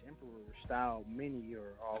Chinese emperors style many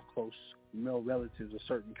or all close male relatives of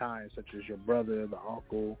certain kinds, such as your brother, the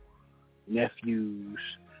uncle, nephews.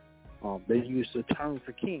 They use the term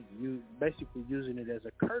for king, you basically using it as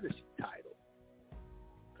a courtesy title.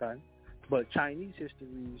 Okay, but Chinese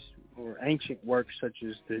histories or ancient works such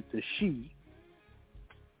as the Shi,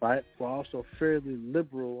 right, were also fairly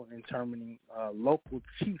liberal in terming local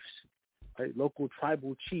chiefs, right, local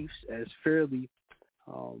tribal chiefs as fairly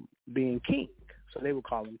being king. So they would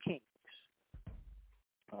call them kings.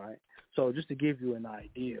 All right. So just to give you an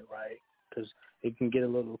idea, right, because it can get a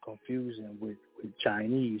little confusing with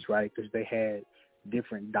Chinese, right, because they had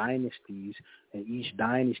different dynasties, and each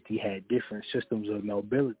dynasty had different systems of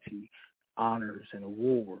nobility, honors, and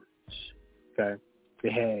awards. Okay.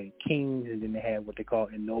 They had kings, and then they had what they call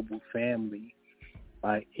a noble family.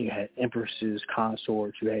 Right, you had empresses,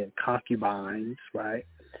 consorts, you had concubines, right,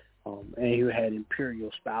 and you had imperial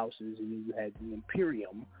spouses, and then you had the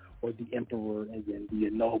imperium or the emperor, and then the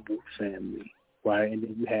noble family, right, and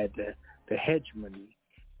then you had the hegemony,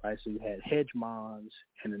 right. So you had hegemons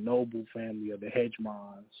and the noble family of the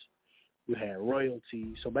hegemons. You had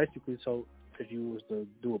royalty. So basically, so if you was to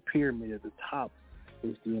do a pyramid at the top,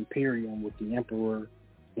 is the imperium with the emperor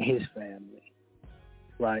and his family,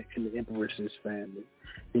 right, and the empress's family.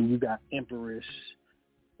 Then you got empress,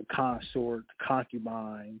 the consort, the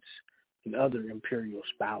concubines, and other imperial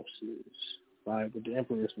spouses, right? But the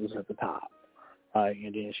empress was at the top, right?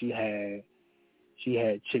 And then she had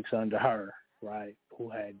chicks under her, right, who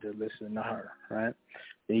had to listen to her, right?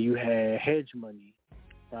 Then you had hegemony,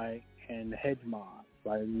 right, and the hegemon,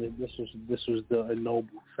 right? And this was the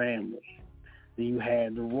noble family. Then you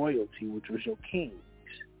had the royalty, which was your kings.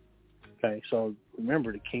 Okay, so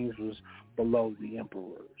remember, the kings was below the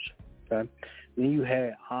emperors. Okay, then you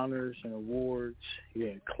had honors and awards. You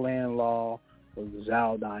had clan law of the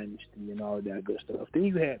Zhao dynasty and all that good stuff. Then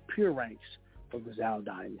you had pure ranks of the Zhao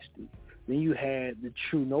dynasty. Then you had the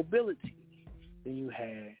true nobility. Then you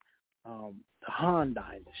had the Han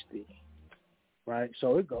dynasty. Right,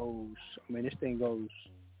 so it goes. I mean, this thing goes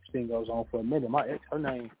on for a minute. Her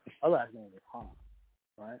last name is Han.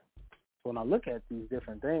 Right. So when I look at these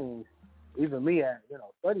different things, even me,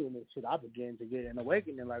 studying this shit, I begin to get an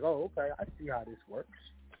awakening, like, oh, okay, I see how this works,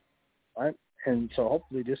 right? And so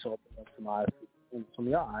hopefully this will open up some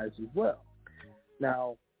of your eyes as well.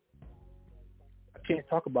 Now, I can't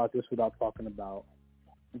talk about this without talking about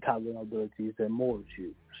the type of nobilities that Moors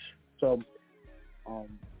use. So,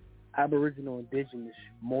 Aboriginal, Indigenous,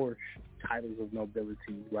 Moorish titles of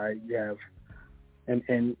nobility, right? You have,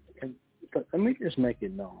 and but let me just make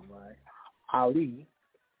it known, right? Ali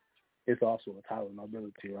is also a title of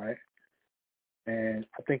nobility, right? And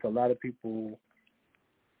I think a lot of people,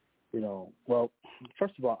 well,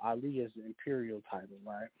 first of all, Ali is an imperial title,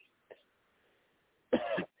 right?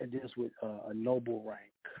 It deals with a noble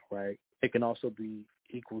rank, right? It can also be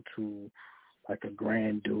equal to like a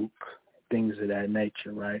Grand Duke, things of that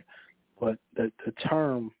nature, right? But the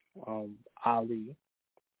term Ali,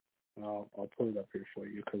 I'll put it up here for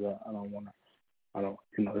you because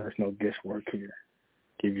there's no guesswork here.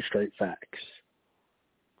 Give you straight facts.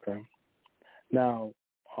 Okay. Now,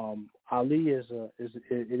 Ali is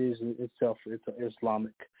itself. It's an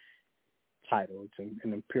Islamic title. It's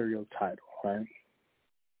an imperial title, right?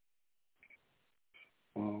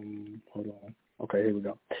 Hold on. Okay, here we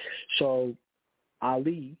go. So,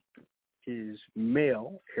 Ali is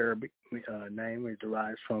male Arabic name. It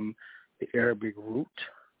derives from the Arabic root,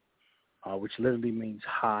 which literally means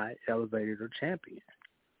high, elevated, or champion.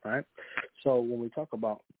 Right? So when we talk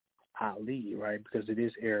about Ali, right, because it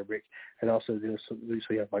is Arabic, it also deals, so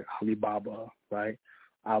you have like Ali Baba, right,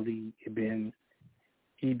 Ali ibn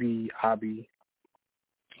Abi,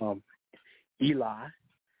 Eli,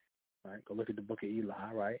 right, go look at the book of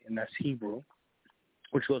Eli, right, and that's Hebrew,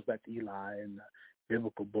 which goes back to Eli and the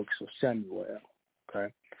biblical books of Samuel,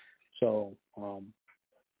 okay, so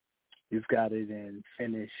you've got it in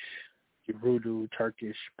Finnish, Urdu,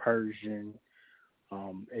 Turkish, Persian.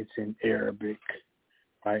 It's in Arabic,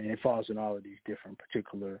 right? And it falls in all of these different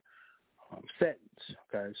particular settings,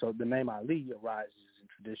 okay? So the name Ali arises in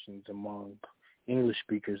traditions among English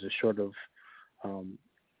speakers as sort of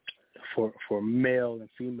for male and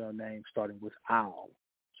female names starting with Al,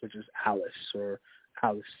 such as Alice or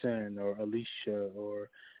Alison or Alicia or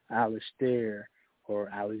Alistair or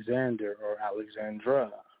Alexander or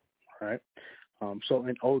Alexandra, right? So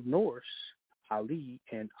in Old Norse, Ali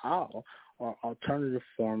and Al are alternative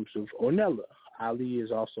forms of Ornella. Ali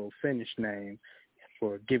is also a Finnish name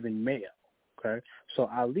for given male, okay? So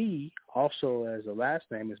Ali, also as a last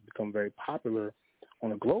name, has become very popular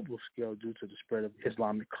on a global scale due to the spread of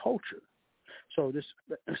Islamic culture. So this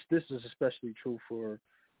is especially true for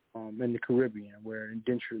in the Caribbean, where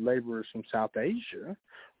indentured laborers from South Asia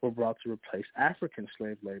were brought to replace African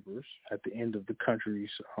slave laborers at the end of the countries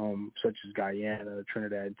such as Guyana,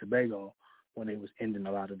 Trinidad, and Tobago, when they was ending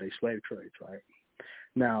a lot of their slave trades, right?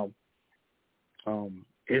 Now, in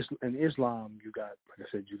Islam, you got, like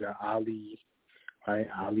I said, you got Ali, right?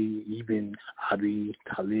 Ali ibn Abi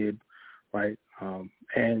Talib, right?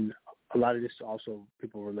 And a lot of this also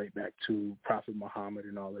people relate back to Prophet Muhammad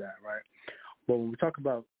and all of that, right? But when we talk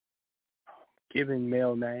about giving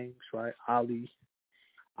male names, right? Ali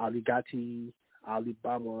Gati, Ali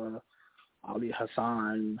Baba, Ali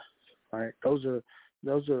Hassan, right? Those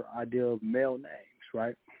are ideal male names,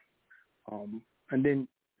 right? And then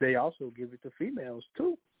they also give it to females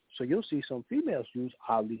too. So you'll see some females use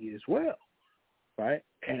Ali as well, right?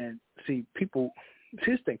 And see, people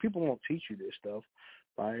won't teach you this stuff,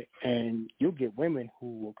 right? And you'll get women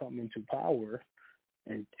who will come into power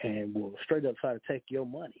and will straight up try to take your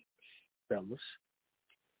money, fellas,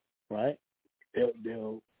 right?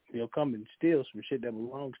 They'll come and steal some shit that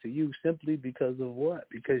belongs to you simply because of what?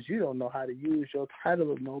 Because you don't know how to use your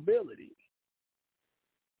title of nobility,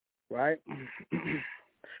 right?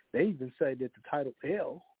 They even say that the title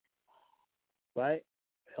L, right,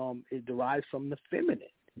 it derives from the feminine,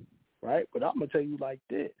 right? But I'm going to tell you like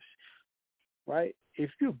this, right? If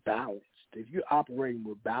you're balanced, if you're operating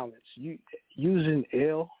with balance, you using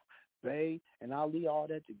L, Bay, and Ali all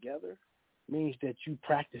that together means that you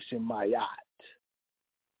practicing Mayat.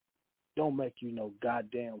 Don't make you no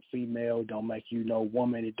goddamn female. Don't make you no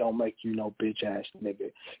woman. It don't make you no bitch-ass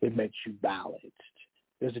nigga. It makes you balanced.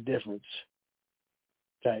 There's a difference,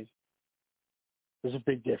 okay? There's a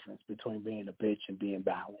big difference between being a bitch and being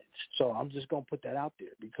balanced. So I'm just going to put that out there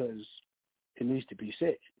because it needs to be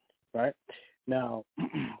said, right? Now,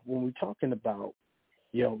 when we're talking about,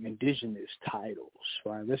 indigenous titles,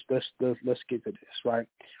 right, let's get to this, right?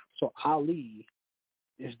 So Ali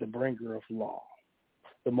is the bringer of law.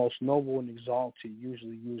 The most noble and exalted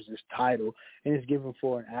usually use this title and is given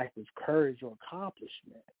for an act of courage or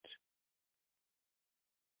accomplishment.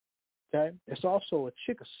 Okay? It's also a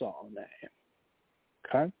Chickasaw name.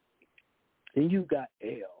 Okay? Then you got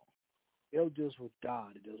El. El deals with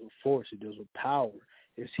God. It deals with force. It deals with power.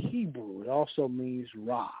 It's Hebrew. It also means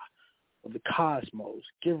Ra, of the cosmos,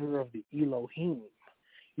 giver of the Elohim.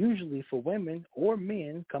 Usually for women or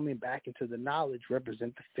men coming back into the knowledge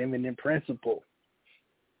represent the feminine principle.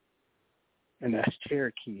 And that's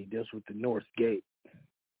Cherokee. It deals with the North Gate.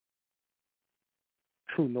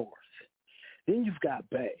 True North. Then you've got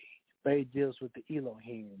Bay. Bay deals with the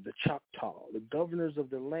Elohim, the Choctaw, the governors of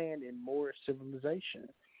the land in Moorish civilization.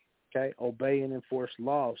 Okay, obey and enforce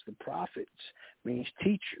laws. The prophets means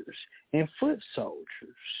teachers and foot soldiers.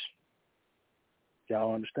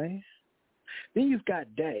 Y'all understand? Then you've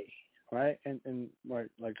got Day, right? And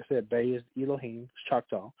like I said, Bay is Elohim, it's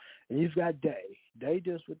Choctaw. And you've got Day. Day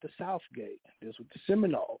deals with the South Gate, deals with the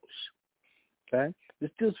Seminoles. Okay?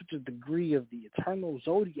 This deals with the degree of the eternal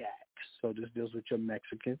zodiacs. So this deals with your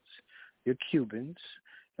Mexicans, your Cubans,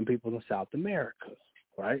 and people in South America,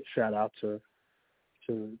 right? Shout out to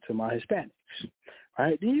my Hispanics,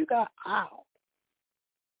 right? Then you got Owl,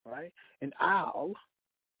 right? And Owl,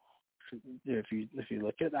 if you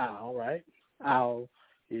look at Owl, right? Owl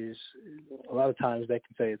is, a lot of times they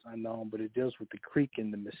can say it's unknown, but it deals with the Creek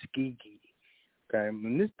and the Muskegee, okay?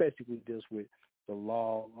 And this basically deals with the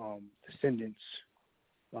law descendants,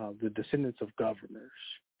 the descendants of governors.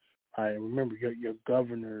 All right, remember your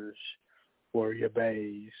governors were your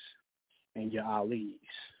Bays and your Alis,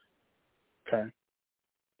 okay?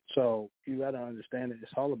 So you got to understand that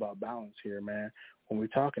it's all about balance here, man, when we're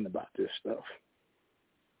talking about this stuff.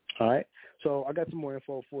 All right? So I got some more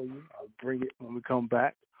info for you. I'll bring it when we come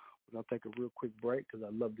back. We're going to take a real quick break because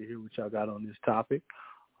I'd love to hear what y'all got on this topic.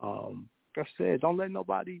 Like I said, don't let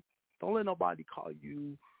nobody call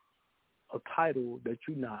you a title that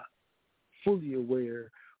you're not fully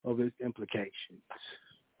aware of its implications,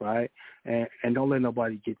 right? And don't let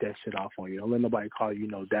nobody get that shit off on you. Don't let nobody call you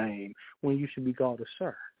no dame when you should be called a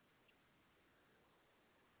sir.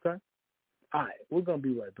 Okay? All right, we're going to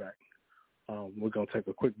be right back. We're going to take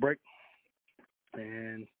a quick break,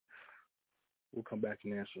 and we'll come back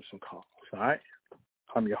and answer some calls, all right?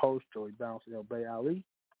 I'm your host, Joey Bounce El Bay Ali,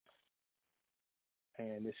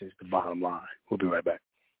 and this is the bottom line. We'll be right back.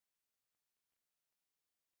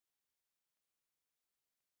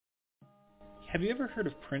 Have you ever heard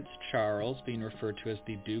of Prince Charles being referred to as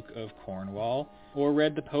the Duke of Cornwall, or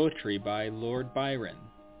read the poetry by Lord Byron,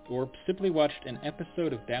 or simply watched an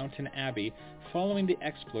episode of Downton Abbey following the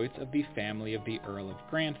exploits of the family of the Earl of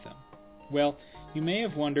Grantham? Well, you may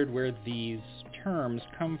have wondered where these terms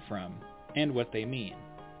come from and what they mean.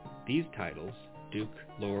 These titles, Duke,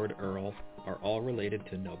 Lord, Earl, are all related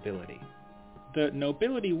to nobility. The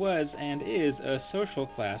nobility was and is a social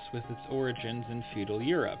class with its origins in feudal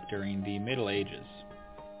Europe during the Middle Ages.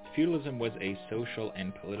 Feudalism was a social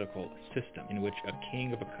and political system in which a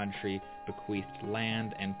king of a country bequeathed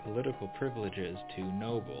land and political privileges to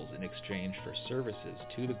nobles in exchange for services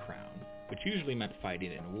to the crown, which usually meant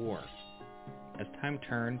fighting in war. As time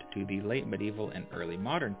turned to the late medieval and early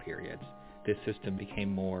modern periods, this system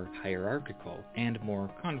became more hierarchical and more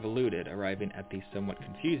convoluted, arriving at the somewhat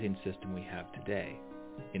confusing system we have today.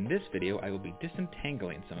 In this video, I will be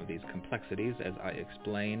disentangling some of these complexities as I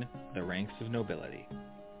explain the ranks of nobility.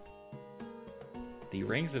 The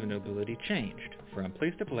ranks of nobility changed from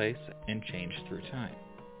place to place and changed through time.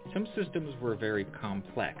 Some systems were very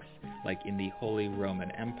complex, like in the Holy Roman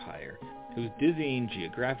Empire, whose dizzying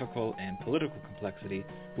geographical and political complexity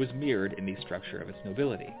was mirrored in the structure of its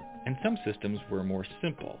nobility. And some systems were more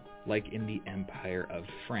simple, like in the Empire of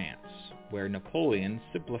France, where Napoleon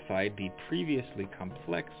simplified the previously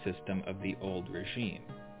complex system of the old regime.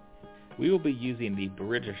 We will be using the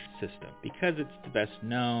British system because it's the best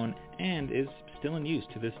known and is still in use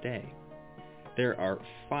to this day. There are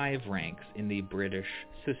 5 ranks in the British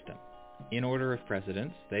system. In order of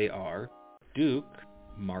precedence, they are Duke,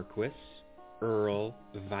 Marquis, Earl,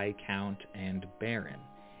 Viscount, and Baron,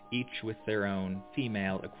 each with their own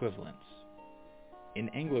female equivalents. In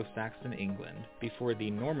Anglo-Saxon England, before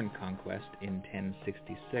the Norman conquest in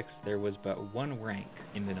 1066, there was but one rank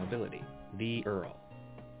in the nobility, the Earl.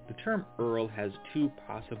 The term Earl has 2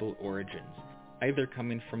 possible origins, either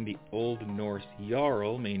coming from the Old Norse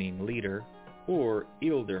Jarl, meaning leader, or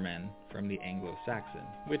Ealdorman from the Anglo-Saxon,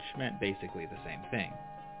 which meant basically the same thing.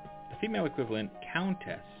 The female equivalent,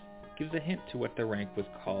 Countess, gives a hint to what the rank was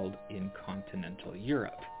called in continental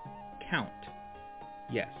Europe. Count.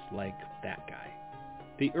 Yes, like that guy.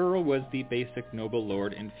 The Earl was the basic noble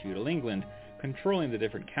lord in feudal England, controlling the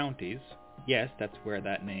different counties, yes, that's where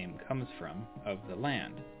that name comes from, of the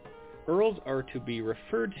land. Earls are to be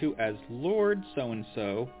referred to as Lord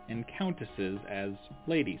so-and-so and countesses as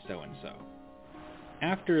Lady so-and-so.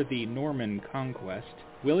 After the Norman conquest,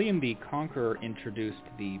 William the Conqueror introduced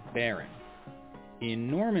the Baron. In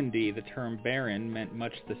Normandy, the term Baron meant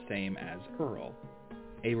much the same as Earl,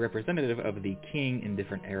 a representative of the king in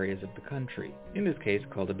different areas of the country, in this case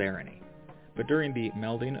called a barony. But during the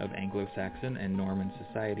melding of Anglo-Saxon and Norman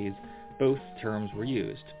societies, both terms were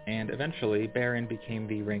used, and eventually Baron became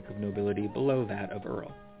the rank of nobility below that of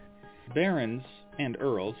Earl. Barons and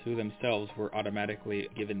Earls, who themselves were automatically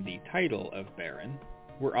given the title of Baron,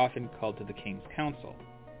 were often called to the King's Council.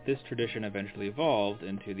 This tradition eventually evolved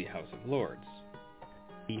into the House of Lords.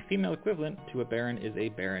 The female equivalent to a baron is a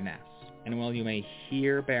baroness, and while you may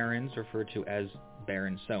hear barons referred to as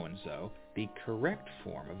Baron so-and-so, the correct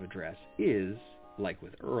form of address is, like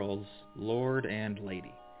with earls, lord and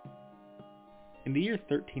lady. In the year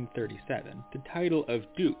 1337, the title of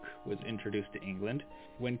Duke was introduced to England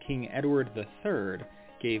when King Edward III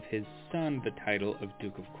gave his son the title of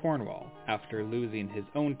Duke of Cornwall, after losing his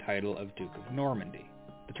own title of Duke of Normandy.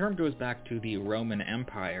 The term goes back to the Roman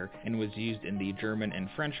Empire and was used in the German and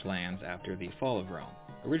French lands after the fall of Rome.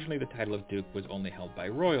 Originally the title of Duke was only held by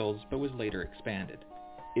royals, but was later expanded.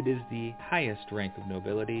 It is the highest rank of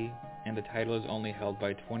nobility, and the title is only held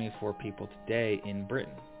by 24 people today in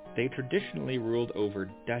Britain. They traditionally ruled over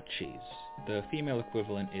duchies. The female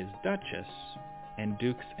equivalent is Duchess, and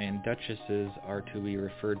dukes and duchesses are to be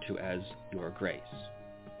referred to as Your Grace.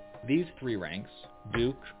 These 3 ranks,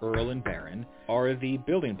 Duke, Earl, and Baron, are the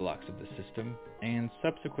building blocks of the system, and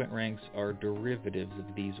subsequent ranks are derivatives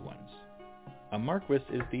of these ones. A Marquis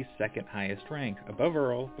is the second highest rank, above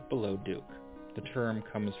Earl but below Duke. The term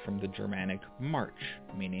comes from the Germanic march,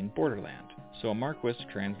 meaning borderland, so a Marquis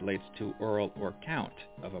translates to Earl or Count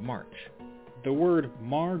of a march. The word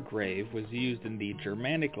Margrave was used in the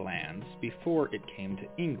Germanic lands before it came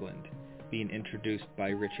to England, being introduced by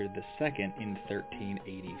Richard II in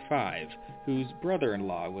 1385, whose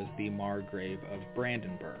brother-in-law was the Margrave of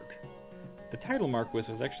Brandenburg. The title Marquis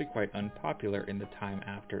was actually quite unpopular in the time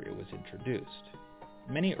after it was introduced.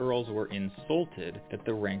 Many earls were insulted that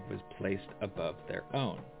the rank was placed above their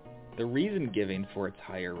own. The reason given for its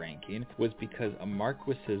higher ranking was because a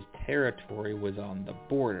marquis's territory was on the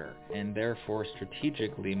border, and therefore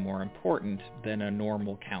strategically more important than a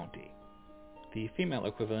normal county. The female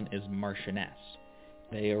equivalent is marchioness.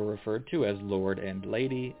 They are referred to as lord and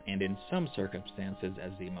lady, and in some circumstances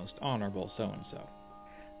as the most honorable so-and-so.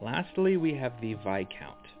 Lastly, we have the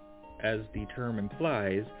viscount. As the term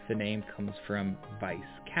implies, the name comes from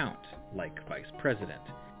viscount, like vice president,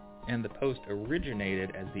 and the post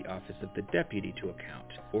originated as the office of the deputy to a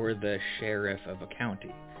count, or the sheriff of a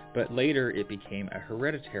county, but later it became a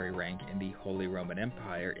hereditary rank in the Holy Roman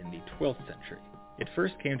Empire in the 12th century. It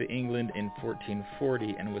first came to England in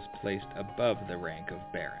 1440 and was placed above the rank of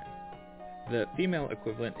baron. The female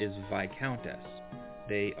equivalent is viscountess.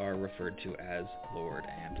 They are referred to as lord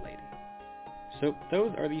and lady. So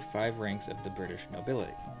those are the 5 ranks of the British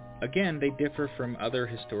nobility. Again, they differ from other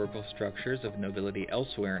historical structures of nobility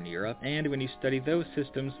elsewhere in Europe, and when you study those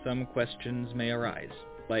systems, some questions may arise.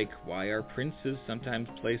 Like, why are princes sometimes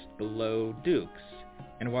placed below dukes?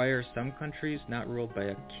 And why are some countries not ruled by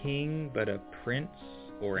a king, but a prince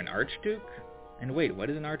or an archduke? And wait, what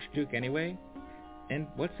is an archduke anyway? And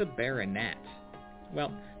what's a baronet?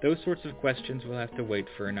 Well, those sorts of questions will have to wait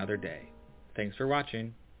for another day. Thanks for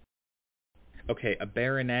watching. Okay, a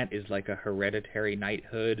baronet is like a hereditary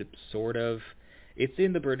knighthood, sort of. It's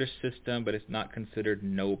in the British system, but it's not considered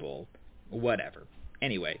noble. Whatever.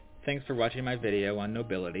 Anyway, thanks for watching my video on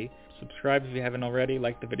nobility. Subscribe if you haven't already,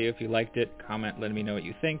 like the video if you liked it, comment letting me know what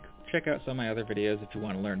you think. Check out some of my other videos if you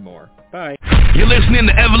want to learn more. Bye! You're listening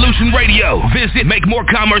to Evolution Radio. Visit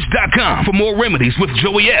MakeMoreCommerce.com for more remedies with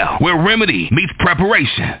Joey L, where remedy meets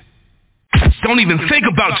preparation. Don't even think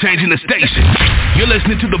about changing the station. You're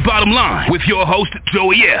listening to The Bottom Line with your host,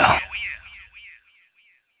 Joey L.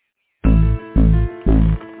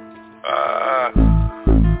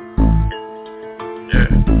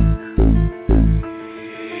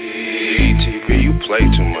 ETP, you play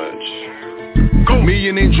too much.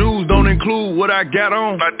 Million in Jews don't include what I got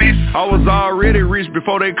on. Like this. I was already rich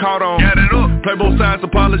before they caught on. Got it up. Play both sides,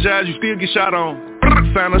 apologize, you still get shot on.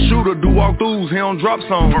 Sign a shooter, do walkthroughs, he don't drop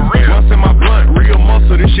songs. Once in my blunt, real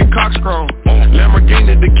muscle, this shit cockscrown.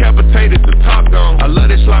 Lamborghini decapitated, the top down. I love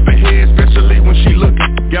that sloppy head, especially when she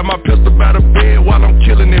looking. Got my pistol by the bed while I'm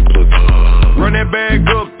killing it pussy. Run that bag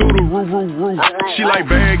up through the roof. She like,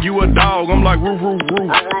 bag, you a dog, I'm like, roof.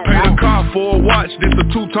 Pay the car for a watch, this a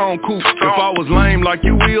two-tone coupe. If I was lame like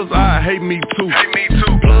you is, I'd hate me too.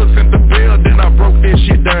 Plugs sent the bill, then I broke that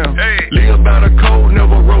shit down. Live by the code,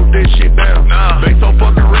 never wrote that shit down. They so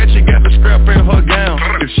fucking ratchet, got the scrap in her gown.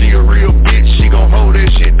 If she a real bitch, she gon' hold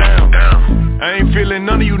that shit down. I ain't feeling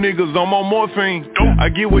none of you niggas, I'm on morphine. I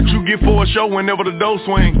get what you get for a show whenever the dough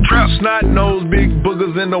swing. Snot nose, big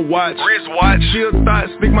boogers in the watch. She'll thought,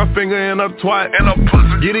 stick my finger in her twat.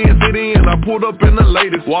 Get in, sit in, I pulled up in the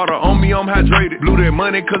latest. Water on me, I'm hydrated. Blew that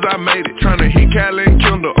money cause I made it. Tryna hit Cali and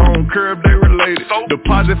Kendall on curb, they related.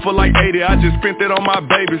 Deposit for like 80, I just spent it on my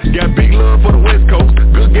babies. Got big love for the West Coast,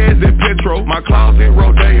 good gas at Petro. My closet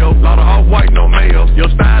Rodeo, lot of off-white, no mayo.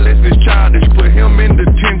 Your stylist is childish, put him in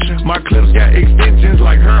detention. My clips got extensions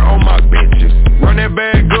like her on my bitches. Run that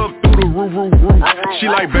bag up through the roof. She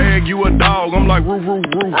like, bag, you a dog, I'm like, roof.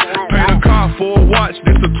 Pay the car for a watch,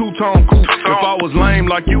 this a two-tone coupe. If I was lame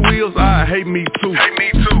like you is, I'd hate me too.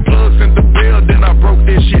 Plugs sent the bill, then I broke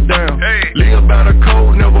this shit down. Live by the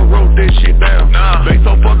code, never wrote this shit down. They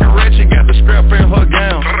so fucking ratchet, got the scrap in her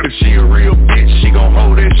gown. If she a real bitch, she gon'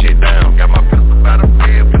 hold that shit down. Got my pistol by the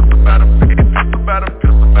bed, pistol by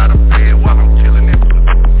the bed while I'm killing it.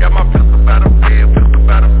 Got my pistol by the bed, pistol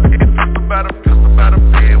by the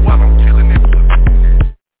bed while I'm killing it.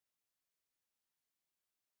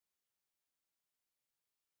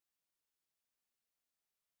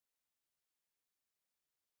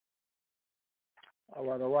 All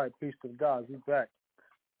right. Peace to the gods. We back.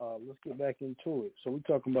 Let's get back into it. So we're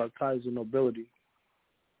talking about titles of nobility,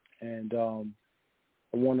 and I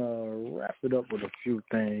want to wrap it up with a few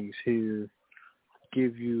things here.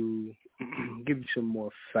 Give you some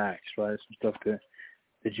more facts, right? Some stuff that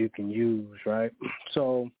you can use, right?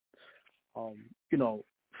 So,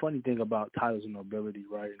 funny thing about titles of nobility,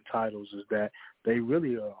 right, and titles is that they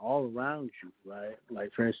really are all around you, right?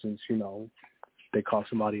 Like, for instance, they call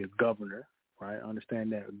somebody a governor, right?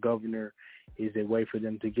 Understand that a governor is a way for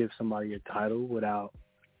them to give somebody a title without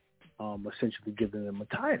essentially giving them a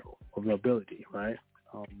title of nobility, right?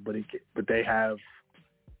 But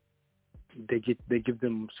they give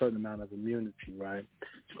them a certain amount of immunity, right?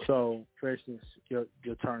 So, for instance, your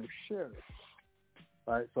term sheriff,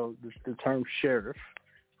 right? So the term sheriff,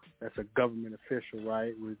 that's a government official,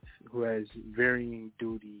 right, who has varying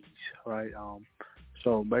duties, right?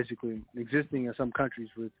 So basically, existing in some countries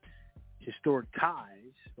with historic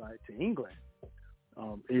ties, right, to England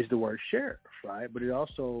is the word sheriff, right? But it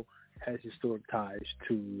also has historic ties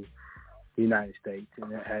to the United States,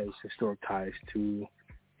 and it has historic ties to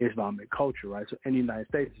Islamic culture, right? So in the United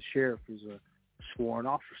States, the sheriff is a sworn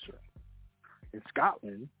officer. In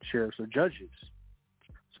Scotland, sheriffs are judges.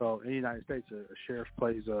 So in the United States, a sheriff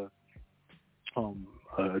plays a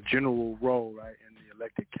general role, right, in the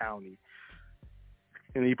elected county,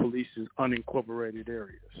 and he polices unincorporated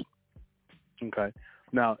areas. Okay.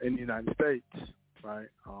 Now, in the United States, right,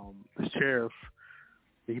 the sheriff,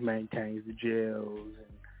 he maintains the jails,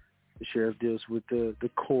 and the sheriff deals with the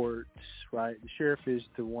courts, right? The sheriff is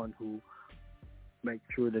the one who makes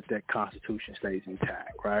sure that Constitution stays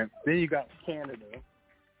intact, right? Then you got Canada,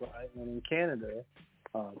 right? And in Canada,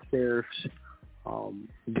 sheriffs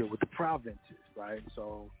deal with the provinces, right?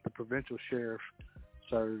 So the provincial sheriff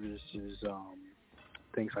services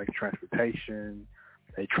things like transportation.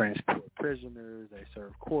 They transport prisoners. They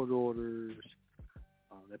serve court orders.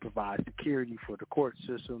 They provide security for the court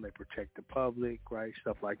system. They protect the public, right?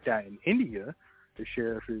 Stuff like that. In India, the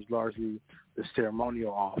sheriff is largely the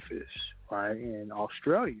ceremonial office, right? In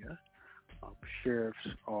Australia, sheriffs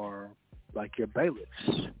are like your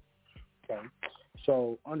bailiffs, okay?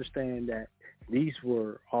 So understand that these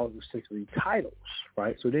were all essentially titles,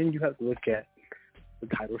 right? So then you have to look at the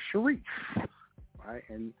title Sharif, right?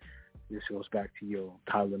 And this goes back to your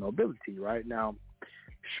title of nobility, right? Now,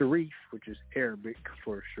 Sharif, which is Arabic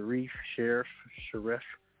for Sharif, Sheriff, Sharif,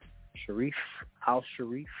 Sharif,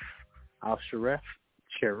 Al-Sharif, Al-Sharif,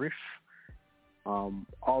 Sheriff,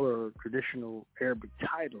 all are traditional Arabic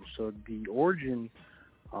titles. So the origin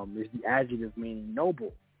is the adjective meaning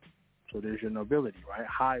noble. So there's your nobility, right?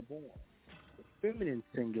 Highborn. The feminine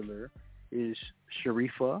singular is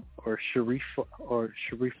Sharifa or Sharifa or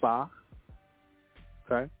Sharifa,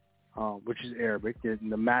 okay? Which is Arabic.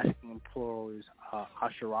 The masculine plural is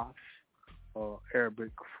Asharaf, or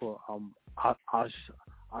Arabic for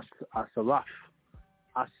Asaraf,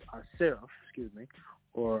 excuse me,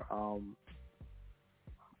 or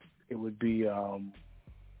it would be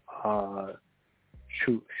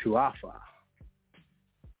Shuafa,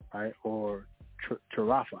 right, or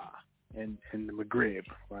Tarafa in the Maghreb,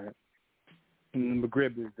 right? And the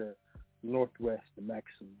Maghreb is the northwest of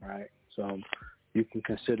Mexico, right? So you can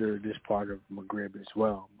consider this part of Maghreb as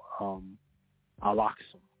well,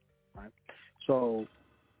 Al-Aqsa, right? So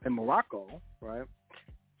in Morocco, right,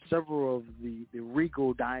 several of the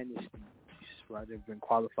regal dynasties, right, have been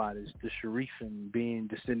qualified as the Sharifin, being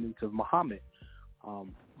descendants of Muhammad,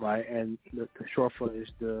 right? And the short for is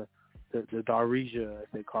the Darija, as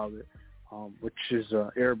they call it, which is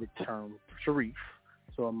an Arabic term, Sharif.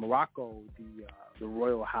 So in Morocco, the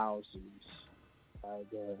royal houses,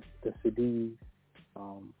 the Sadiq,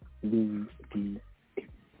 the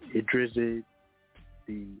Idrisid,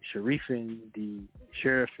 the Sharifin, the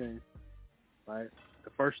Sharifin, right? The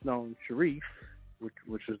first known Sharif,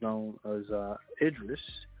 which was known as Idris,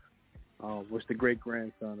 was the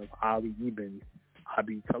great-grandson of Ali ibn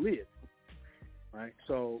Abi Talib, right?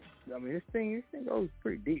 So, I mean, this thing goes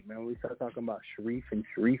pretty deep, man. We start talking about Sharif and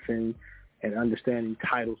Sharifin and understanding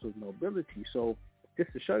titles of nobility. So,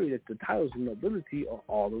 just to show you that the titles of nobility are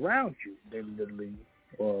all around you. They're literally,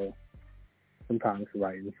 or sometimes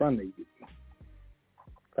right in front of you.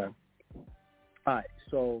 Okay. All right.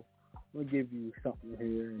 So I'm gonna give you something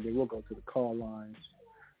here, and then we'll go to the call lines,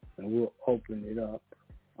 and we'll open it up.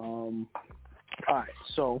 All right.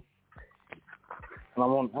 So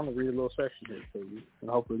I'm gonna read a little section here for you, and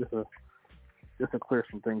hopefully this will clear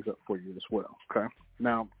some things up for you as well. Okay.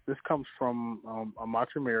 Now this comes from a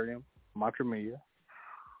Matrimia.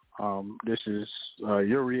 This is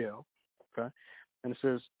Uriel, okay, and it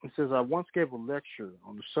says I once gave a lecture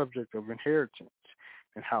on the subject of inheritance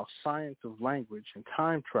and how science of language and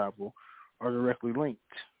time travel are directly linked.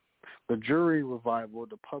 The jury revival,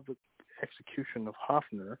 the public execution of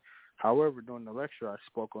Hofner. However, during the lecture, I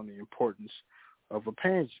spoke on the importance of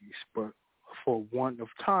appendages, but for want of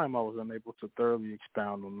time, I was unable to thoroughly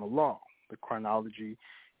expound on the law, the chronology,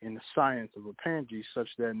 and the science of appendages, such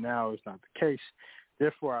that now is not the case.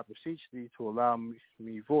 Therefore, I beseech thee to allow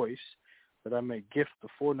me voice, that I may gift the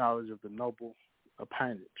foreknowledge of the noble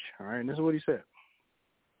appendage. All right, and this is what he said.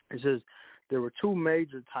 It says, there were two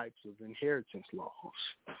major types of inheritance laws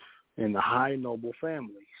in the high noble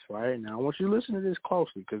families, right? Now, I want you to listen to this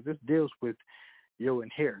closely, because this deals with your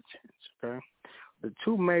inheritance, okay? The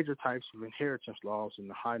two major types of inheritance laws in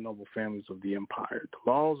the high noble families of the empire. The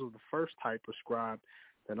laws of the first type prescribed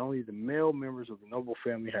that only the male members of the noble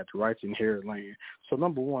family had the right to inherit land. So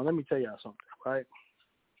number one, let me tell y'all something, right?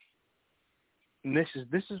 And this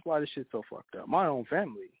is why this shit's so fucked up. My own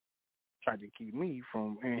family tried to keep me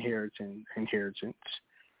from inheritance,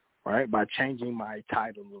 right, by changing my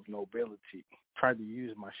title of nobility. Tried to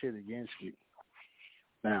use my shit against me.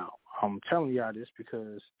 Now, I'm telling y'all this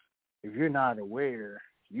because if you're not aware,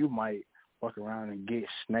 you might walk around and get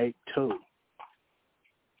snaked too.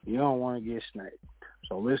 You don't want to get snaked.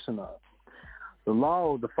 So listen up. The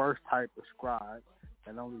law of the first type prescribed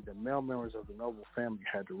that only the male members of the noble family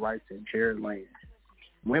had the right to inherit land.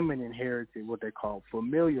 Women inherited what they call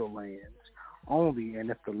familial lands only, and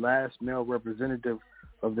if the last male representative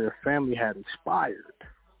of their family had expired,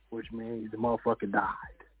 which means the motherfucker died.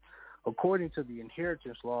 According to the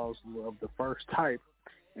inheritance laws of the first type,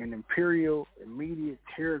 an imperial immediate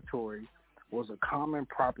territory was a common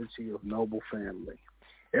property of noble family.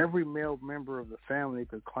 Every male member of the family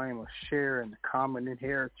could claim a share in the common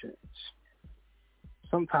inheritance.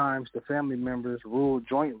 Sometimes the family members ruled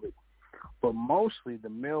jointly, but mostly the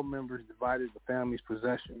male members divided the family's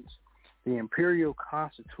possessions. The imperial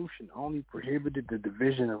constitution only prohibited the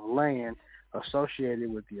division of land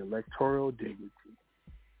associated with the electoral dignity.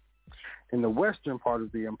 In the western part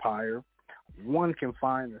of the empire, one can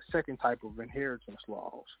find the second type of inheritance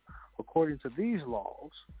laws. According to these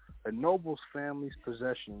laws, a noble's family's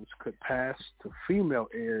possessions could pass to female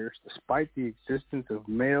heirs despite the existence of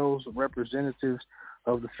males representatives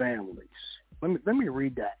of the families. Let me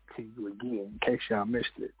read that to you again in case y'all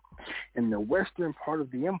missed it. In the western part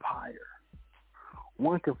of the empire,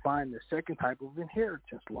 one can find the second type of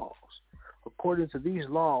inheritance laws. According to these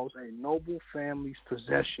laws, a noble family's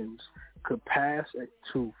possessions could pass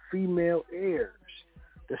to female heirs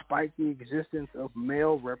despite the existence of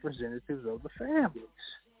male representatives of the families.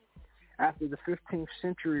 After the 15th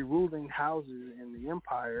century, ruling houses in the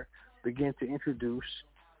empire began to introduce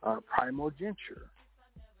primogeniture,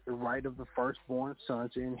 the right of the firstborn son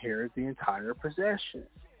to inherit the entire possession.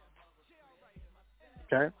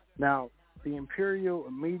 Okay? Now, the imperial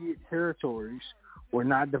immediate territories were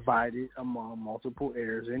not divided among multiple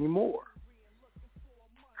heirs anymore.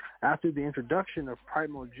 After the introduction of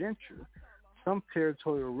primogeniture, some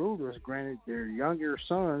territorial rulers granted their younger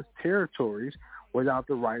sons territories without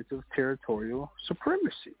the rights of territorial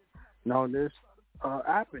supremacy, known as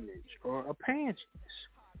appanage or appanage.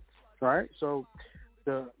 Right? So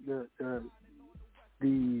the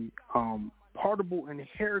partible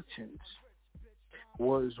inheritance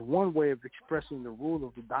was one way of expressing the rule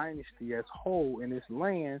of the dynasty as whole in its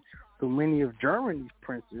land, though many of Germany's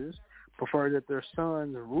princes preferred that their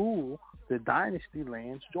sons rule the dynasty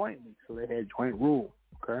lands jointly, so they had joint rule.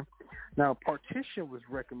 Okay. Now, partition was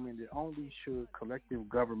recommended only should collective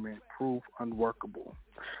government prove unworkable.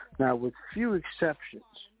 Now, with few exceptions,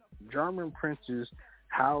 German princes,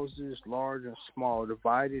 houses large and small,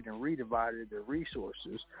 divided and redivided their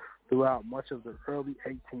resources throughout much of the early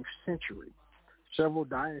 18th century. Several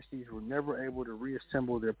dynasties were never able to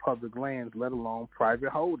reassemble their public lands, let alone private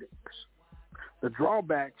holdings. The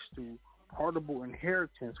drawbacks to partible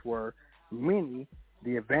inheritance were many,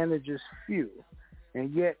 the advantages few,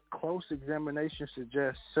 and yet close examination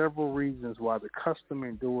suggests several reasons why the custom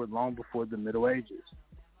endured long before the Middle Ages.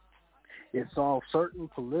 It solved certain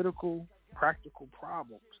political, practical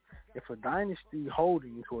problems. If a dynasty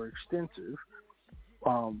holdings were extensive,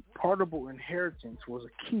 partible inheritance was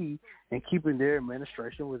a key in keeping their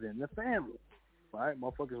administration within the family. Right?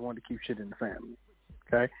 Motherfuckers wanted to keep shit in the family.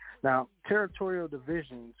 Okay. Now, territorial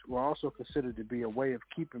divisions were also considered to be a way of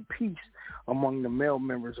keeping peace among the male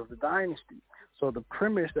members of the dynasty. So the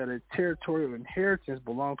premise that a territorial inheritance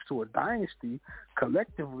belongs to a dynasty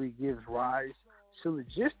collectively gives rise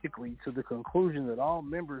syllogistically to the conclusion that all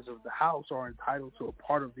members of the house are entitled to a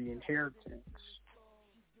part of the inheritance.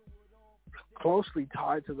 Closely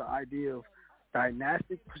tied to the idea of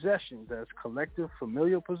dynastic possessions as collective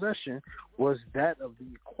familial possession was that of the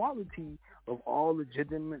equality of all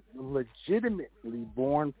legitimately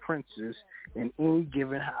born princes in any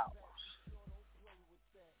given house.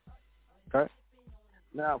 Okay?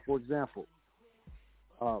 Now, for example,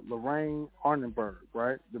 Lorraine Arnenberg,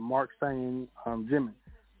 right, the Marxian Gemin,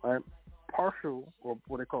 right, partial, or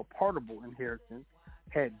what they call partible inheritance,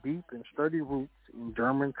 had deep and sturdy roots in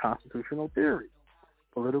German constitutional theory,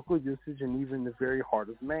 political usage, and even the very heart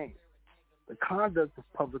of man. The conduct of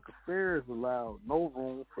public affairs allowed no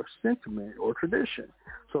room for sentiment or tradition,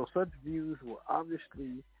 so such views were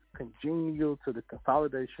obviously congenial to the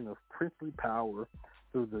consolidation of princely power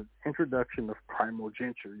through the introduction of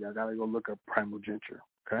primogeniture. Y'all gotta go look up primogeniture,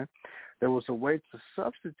 okay? There was a way to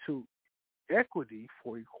substitute equity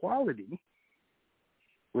for equality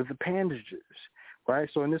with appendages, right?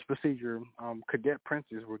 So in this procedure, cadet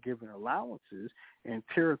princes were given allowances and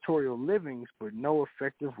territorial livings, but no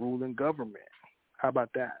effective ruling government. How about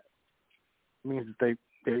that? It means that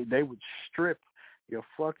they would strip your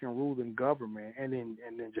fucking ruling government and then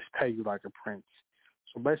just pay you like a prince.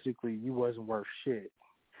 So basically, you wasn't worth shit,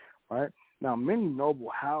 right? Now, many noble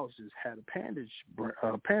houses had appendage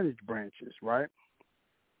branches, right,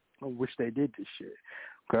 on which they did this shit,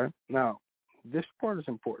 okay? Now, this part is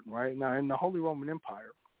important, right? Now, in the Holy Roman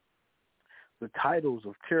Empire, the titles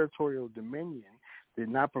of territorial dominion did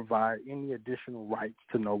not provide any additional rights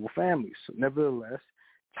to noble families. So nevertheless,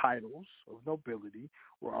 titles of nobility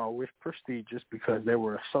were always prestigious because they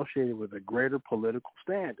were associated with a greater political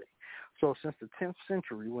standing. So since the 10th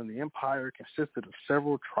century, when the empire consisted of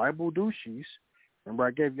several tribal duchies, remember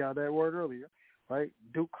I gave y'all that word earlier, right?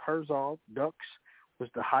 Duke Herzog, Dux, was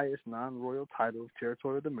the highest non-royal title of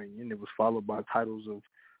territorial dominion. It was followed by titles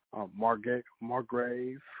of Margrave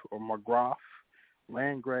or Margraf,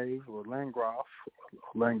 Landgrave or Landgraf,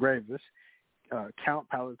 Landgravis, Count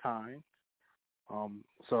Palatine.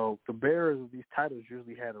 So the bearers of these titles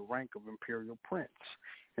usually had a rank of imperial prince.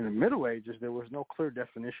 In the Middle Ages, there was no clear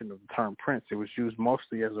definition of the term prince. It was used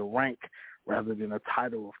mostly as a rank rather than a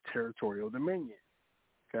title of territorial dominion.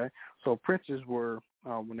 Okay, so princes were,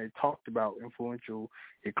 when they talked about influential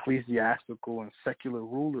ecclesiastical and secular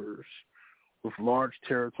rulers with large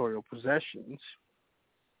territorial possessions,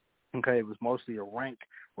 okay, it was mostly a rank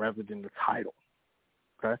rather than the title.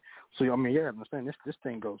 Okay, so I mean, yeah, understand this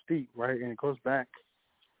thing goes deep, right, and it goes back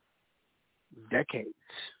decades,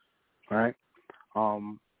 right?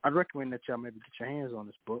 I'd recommend that y'all maybe get your hands on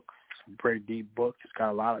this book. It's a pretty deep book. It's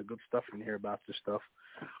got a lot of good stuff in here about this stuff.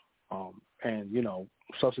 And, you know,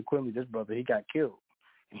 subsequently, this brother, he got killed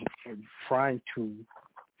in trying to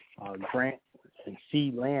grant and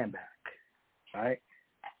cede land back, right?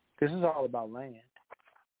 This is all about land,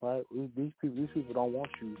 right? These people don't want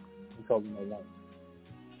you because of no land.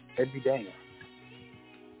 Every day.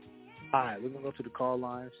 All right, we're going to go to the call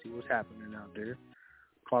line, see what's happening out there.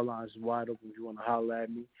 Call line is wide open. If you want to holler at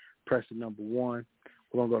me, press the number 1.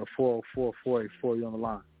 We're going to go to 404-484. You on the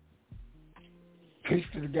line. Peace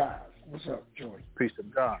to the guys. What's up, Joey? Peace to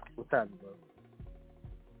God. What's happening, bro?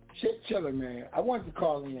 Shit chilling, man. I wanted to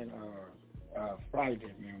call in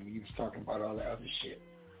Friday, man, when you was talking about all the other shit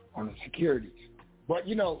on the securities. But,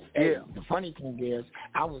 you know, the funny thing is,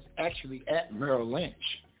 I was actually at Merrill Lynch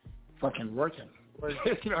fucking working. You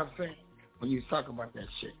know what I'm saying? When you was talking about that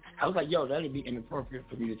shit. I was like, yo, that'd be inappropriate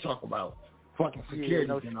for me to talk about fucking securities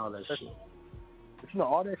and all that shit. But you know,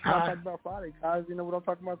 all that shit I talked about Friday, guys, you know what I'm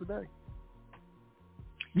talking about today?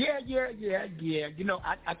 Yeah. You know,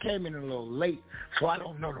 I came in a little late, so I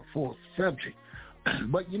don't know the full subject.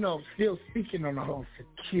 But, you know, still speaking on the whole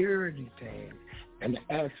security thing and the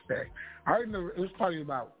aspect. I remember it was probably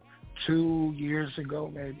about 2 years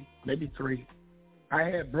ago, maybe 3. I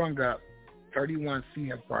had brung up 31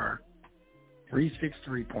 CFR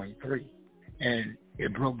 363.3, and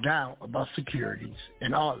it broke down about securities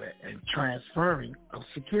and all that and transferring of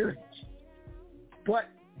securities. But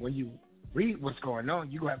when you read what's going on,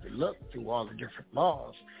 you have to look through all the different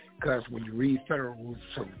laws, because when you read Federal Rules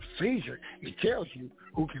of Procedure, it tells you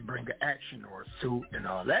who can bring an action or a suit and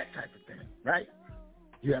all that type of thing, right?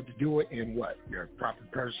 You have to do it in what? Your proper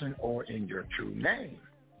person or in your true name.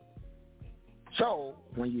 So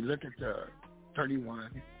when you look at the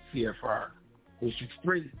 31 CFR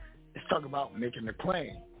 363, it's talking about making a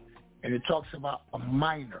claim. And it talks about a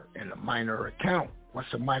minor and a minor account. What's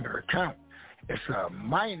a minor account? It's a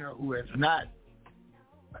minor who has not,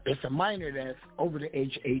 it's a minor that's over the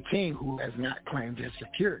age of 18 who has not claimed his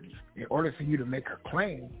securities. In order for you to make a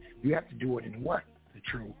claim, you have to do it in what? The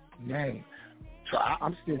true name. So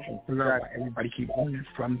I'm still trying to figure out why everybody keep owning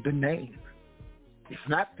from the name. It's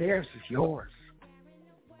not theirs, it's yours.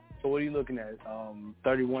 So what are you looking at?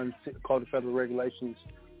 31 Code of Federal Regulations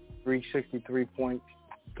 363.3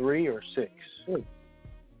 or 6?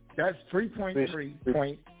 That's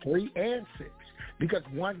 3.3.3 and 6. Because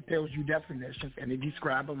one tells you definitions and it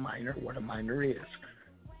describes a minor, what a minor is.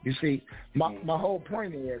 You see, my whole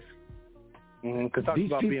point is because talking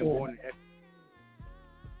about being born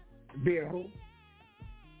in being who?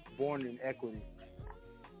 Born in equity.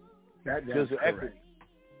 That's correct. Equity.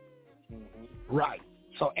 Mm-hmm. Right.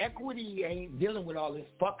 So equity ain't dealing with all this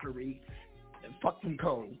fuckery and fucking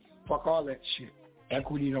codes. Fuck all that shit.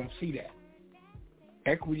 Equity don't see that.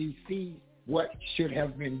 Equity see what should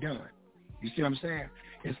have been done. You see what I'm saying?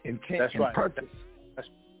 It's intent and purpose.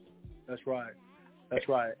 That's right. That's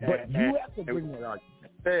right. But you have to bring that argument.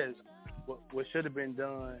 It says what should have been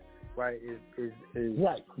done right? Is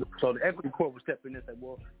right. So the equity court will step in and say,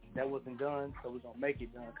 well, that wasn't done, so we're gonna make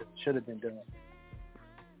it done because it should have been done.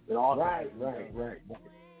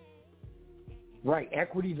 Right.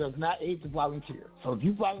 Equity does not aid the volunteer. So if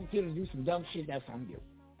you volunteer to do some dumb shit, that's on you.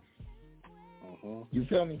 Mm-hmm. You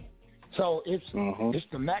feel me? So it's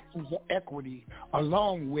the maximum of equity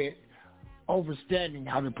along with understanding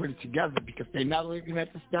how to put it together, because they're not looking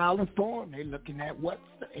at the style and form. They're looking at what's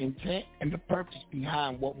the intent and the purpose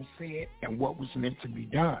behind what was said and what was meant to be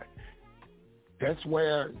done. That's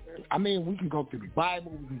where, I mean, we can go through the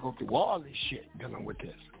Bible, we can go through all this shit dealing with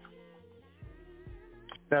this.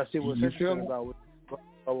 Now, see, what's interesting about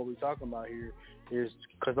what we're talking about here is,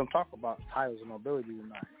 because I'm talking about titles and nobility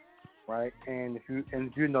tonight, right? And if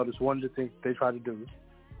you notice, one of the things they try to do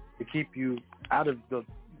to keep you out of the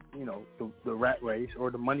rat race or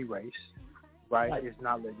the money race, right, is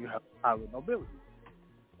not let you have title and nobility,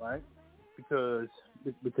 right? Because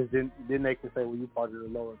then they can say, well, you're part of the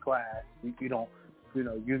lower class, you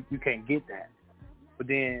can't get that. But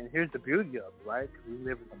then here's the beauty of it, right? Because we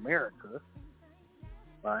live in America,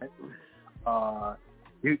 right?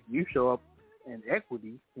 You show up in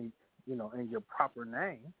equity, in your proper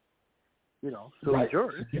name, so it's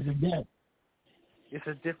yours. It's a different game. It's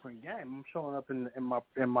a different game. I'm showing up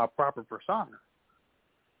in my proper persona.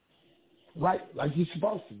 Right, like you're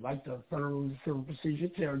supposed to, like the Federal Civil Procedure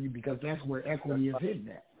tell you, because that's where equity is hidden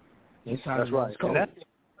at. That's right. And that's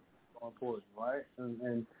important, right?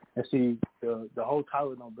 And see, the whole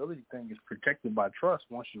title of nobility thing is protected by trust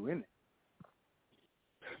once you're in it.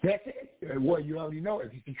 That's it. Well, you already know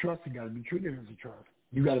if it's a trust, you got to be treated as a trust.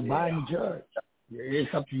 You got to bind the judge.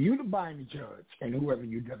 It's up to you to bind the judge and whoever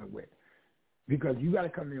you're dealing with, because you got to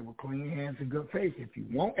come in with clean hands and good faith. If you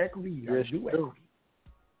want equity, you got to do equity.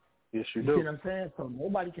 Yes, you do. You see what I'm saying? So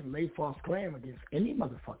nobody can lay false claim against any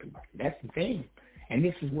motherfucking body. That's the thing. And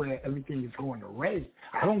this is where everything is going away.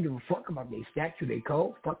 I don't give a fuck about their statute, their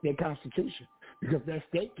code, fuck their constitution, because that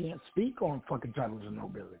state can't speak on fucking titles of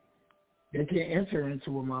nobility. They can't enter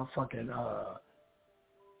into a motherfucking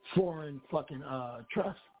foreign fucking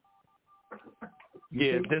trust.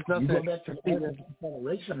 There's nothing. You go back to the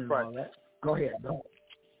Confederation and all that. Go ahead.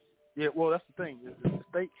 Yeah, well, that's the thing. The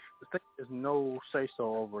state has no say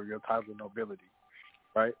so over your title of nobility,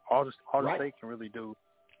 right? All the state can really do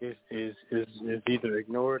is either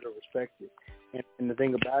ignore it or respect it. And the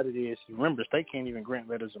thing about it is, remember, the state can't even grant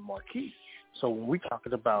letters of marque. So when we're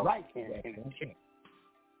talking about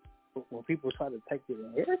when people try to take the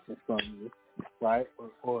inheritance from you, right,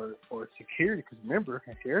 or security, because remember,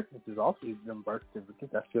 inheritance is also the birth certificate.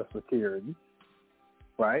 That's your security,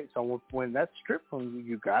 right? So when that's stripped from you,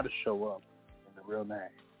 you got to show up in the real name.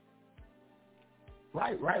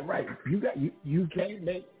 Right. You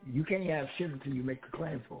can't have shit until you make a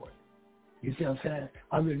claim for it. You see what I'm saying?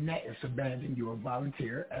 Other than that, it's abandoned. You're a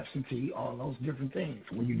volunteer, absentee, all those different things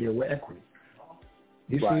when you deal with equity.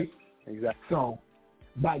 You see? Exactly. So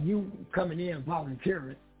by you coming in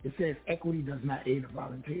volunteering, it says equity does not aid a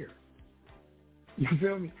volunteer. You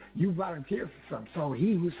feel me? You volunteer for something. So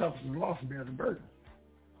he who suffers the loss bears the burden.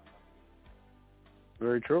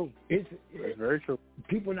 Very true. It's very true.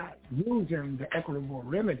 People not using the equitable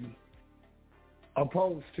remedy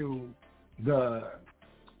opposed to the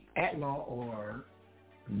at-law or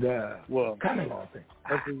the common law thing.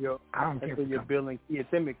 That's where your bill and key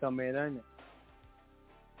attendant come in, ain't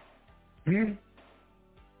it?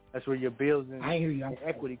 That's where your bills and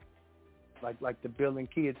equity, like the bill and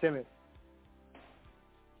key attendant.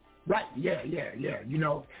 Right, yeah.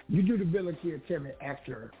 You do the bill and key attendant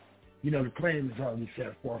after, the claim is already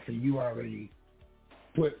set forth and you already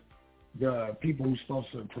put the people who's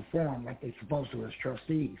supposed to perform like they're supposed to as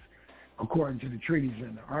trustees, according to the treaties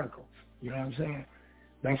and the articles. You know what I'm saying?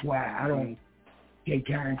 That's why I don't take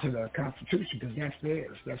care into the Constitution, because that's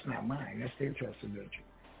theirs. That's not mine. That's their trusted nature.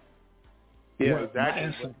 Yeah, well,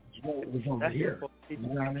 exactly. It was over here. You know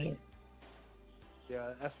what I mean?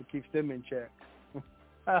 Yeah, that's what keeps them in check.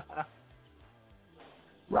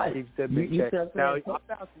 Right. Keeps them in check. Now, I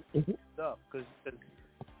found some stuff, because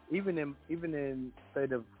even in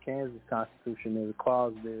state of Kansas Constitution, there's a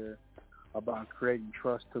clause there about creating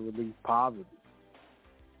trust to relieve poverty.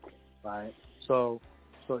 Right. So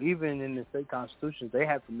even in the state constitutions, they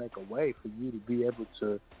have to make a way for you to be able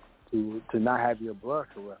to not have your blood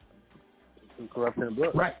corrupting the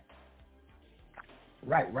blood. Right.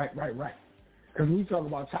 Because we talk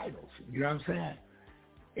about titles. You know what I'm saying?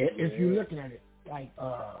 If you're looking at it, like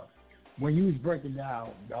when you was breaking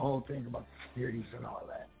down the whole thing about the securities and all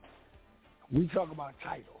that, we talk about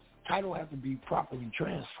titles. Title has to be properly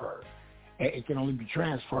transferred. It can only be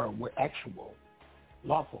transferred with actual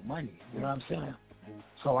lawful money. You know what I'm saying?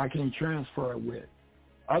 So I can't transfer it with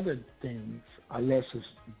other things unless it's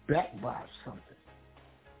backed by something.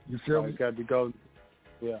 You feel me? Got to go.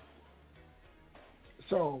 Yeah.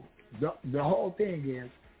 So the whole thing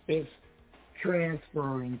is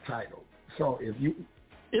transferring title. So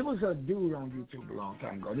it was a dude on YouTube a long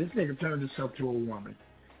time ago. This nigga turned himself to a woman.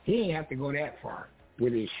 He ain't have to go that far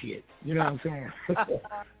with his shit. You know what I'm saying?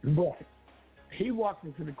 But he walked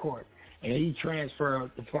into the court and he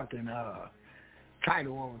transferred the fucking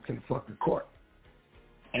title over to the fucking court.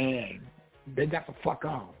 And they got the fuck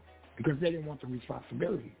on because they didn't want the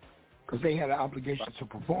responsibility because they had an obligation to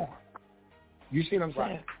perform. You see what I'm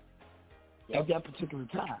saying? Right. At that particular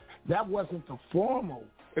time. That wasn't the formal.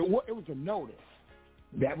 It was a notice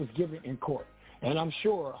that was given in court. And I'm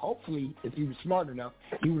sure, hopefully, if he was smart enough,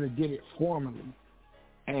 he would have did it formally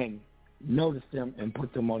and noticed them and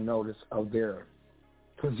put them on notice of their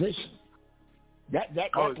position. That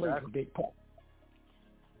plays a big part.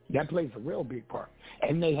 That plays a real big part.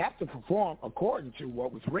 And they have to perform according to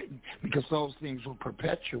what was written because those things were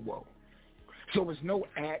perpetual. So there's no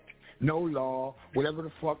act, no law, whatever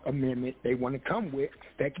the fuck amendment they want to come with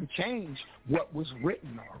that can change what was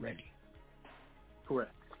written already.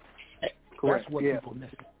 Correct. That's what people miss.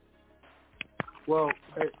 Well,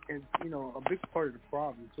 and a big part of the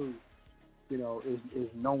problem too, is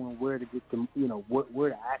knowing where to get them, where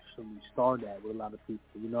to actually start at with a lot of people.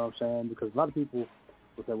 You know what I'm saying? Because a lot of people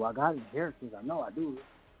will say, "Well, I got inheritance. I know I do,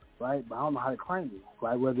 right? But I don't know how to claim it,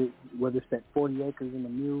 right? Whether it's that 40 acres in the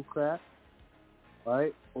mule crap,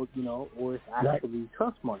 right? Or or it's actually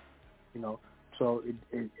trust money, So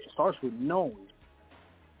it starts with knowing,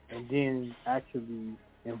 and then actually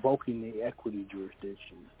invoking the equity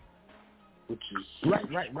jurisdiction, which is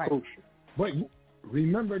right. Crucial. But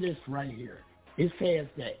remember this right here. It says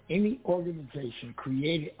that any organization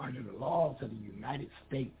created under the laws of the United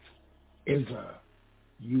States is a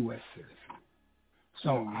U.S. citizen.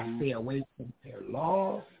 So I stay away from their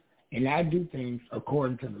laws, and I do things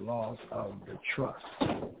according to the laws of the trust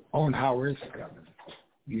on how it's governed.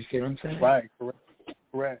 You see what I'm saying? Right,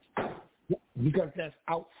 correct. Because that's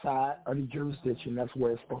outside of the jurisdiction. That's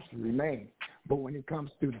where it's supposed to remain. But when it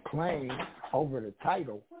comes to the claim over the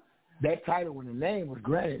title, that title and the name was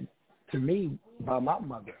granted to me by my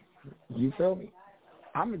mother. You feel me?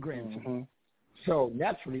 I'm the grandson. So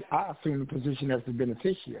naturally, I assume the position as the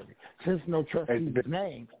beneficiary. Since no trustee's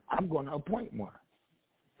name, I'm going to appoint one.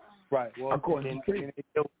 Right. Well, according to it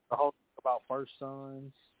was the whole thing about first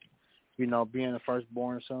sons, being the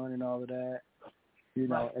firstborn son and all of that.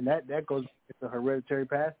 And that goes to hereditary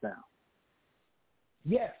pass down.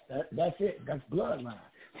 Yes, that's it. That's bloodline.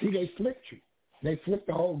 See, they flipped you. They flipped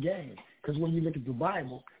the whole game. Because when you look at the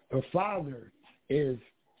Bible, the father is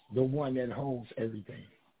the one that holds everything.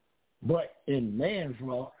 But in man's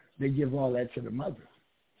law, they give all that to the mother.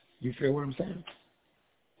 You feel what I'm saying?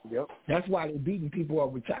 Yep. That's why they're beating people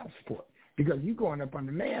up with child support. Because you're going up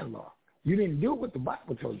under man law. You didn't do what the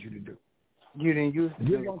Bible told you to do. You didn't use the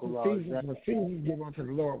give unto Caesar what Caesar, give unto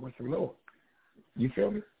the Lord what's the Lord. You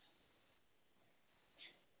feel me?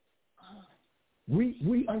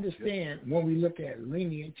 We understand when we look at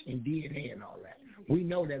lineage and DNA and all that. We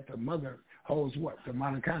know that the mother holds what? The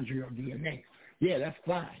mitochondrial DNA. Yeah, that's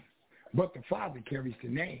fine. But the father carries the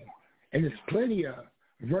name. And there's plenty of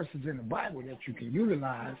verses in the Bible that you can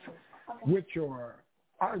utilize with your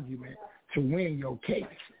argument to win your case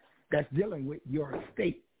that's dealing with your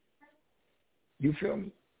estate. You feel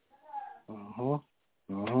me?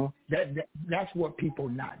 That's what people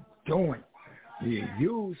not doing. You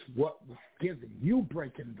use what was given. You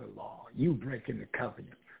breaking the law. You breaking the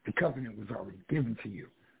covenant. The covenant was already given to you,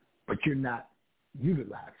 but you're not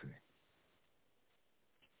utilizing it.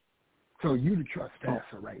 So you the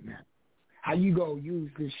trespasser right now. How you go use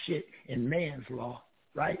this shit in man's law,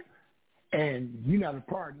 right? And you're not a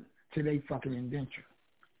party to their fucking indenture.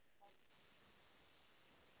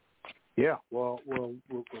 Yeah, well,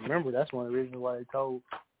 remember, that's one of the reasons why they told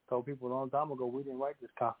people a long time ago, we didn't write this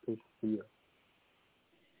Constitution for you.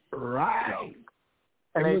 Right.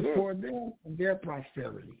 And it was for them and their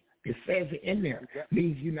prosperity. It says it in there.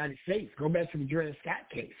 These United States. Go back to the Dred Scott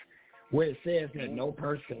case, where it says that no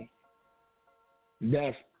person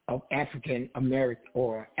that's of African American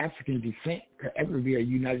or African descent could ever be a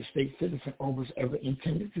United States citizen or was ever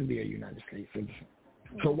intended to be a United States citizen.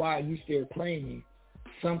 So why are you still claiming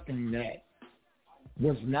something that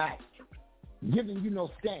was not giving you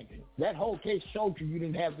no standing? That whole case showed you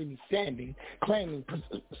didn't have any standing claiming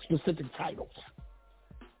specific titles.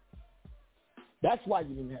 That's why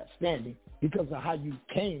you didn't have standing, because of how you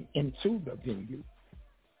came into the venue.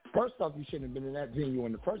 First off, you shouldn't have been in that venue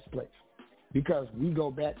in the first place. because we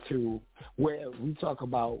go back to where we talk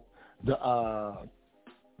about the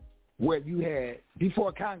where you had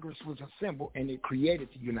before Congress was assembled and it created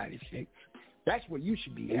the United States. That's where you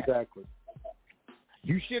should be at. Exactly.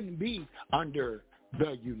 You shouldn't be under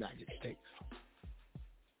the United States.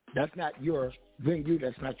 That's not your venue.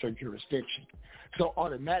 That's not your jurisdiction. So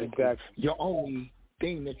automatically, your only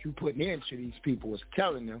thing that you put into these people is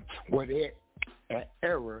telling them where they're at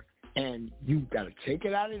error, and you got to take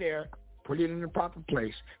it out of there, put it in the proper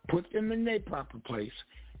place, put them in their proper place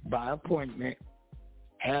by appointment,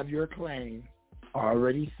 have your claim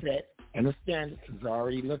already set, and the standards is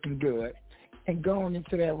already looking good, and going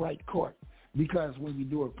into that right court. Because when you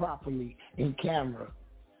do it properly in camera,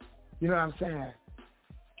 you know what I'm saying?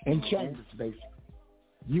 In chambers, basically,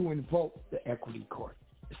 you invoke the equity court.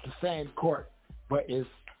 It's the same court, but it's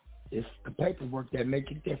the paperwork that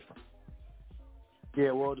make it different.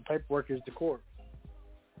 Yeah, well, the paperwork is the court.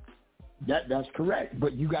 That's correct,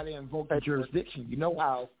 but you got to invoke the jurisdiction. You know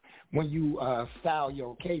how when you file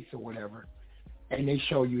your case or whatever, and they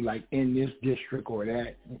show you like in this district or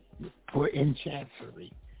that, put in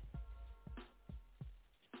chancery.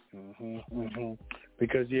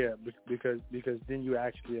 Because then you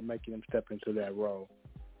actually are making them step into that role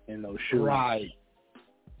in those shoes. Right.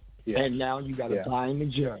 Yeah. And now you got to bind the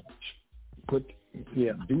judge.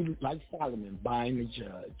 Do like Solomon, bind the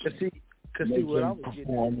judge. Cause see what I was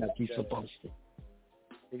perform like he's supposed to.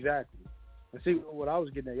 Exactly. And see what I was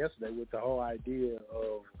getting at yesterday with the whole idea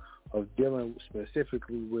of dealing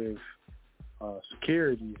specifically with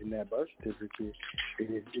securities in that birth certificate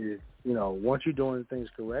is once you're doing things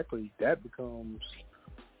correctly, that becomes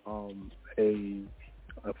a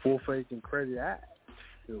full faith and credit act.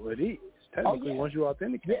 It is technically once you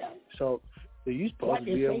authenticate. Yeah. So you're supposed to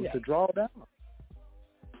be able to draw down.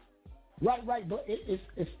 Right, but it's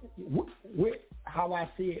with how I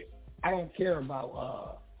see it. I don't care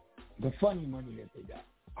about the funny money that they got.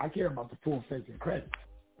 I care about the full faith and credit.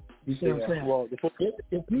 You see what I'm saying? Well, if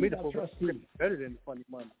you my trustee, better than the funny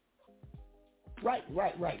money. Right.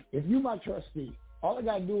 If you my trustee, all I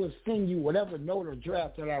gotta do is send you whatever note or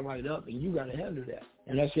draft that I write up, and you gotta handle that.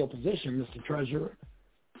 And that's your position, Mr. Treasurer.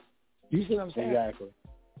 You see what I'm saying? Exactly.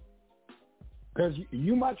 Because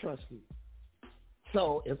you my trustee.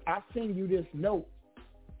 So if I send you this note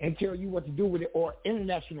and tell you what to do with it, or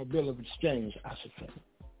international bill of exchange, I should say.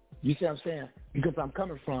 You see what I'm saying? Because I'm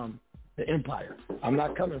coming from the empire. I'm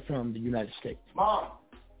not coming from the United States. Mom,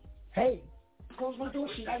 hey, close my door.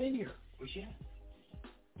 She's not in here. Where's she at?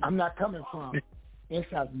 I'm not coming from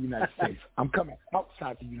inside the United States. I'm coming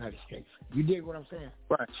outside the United States. You dig what I'm saying?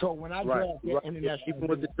 Right. So when I draft that international even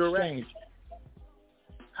with the exchange,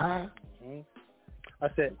 huh? Mm-hmm. I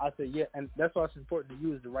said, yeah, and that's why it's important to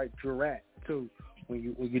use the right jurat too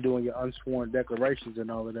when you're doing your unsworn declarations and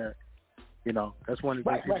all of that. That's one of the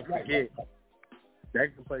things people forget.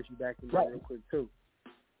 That can place you back in there real quick too.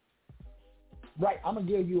 Right, I'm gonna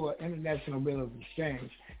give you an international bill of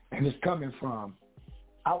exchange, and it's coming from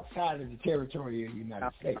outside of the territory of the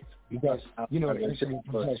United States because the incident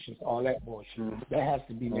possessions, all that bullshit, that has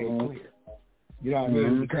to be made clear. You know what I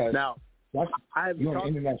mean? Because now I haven't you're talked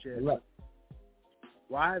an international level.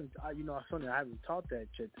 Well, it's funny. I haven't taught that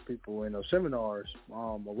shit to people in those seminars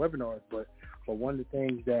or webinars, but one of the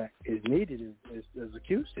things that is needed is a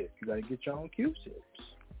Q-tip. You got to get your own Q-tips.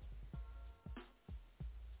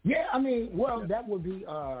 Yeah, I mean, that would be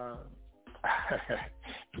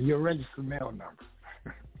your registered mail number.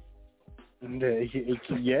 It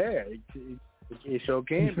sure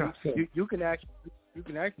can. You can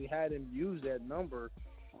actually have them use that number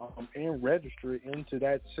and register it into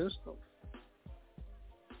that system.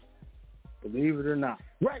 Believe it or not.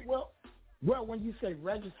 Right. Well, when you say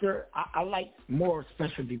register, I like more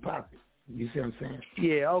special deposit. You see what I'm saying?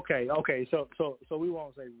 Yeah. Okay. So we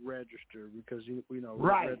won't say register because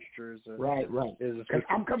register is a right. Is a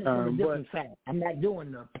I'm coming from a different side. I'm not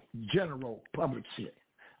doing the general public shit.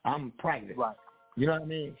 I'm private. Right. You know what I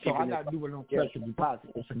mean? So I got to do it on special deposit.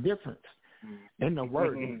 It's a difference in the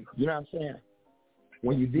wording. You know what I'm saying?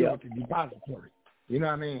 When you deal with the depository. You know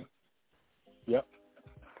what I mean? Yep.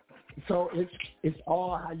 So it's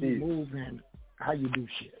all how you move and how you do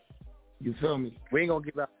shit. You feel me? We ain't gonna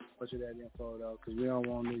give out much of that info though, because we don't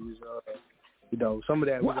want niggas. Some of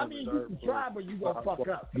that. Well, I mean, you can try, but you gonna fuck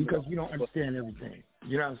up because you don't understand everything.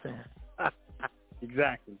 You know what I'm saying?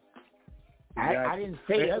 Exactly. I didn't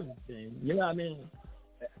say everything. You know what I mean?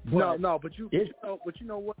 But you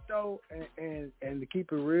know what though, and to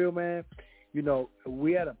keep it real, man,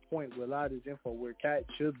 we at a point where a lot of this info where cats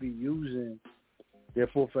should be using their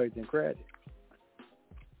full faith and credit.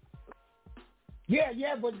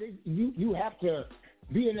 Yeah, but you have to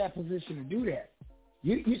be in that position to do that.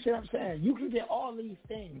 You see what I'm saying? You can get all these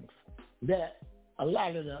things that a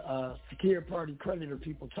lot of the secure party creditor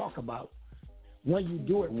people talk about when you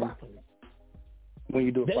do it properly. When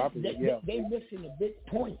you do it properly, yeah. They missing a big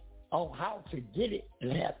point on how to get it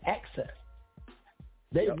and have access.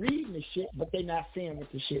 They reading the shit, but they not saying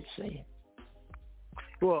what the shit's saying.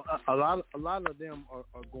 Well, a lot of them are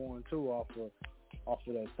going too off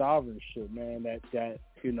of that sovereign shit, man. That that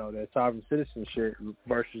sovereign citizen shit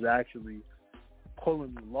versus actually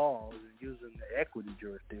pulling the laws and using the equity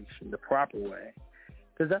jurisdiction the proper way,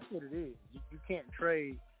 because that's what it is. You can't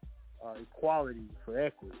trade equality for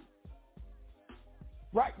equity.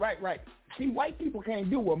 Right. See, white people can't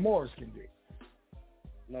do what Moors can do.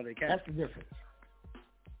 No, they can't. That's the difference.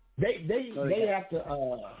 They have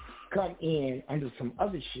to come in under some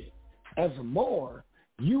other shit. As a Moor,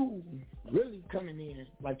 you really coming in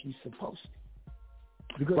like you're supposed to.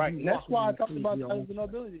 Because right, and that's why I talked about titles of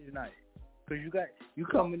nobility tonight. Because you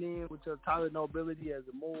coming in with your title of nobility as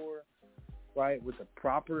a Moor, right, with the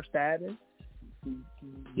proper status.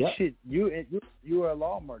 Yep. Shit, you are a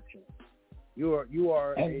law merchant. You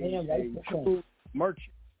are a true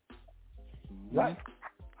merchant. Right.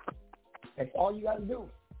 That's all you got to do.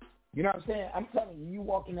 You know what I'm saying? I'm telling you, you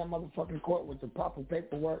walk in that motherfucking court with the proper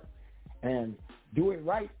paperwork and do it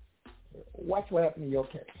right, watch what happens in your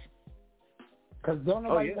case. Because don't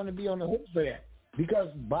nobody want to be on the hook for that. Because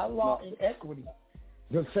by law and equity,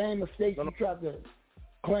 the same mistake you try to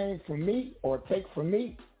claim from me or take from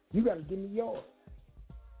me, you got to give me yours.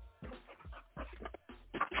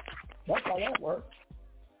 That's how that works.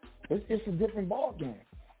 It's a different ball game.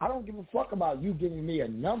 I don't give a fuck about you giving me a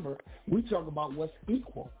number. We talk about what's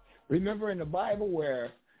equal. Remember in the Bible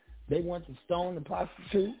where they went to stone the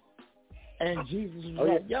prostitute, and Jesus was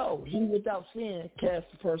like, yo, he without sin cast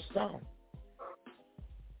the first stone.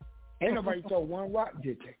 Ain't nobody throw one rock,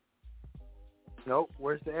 did they? Nope.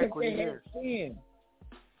 Where's the equity here? Sin.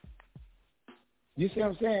 You see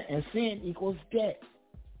what I'm saying? And sin equals debt.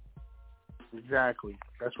 Exactly.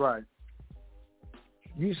 That's right.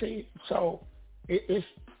 You see? So it's,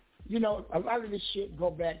 a lot of this shit go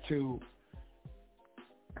back to,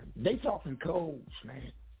 they talking codes,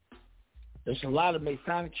 man. There's a lot of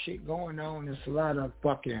Masonic shit going on. There's a lot of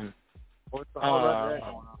fucking... What's the whole other going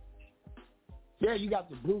on? Yeah, you got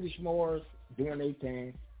the brutish Moors doing their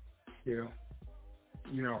thing. Still.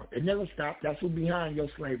 It never stopped. That's what's behind your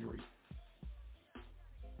slavery.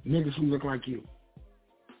 Niggas who look like you.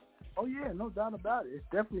 Oh, yeah, no doubt about it. It's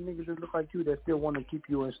definitely niggas that look like you that still want to keep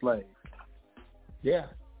you enslaved. Yeah.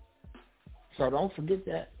 So don't forget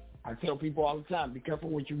that. I tell people all the time, be careful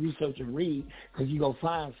what you research and read, because you go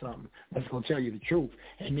find something that's going to tell you the truth.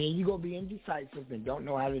 And then you going to be indecisive and don't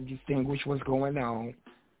know how to distinguish what's going on.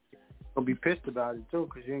 You'll be pissed about it, too,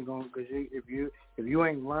 because if you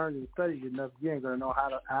ain't learned and studied enough, you ain't going to know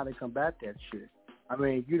how to combat that shit. I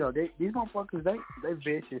mean, these motherfuckers, they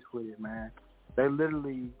vicious with it, man. They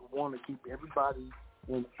literally want to keep everybody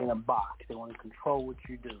in a box. They want to control what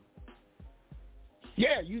you do.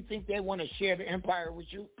 Yeah, you think they want to share the empire with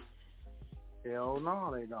you? Hell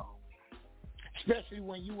no, they don't. Especially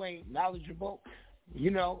when you ain't knowledgeable.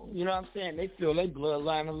 You know what I'm saying? They feel their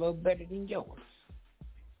bloodline a little better than yours.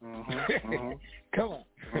 Come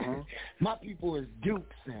on. My people is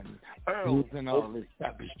dukes and earls and all this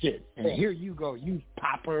type of shit. And here you go, you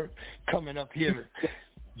popper coming up here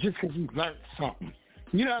just because you learned something.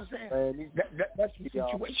 You know what I'm saying? That's the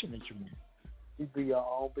situation that you're in. You be your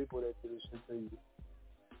own people that do this shit to you.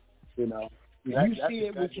 You see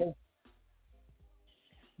it with your...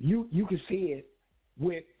 You can see it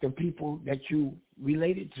with the people that you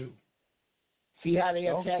related to. See how they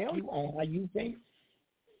attack you on how you think?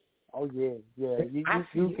 Oh, yeah. You can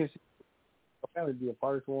see your family be the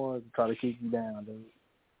first one to try to keep you down, dude.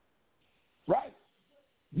 Right.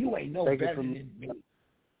 You ain't no better than me.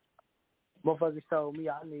 Motherfuckers told me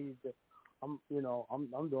I need to, I'm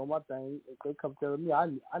doing my thing. They come telling me I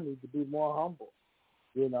need to be more humble,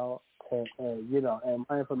 and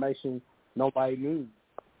my information nobody needs.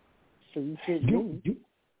 So you shouldn't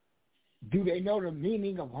do they know the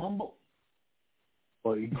meaning of humble?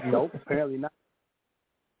 Well, nope, apparently not.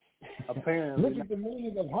 Look at the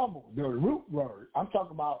meaning of humble, the root word. I'm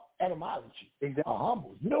talking about etymology. Exactly.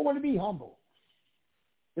 Humble. You don't want to be humble.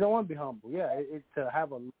 You don't want to be humble. Yeah, it's to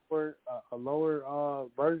have a lower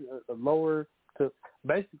version, to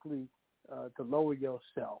basically to lower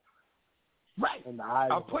yourself. Right. In the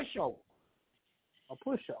eyes a pushover.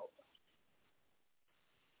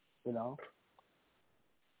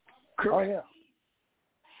 Correct. Oh yeah.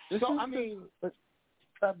 This so is I mean, the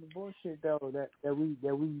type of bullshit though that we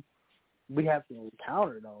we have to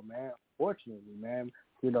encounter, though, man. Fortunately, man,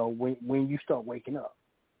 you know, when you start waking up,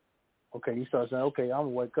 okay, you start saying, okay, I'm gonna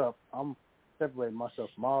wake up. I'm separating myself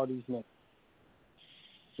from all these niggas.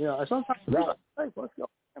 You know, and sometimes you gotta say, fuck your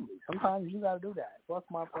family. Sometimes you gotta do that. Fuck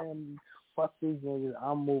my family. Fuck these niggas.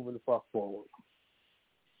 I'm moving the fuck forward,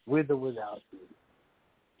 with or without you.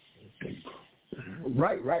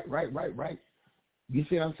 Right. You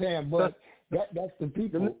see what I'm saying? But that's the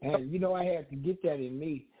people. And, you know, I had to get that in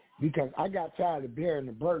me because I got tired of bearing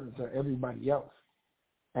the burdens of everybody else.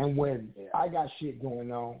 And when I got shit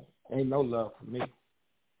going on, ain't no love for me.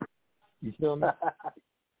 You feel me?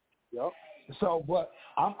 Yep. So, but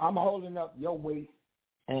I'm holding up your weight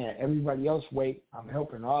and everybody else's weight. I'm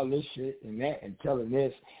helping all this shit and that and telling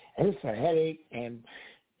this. And it's a headache. And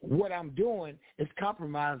what I'm doing is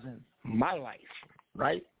compromising my life,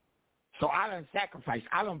 right? So I done sacrificed.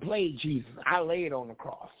 I done played Jesus. I laid on the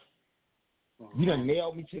cross. You done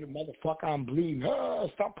nailed me to the motherfucker. I'm bleeding.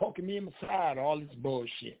 Stop poking me in the side. All this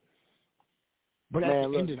bullshit. But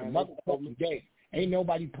at the end of the motherfucking day, ain't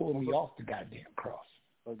nobody pulling me off the goddamn cross.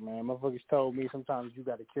 Look, man, motherfuckers told me sometimes you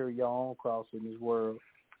got to carry your own cross in this world.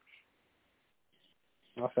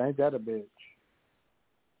 I think that a bitch.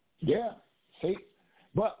 Yeah. See?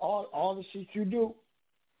 But all the shit you do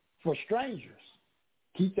for strangers,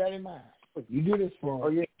 keep that in mind. You do this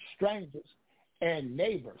for strangers and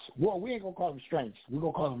neighbors. Well, we ain't going to call them strangers. We're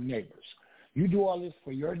going to call them neighbors. You do all this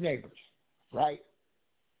for your neighbors, right?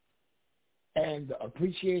 And the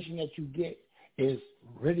appreciation that you get is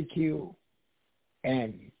ridicule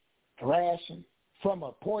and thrashing from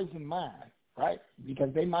a poisoned mind, right?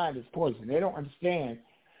 Because their mind is poisoned. They don't understand,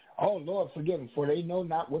 oh, Lord, forgive them, for they know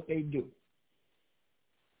not what they do.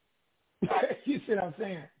 You see what I'm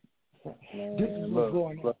saying? Man, this is what's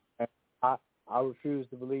going on. Look, I refuse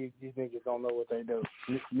to believe these niggas don't know what they do.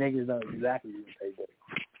 Niggas know exactly what they do.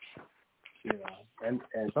 You know,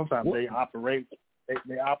 and sometimes they operate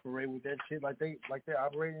with that shit like they're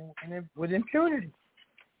operating with impunity.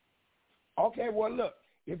 Okay, well look,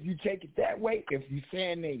 if you take it that way, if you're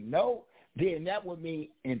saying they know, then that would mean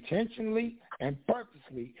intentionally and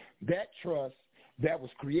purposely that trust that was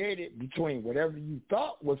created between whatever you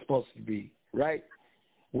thought was supposed to be, right?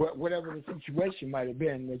 Whatever the situation might have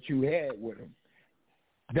been that you had with them,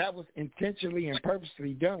 that was intentionally and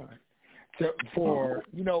purposely done for,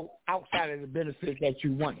 you know, outside of the benefit that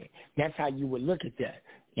you wanted. That's how you would look at that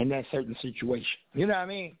in that certain situation. You know what I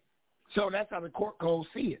mean? So that's how the court codes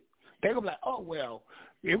see it. They're going to be like, oh, well,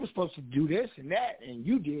 it was supposed to do this and that, and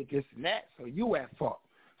you did this and that, so you at fault.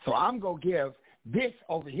 So I'm going to give this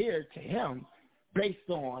over here to him based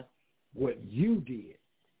on what you did.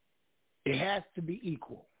 It has to be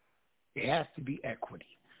equal. It has to be equity.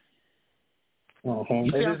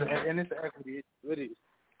 And it's equity. It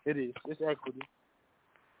is. It's equity.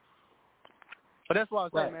 But that's why I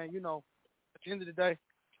say, man, you know, at the end of the day,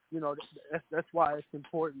 you know, that's why it's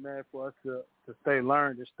important, man, for us to stay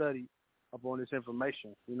learned and study upon this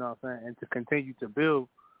information, you know what I'm saying, and to continue to build,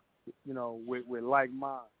 you know, with like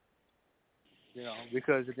minds. You know,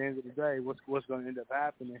 because at the end of the day, what's going to end up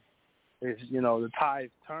happening is, you know, the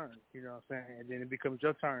tides turn, you know what I'm saying, and then it becomes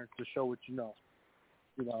your turn to show what you know,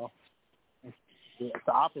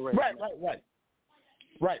 to operate.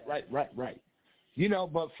 Right. You know,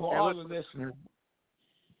 but for all the listeners,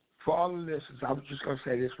 I was just going to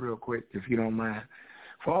say this real quick, if you don't mind.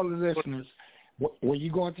 For all the listeners, when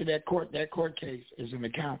you go into that court case is an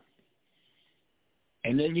account,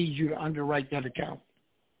 and they need you to underwrite that account.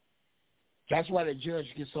 That's why the judge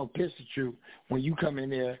gets so pissed at you when you come in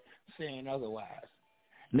there saying otherwise.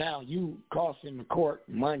 Now, you costing the court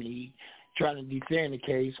money trying to defend the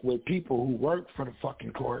case with people who work for the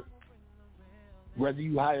fucking court, whether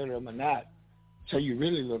you hire them or not. So you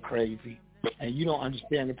really look crazy, and you don't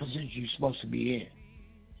understand the position you're supposed to be in.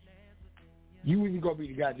 You either going to be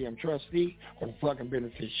the goddamn trustee or the fucking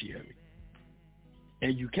beneficiary.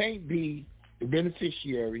 And you can't be the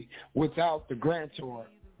beneficiary without the grantor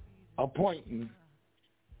appointing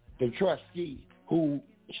the trustee, who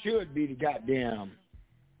should be the goddamn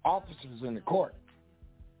officers in the court.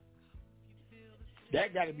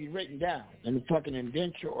 That got to be written down in the fucking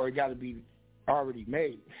indenture, or it got to be already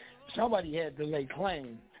made. Somebody had to lay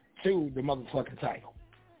claim to the motherfucking title,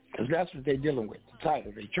 because that's what they're dealing with, the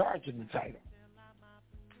title. They charging the title.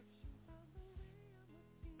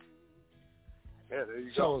 Yeah, there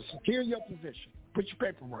you go. So secure your position. Put your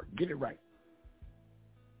paperwork. Get it right.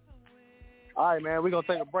 All right, man. We're going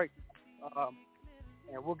to take a break.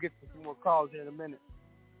 And we'll get to some more calls here in a minute.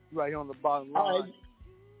 You right here on the bottom line. All right.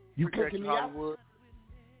 You cooking me out?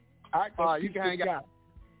 All right, you can hang out.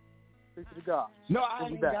 Speak to the God. No, I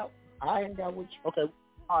ain't out. I ain't out with you. Okay.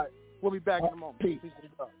 All We'll be back in a moment. Peace to the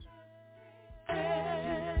gods.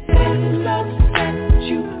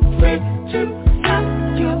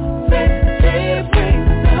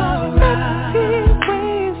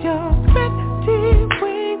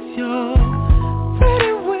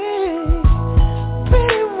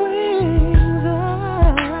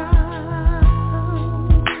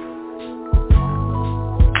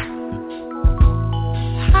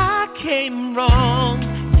 Came wrong,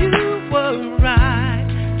 you were right.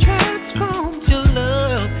 Transformed your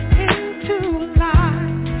love into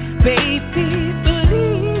life. Baby,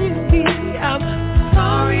 believe me, I'm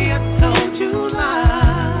sorry I told you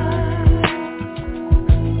lies.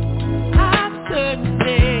 I couldn't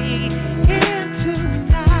stay here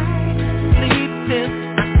tonight, sleeping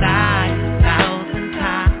a 9,000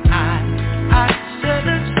 times. I should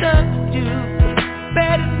have showed you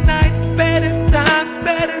better nights, better times,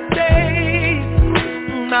 better days.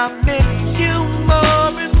 I miss you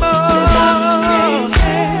more and more.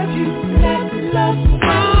 Have you let love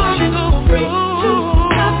find you free to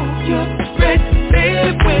stop your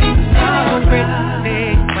pretty wings?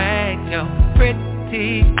 Your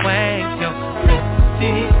pretty wings, your pretty wings, your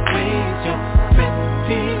pretty wings, your pretty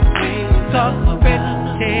wings,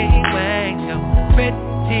 your pretty wings, your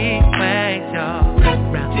pretty wings,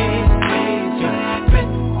 your pretty wings, your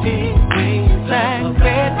pretty wings, like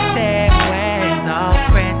pretty wings, all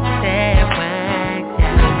pretty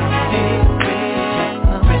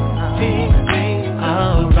wings,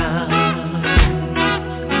 all around.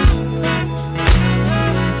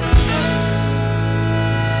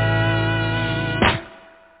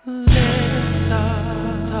 Let's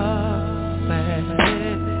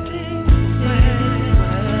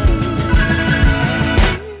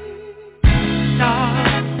talk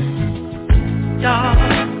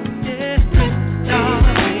back.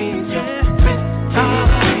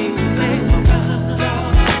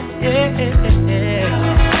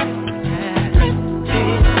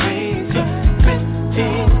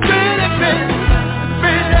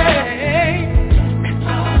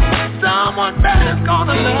 Someone better's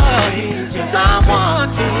gonna love you.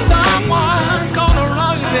 Someone's gonna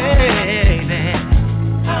love you, baby.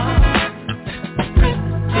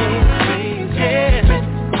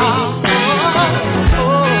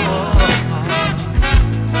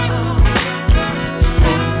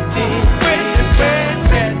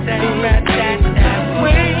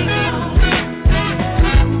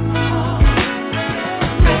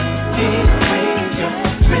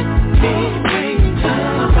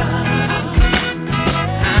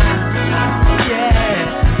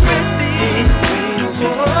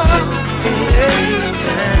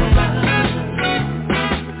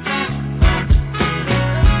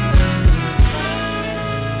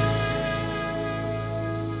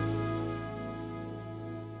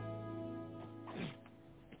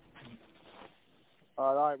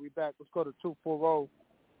 All right, we back. Let's go to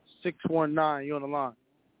 240-619. You on the line.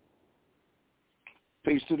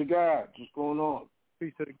 Peace to the God. What's going on?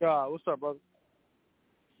 Peace to the God. What's up, brother?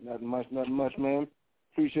 Nothing much, man.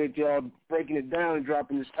 Appreciate y'all breaking it down and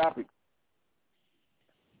dropping this topic.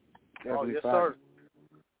 Definitely yes, fine. sir.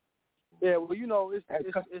 Yeah, well, it's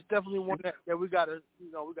definitely one that we gotta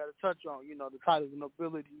touch on. The titles of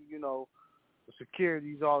nobility, the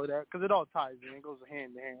securities, all of that, because it all ties in. It goes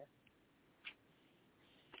hand in hand.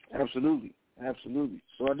 Absolutely.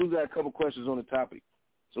 So I do got a couple questions on the topic.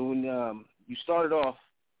 So when you started off,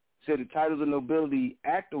 said the Titles of Nobility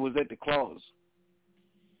Act, or was that the clause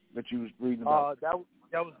that you was reading about? That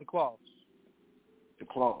was the clause. The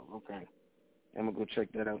clause, okay. I'm gonna go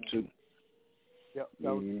check that out too. Yep,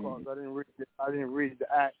 that was the clause. I didn't read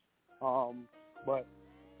the act, but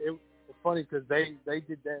it's funny because they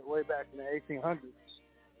did that way back in the 1800s,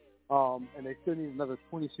 and they still need another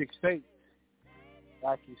 26 states to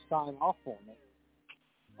actually sign off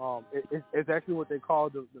on it. It's actually what they call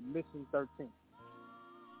the missing 13th.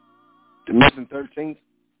 The missing 13th?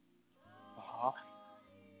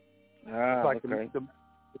 It's like okay. the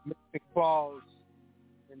missing clause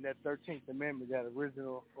in that 13th Amendment, that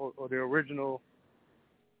original or the original.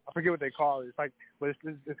 I forget what they call it. It's like, but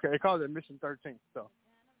they call it Mission 13th. So.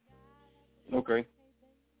 Okay.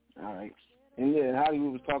 All right. And yeah,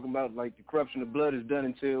 Hollywood was talking about like the corruption of blood is done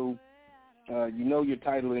until you know your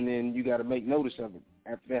title, and then you got to make notice of it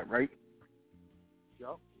after that, right?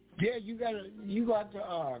 Yep. Yeah, you got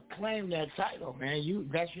to claim that title, man.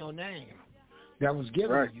 That's your name that was given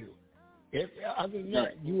to you. If other than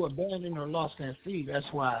that, you abandoned or lost that seat. That's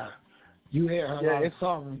why you hear a lot of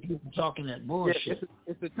sovereign people talking that bullshit. Yeah,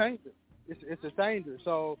 it's a tainter. It's a tainter.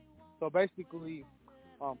 So basically,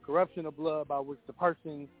 corruption of blood by which the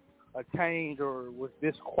person attained or was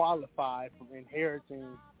disqualified from inheriting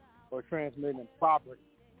or transmitting property,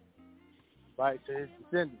 right, to his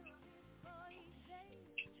descendants.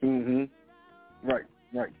 Right.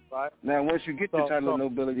 Right. Now, once you get the title of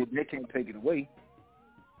nobility, they can't take it away.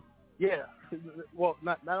 Yeah. Well,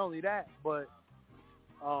 not only that, but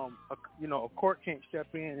a court can't step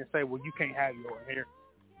in and say, well, you can't have your inheritance.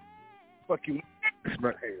 Fuck you.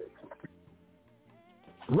 Right.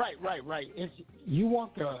 You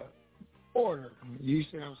want the order, you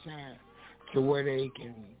see what I'm saying, to where they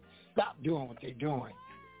can stop doing what they're doing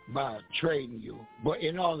by trading you. But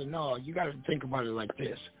in all, you got to think about it like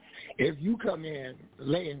this. If you come in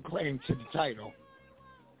laying claim to the title,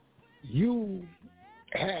 you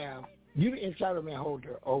the entitlement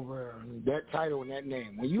holder over that title and that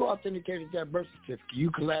name. When you authenticated that birth certificate, you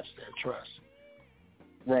collapsed that trust.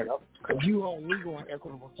 Right. Because you own legal and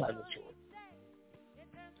equitable title to it.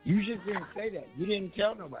 You just didn't say that. You didn't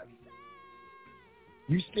tell nobody.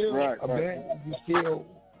 You still abandoned. You still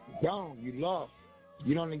gone. You lost.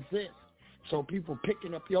 You don't exist. So people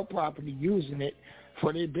picking up your property, using it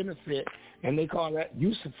for their benefit, and they call that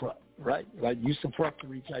usufruct, right? Like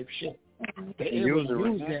usufructory type shit. They able to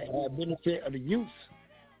use that benefit of the use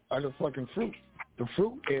of the fucking fruit. The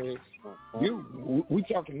fruit is you. We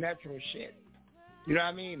talking natural shit. You know what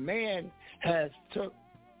I mean? Man has took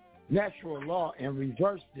natural law and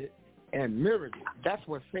reversed it and mirrored it. That's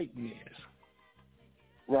what Satan is.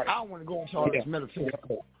 Right. I don't want to go into all this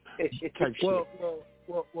metaphysical type shit.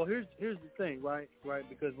 Well, here's the thing, right?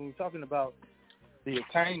 Because when we're talking about the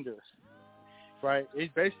attainders, right,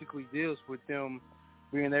 it basically deals with them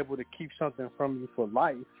being able to keep something from you for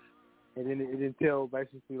life, and then it entails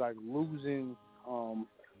basically like losing,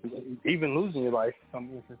 even losing your life in some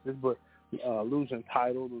instances, but losing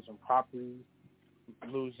title, losing property,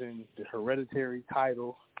 losing the hereditary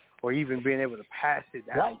title, or even being able to pass it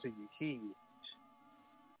down to your kids.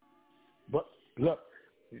 But look,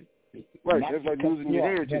 right, that's like losing your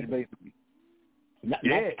heritage, basically. Not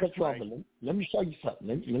to cut you off, but let me show you something.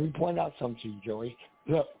 Let me point out something to you, Joey.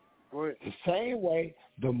 Look, the same way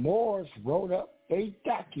the Moors wrote up 8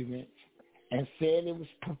 documents and said it was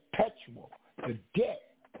perpetual, the debt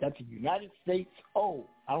that the United States owed.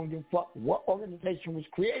 I don't give a fuck what organization was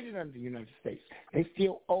created under the United States. They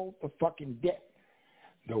still owe the fucking debt.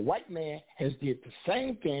 The white man has did the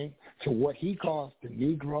same thing to what he calls the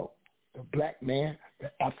Negro, the black man,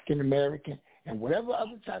 the African American, and whatever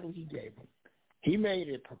other title he gave him. He made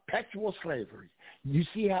it perpetual slavery. You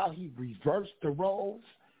see how he reversed the roles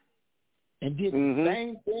and did the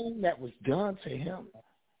same thing that was done to him?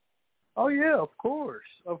 Oh, yeah, of course.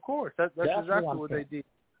 That's exactly what they did.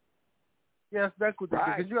 Yeah, that's what they did.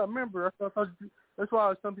 Because you got to remember, that's why I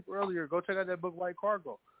was telling people earlier, go check out that book, White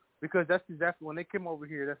Cargo. Because that's exactly, when they came over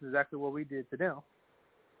here, that's exactly what we did to them.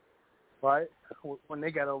 Right? When they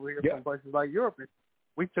got over here from places like Europe,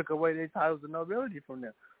 we took away their titles of nobility from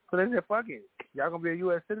them. So they said, fuck it. Y'all going to be a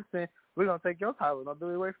U.S. citizen, we're going to take your title of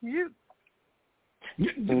nobility away from you.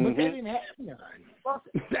 But they didn't have none.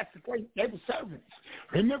 That's the point. They were servants.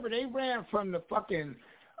 Remember, they ran from the fucking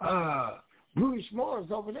British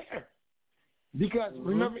Moors over there. Because,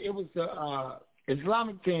 remember, it was the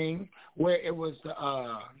Islamic thing where it was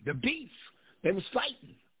the beef. They was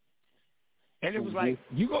fighting. And it was like,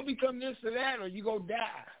 you going to become this or that or you going to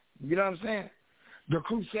die. You know what I'm saying? The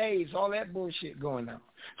Crusades, all that bullshit going on.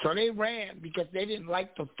 So they ran because they didn't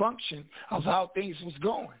like the function of how things was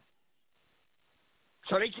going.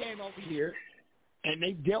 So they came over here, and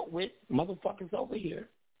they dealt with motherfuckers over here,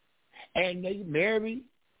 and they married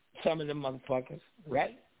some of the motherfuckers,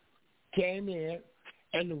 right? Came in,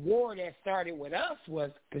 and the war that started with us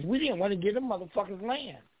was because we didn't want to give them motherfuckers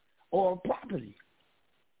land or property.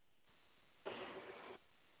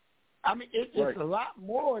 I mean, it's a lot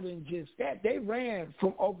more than just that. They ran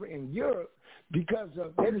from over in Europe because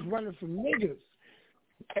they was running from niggas.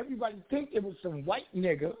 Everybody think it was some white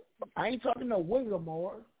nigga. I ain't talking no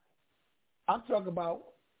Williamore. I'm talking about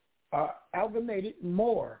amalgamated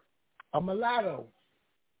Moor, a mulatto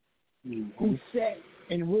who sat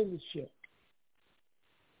in rulership,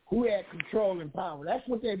 who had control and power. That's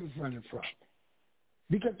what they was running from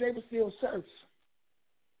because they were still serfs.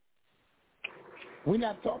 We're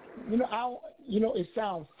not talking, it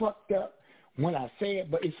sounds fucked up when I say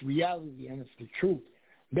it, but it's reality and it's the truth.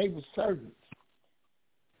 They were servants.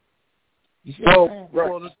 You see what I'm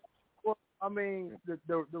saying? Well, I mean,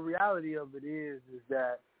 the reality of it is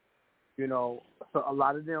that, so a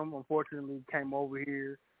lot of them, unfortunately, came over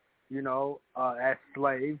here, as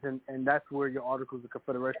slaves, and that's where your Articles of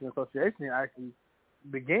Confederation and Association actually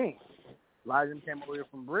began. A lot of them came over here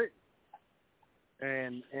from Britain.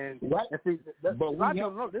 And see, a lot of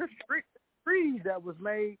them know there's treaties that was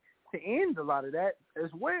made to end a lot of that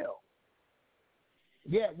as well.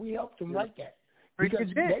 Yeah, we helped them like that. Because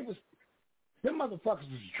them motherfuckers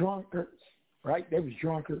was drunkards, right? They was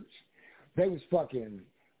drunkards. They was fucking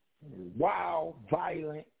wild,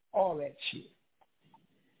 violent, all that shit.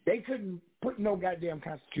 They couldn't put no goddamn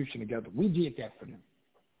constitution together. We did that for them.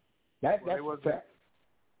 That's a fact.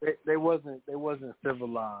 They wasn't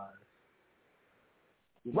civilized.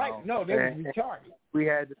 Right? No, they was retarded. We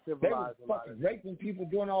had to civilize a lot. They was fucking raping people,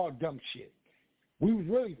 doing all dumb shit. We was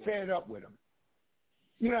really fed up with them.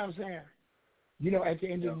 You know what I'm saying? You know, at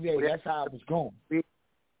the end of the day, that's how it was going.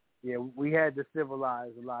 We had to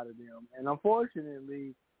civilize a lot of them, and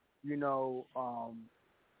unfortunately, you know,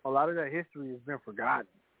 a lot of that history has been forgotten.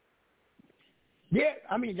 Yeah,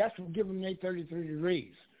 I mean that's what giving them 33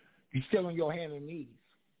 degrees. You're still on your hands and knees.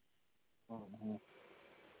 Mm-hmm.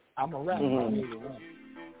 I'm a rapper. Mm-hmm.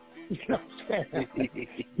 You know what I'm saying?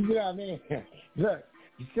 You know what I mean? Look,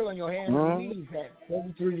 you're still on your hands and knees at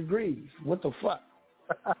 33 degrees. What the fuck?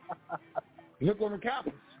 Look on the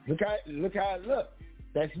compass. Look how it looks.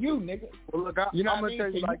 That's you, nigga. Well, look, I'm gonna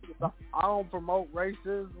tell you like this. I don't promote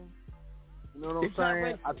racism. You know what I'm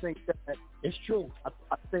saying? I think that it's true. I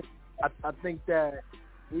think that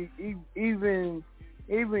even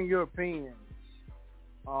Europeans.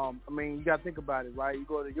 I mean, you gotta think about it, right? You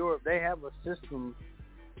go to Europe, they have a system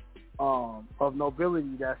of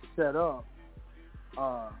nobility that's set up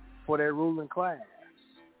for their ruling class,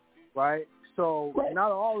 right? So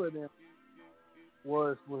not all of them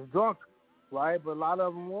was drunk, right? But a lot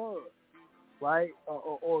of them was, right?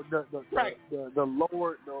 Or the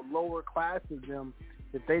lower class of them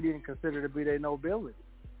that they didn't consider to be their nobility.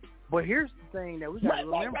 But here's the thing that we got to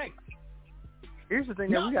remember. Here's the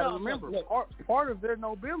thing that we got to remember. Part of their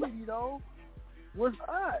nobility, though, was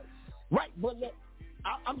us. Right, but look,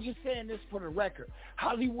 I'm just saying this for the record.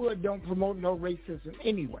 Hollywood don't promote no racism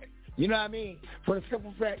anyway. You know what I mean? For the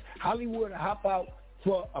simple fact, Hollywood will hop out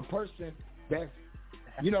for a person that's,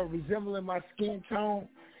 you know, resembling my skin tone,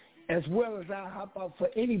 as well as I hop out for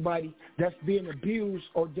anybody that's being abused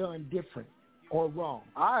or done different or wrong.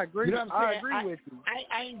 I agree. You know what I'm saying? I agree with you.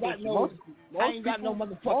 I ain't got no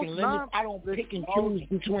motherfucking limits. I don't pick and choose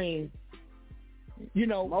between, you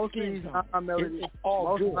know, most non-melanated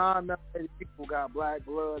people got black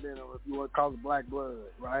blood in them, if you want to call it black blood,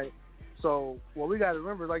 right? So what we got to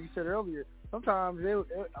remember, like you said earlier, sometimes a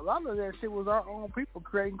lot of that shit was our own people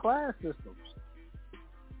creating class systems.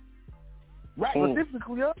 Right.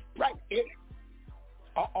 Specifically us. Right.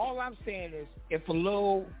 All I'm saying is, if a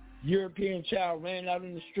little European child ran out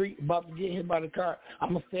in the street about to get hit by the car, I'm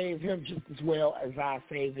going to save him just as well as I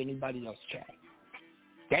save anybody else's child.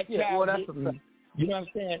 That child, you know what I'm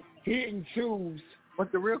saying? He didn't choose.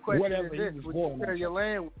 But the real question whatever is this: he was born share your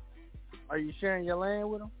land? Are you sharing your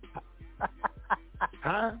land with him?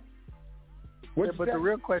 Huh? But the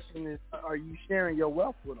real question is: are you sharing your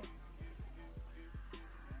wealth with him?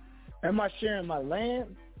 Am I sharing my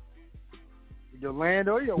land? Your land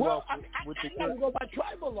or your wealth? I gotta go by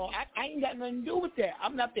tribal law. I ain't got nothing to do with that.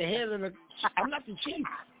 I'm not the head of the. I'm not the chief.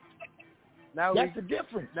 That's the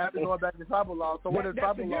difference. Now we're going back to tribal law. So what if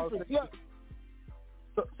tribal law says?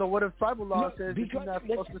 So what if tribal law says that you're not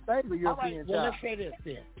supposed to say the European child? Well, let's say this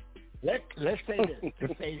then. Let's say this to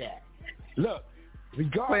say that. Look,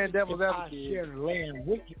 regardless if I share the land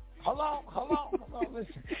with you. Hold on,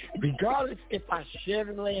 listen. Regardless if I share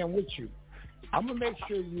the land with you, I'm going to make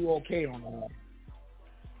sure you okay on the land.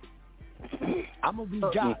 I'm going to be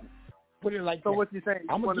God. Put it like that. So what you saying?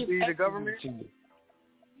 You want to be the government?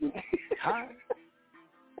 Huh?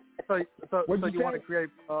 So you want to create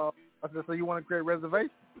so you want to create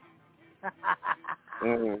reservations?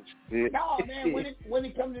 No, man, when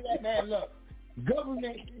it comes to that, man, look,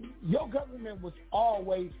 your government was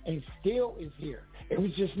always and still is here. It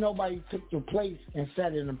was just nobody took their place and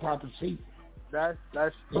sat in the proper seat. That's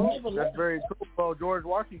true. That's very true. Well, George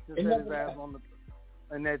Washington set his ass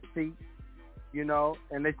in that seat, you know,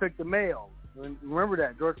 and they took the mail. Remember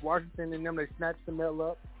that. George Washington and them, they snatched the mail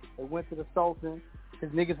up. They went to the Sultan because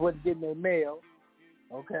niggas wasn't getting their mail.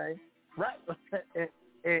 Okay? Right.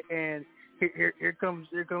 and here comes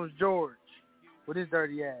George with his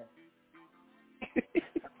dirty ass.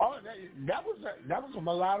 Oh, that was a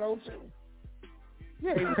mulatto too.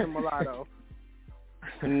 Yeah, he was a mulatto.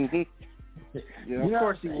 Mm-hmm. Yeah, of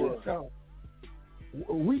course he was. So,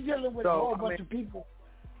 we dealing with a whole bunch of people.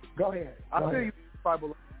 Go ahead. I feel you,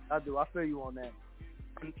 tribal. I do. I feel you on that.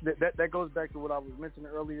 That goes back to what I was mentioning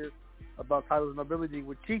earlier about titles of nobility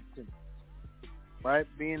with chieftains, right?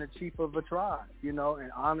 Being a chief of a tribe, you know,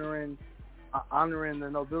 and honoring the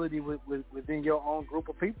nobility within your own group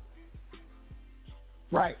of people.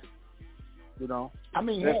 Right. You know. I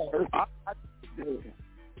mean,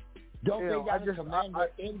 don't they got a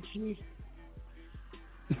commander-in-chief?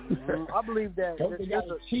 I believe that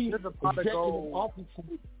there's a pot of gold.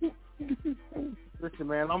 Listen,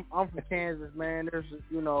 man, I'm from Kansas, man.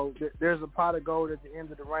 There's a pot of gold at the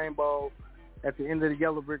end of the rainbow, at the end of the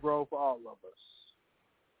yellow brick road for all of us.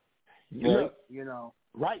 Look, you know.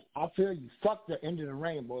 Right, I feel you. Fuck the end of the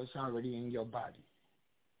rainbow. It's already in your body.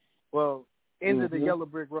 Well, end of the yellow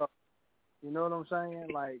brick road. You know what I'm saying?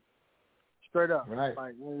 Like, straight up. Right.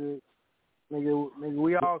 Like, nigga,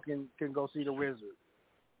 we all can go see the wizard.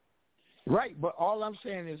 Right, but all I'm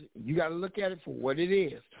saying is you got to look at it for what it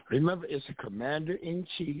is. Remember, it's a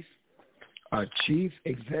commander-in-chief, a chief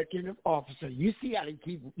executive officer. You see how they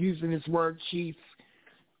keep using this word chief?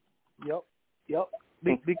 Yep.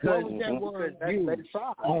 Because what was that word used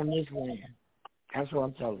on this land? That's what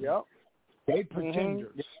I'm telling you. They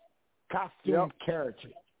pretenders, costume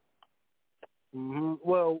characters.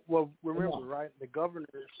 Well, remember, right?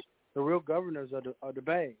 The real governors are the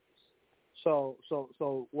bays. So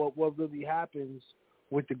what really happens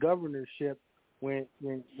with the governorship when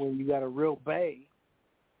you got a real bay,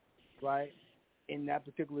 right, in that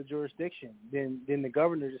particular jurisdiction, then the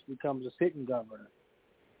governor just becomes a sitting governor.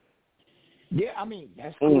 Yeah, I mean,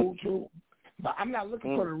 that's cool too. But I'm not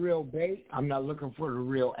looking for the real bay. I'm not looking for the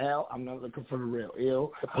real L. I'm not looking for the real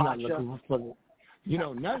ill. I'm not looking for the,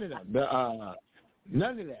 none of that.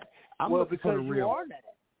 None of that. I'm looking for the real. You are that.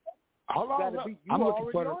 Hold on, I'm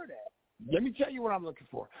looking for are that. Let me tell you what I'm looking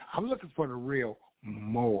for. I'm looking for the real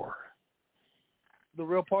more. The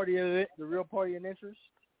real party in interest?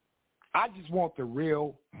 I just want the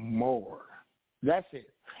real more. That's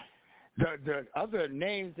it. The other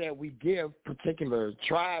names that we give particular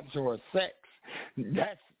tribes or sects,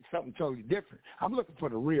 that's something totally different. I'm looking for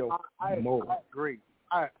the real more. I agree.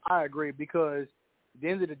 I agree because at the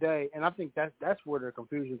end of the day, and I think that's where the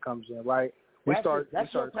confusion comes in, right? That's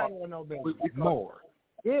your title of Nobility. More.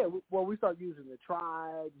 Yeah, we start using the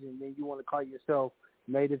tribes, and then you want to call yourself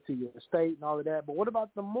native to your state and all of that. But what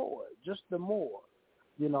about the more? Just the more,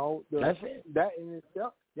 that's it. That in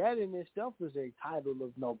itself is a title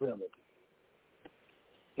of nobility.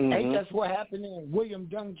 Ain't that's what happened in William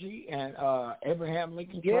Dungy and Abraham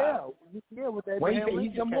Lincoln trial? Yeah, with Abraham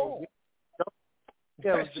Lincoln. He's a more.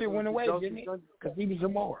 That shit went away, didn't it? Because he was a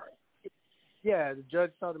more. Yeah, the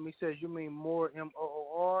judge told him, he says, you mean more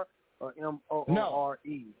M-O-O-R or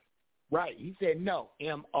M-O-O-R-E? No. Right. He said no,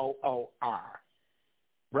 M-O-O-R.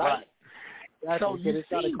 Right. So you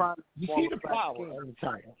see the power of the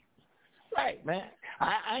title. Right, man.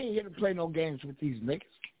 I ain't here to play no games with these niggas.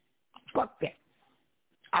 Fuck that.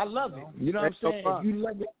 I love it. You know what I'm saying? If you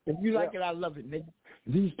love it, if you like it, I love it, nigga.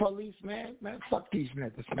 These police, man, fuck these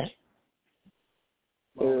niggas, man.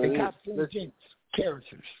 They got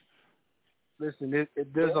characters. Listen,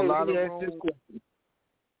 there's a lot of room.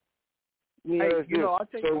 I'll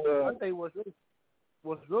tell you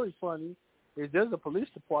what's really funny is there's a police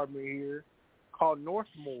department here called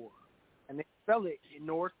Northmore, and they spell it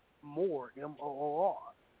Northmore, M-O-O-R,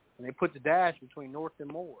 and they put the dash between North and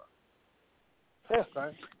More. Yeah,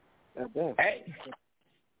 okay. Hey.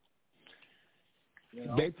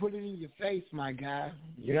 They put it in your face, my guy.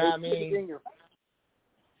 You know what I mean?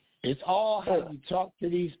 It's all how you talk to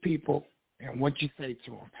these people and what you say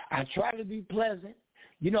to them. I try to be pleasant.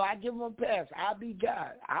 I give them a pass. I be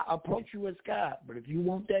God. I approach you as God. But if you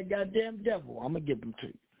want that goddamn devil, I'm going to give them to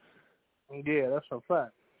you. Yeah, that's a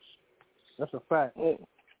fact. That's a fact.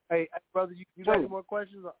 Hey, brother, you got any more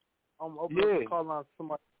questions? I'm open to call on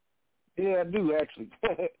somebody. Yeah, I do, actually.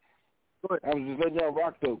 Go ahead. I was just letting y'all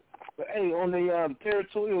rock, though. But, hey, on the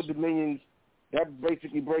territorial dominions, that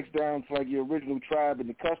basically breaks down to, like, your original tribe and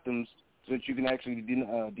the customs so that you can actually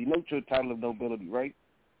denote your title of nobility, right?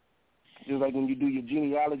 Just like when you do your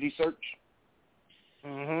genealogy search.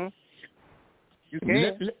 Mm-hmm. You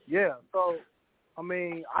can. Yeah. So, I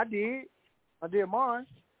mean, I did mine.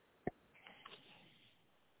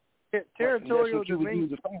 Territorial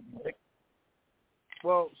dominion.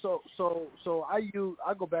 Well, so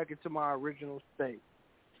I go back into my original state,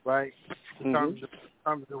 right? In terms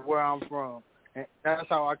of where I'm from, and that's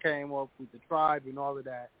how I came up with the tribe and all of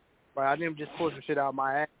that. Right? I didn't just pull some shit out of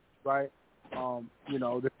my ass, right? The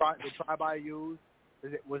tribe I used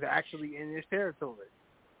was actually in this territory,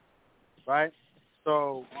 right?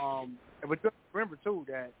 So, but remember too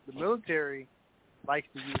that the military likes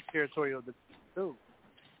to use territorial too.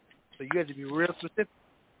 So you have to be real specific.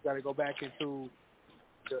 You got to go back into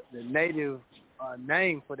the native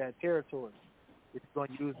name for that territory. If you're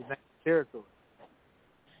going to use the name territory.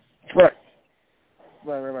 Right.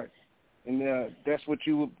 And that's what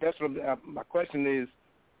my question is,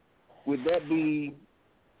 would that be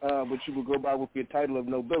what you would go by with your title of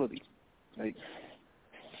nobility? Like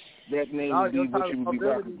that name would be what you would be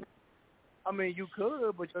rocking with. I mean, you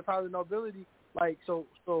could, but your title of nobility, like, so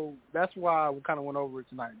that's why we kind of went over it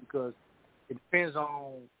tonight, because it depends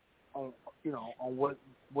on you know, on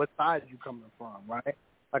what side you coming from, right?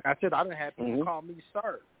 Like I said, I didn't have people call me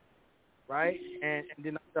sir, right? And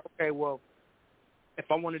then I said, okay, well, if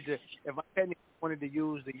I technically wanted to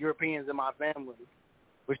use the Europeans in my family,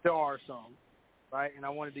 which there are some, right? And I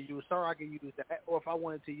wanted to use sir, I could use that. Or if I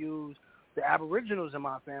wanted to use the Aboriginals in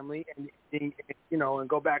my family, and you know, and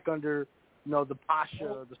go back under, you know, the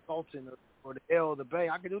Pasha, the Sultan, or the El, the Bey,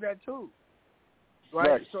 I could do that too,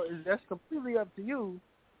 right? So that's completely up to you,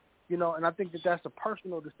 you know. And I think that that's a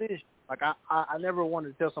personal decision. Like I never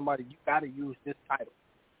wanted to tell somebody you got to use this title.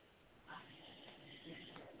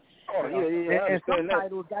 Oh yeah. And some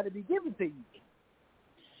titles got to be given to you.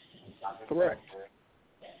 Correct.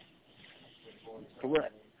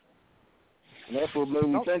 And that's what made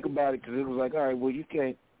me think about it, because it was like, all right, well, you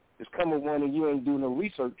can't just come with one and you ain't doing no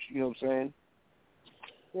research. You know what I'm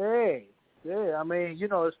saying? Yeah. I mean, you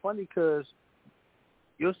know, it's funny because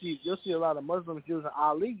you'll see a lot of Muslims using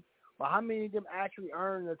Ali, but how many of them actually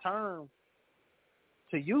earn the term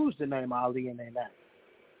to use the name Ali in their name?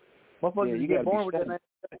 Motherfuckers get born with that name.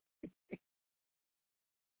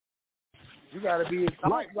 You got to be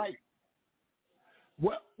right.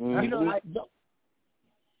 Well, you know,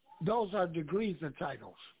 those are degrees and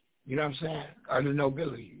titles. You know what I'm saying? Or the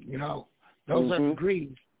nobility. You know, those are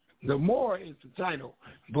degrees. The more is the title,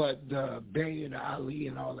 but the Bey and the Ali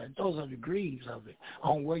and all that, those are degrees of it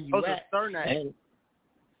on where you at. And,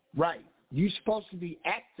 right. You're supposed to be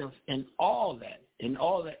active in all that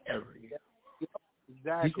area.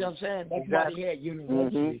 Exactly. You see what I'm saying? That's why they had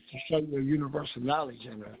universities to show you universal knowledge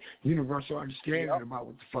and a universal understanding about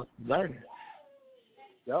what the fuck you're learning.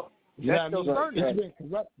 Yep. You know what I mean? It's been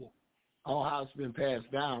corrupted on how it's been passed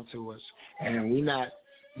down to us, and we're not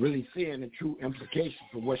really seeing the true implications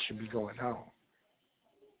of what should be going on.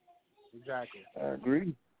 Exactly. I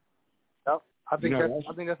agree. Yep. I think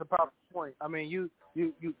that's a powerful point. I mean, you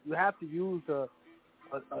have to use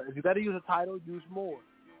if you got to use a title, use more,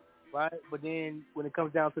 right? But then when it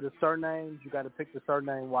comes down to the surnames, you got to pick the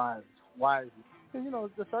surname wisely. Because, you know,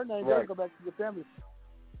 the surname does go back to your family.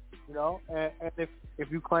 You know, and if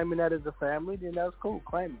you claiming that as a family, then that's cool.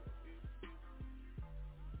 Claim it.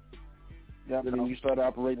 Yeah, and then you start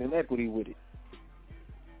operating in equity with it.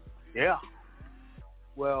 Yeah.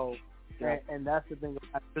 Well, and that's the thing.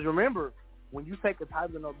 Because remember, when you take a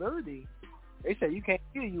title of nobility, they say you can't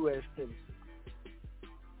be a U.S.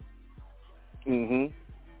 citizen.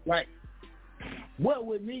 Right. Well,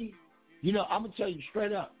 with me, you know, I'm going to tell you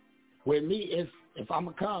straight up. With me, if I'm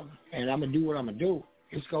going to come and I'm going to do what I'm going to do,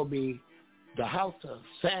 it's going to be the House of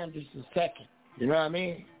Sanders II. You know what I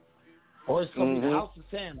mean? Or it's going to be the House of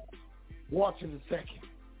Sanders, Walter II,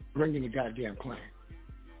 bringing the goddamn clan.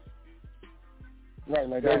 Right,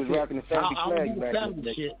 like they was rocking the family flag back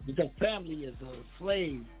family shit, because family is a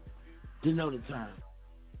slave denoted time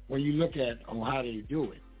when you look at on how they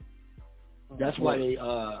do it. That's why they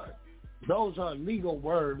those are legal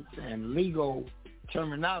words and legal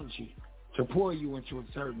terminology to pull you into a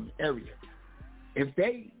certain area. If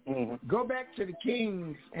they go back to the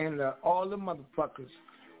kings and all the motherfuckers,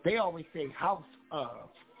 they always say house of.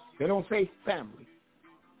 They don't say family.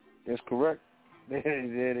 That's correct. Yeah,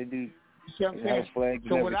 they do. House flags.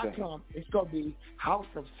 So when I come, it's going to be House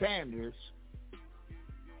of Sanders,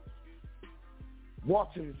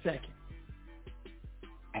 Walter II.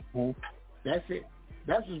 That's it.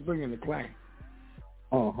 That's what's bringing the clan.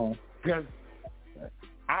 Because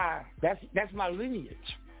that's my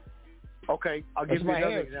lineage. Okay, I'll give you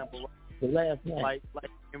another example. The last name. Like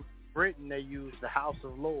in Britain, they use the House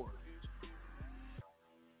of Lords.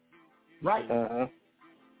 Right.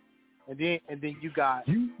 And then you got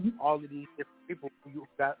all of these different people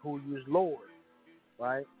who use Lord,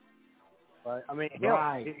 right? Right. I mean,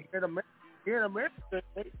 here in America,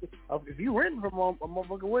 if you renting from a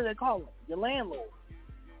motherfucker, what do they call them? Your landlord.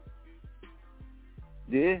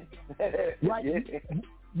 Yeah. Right. Yeah.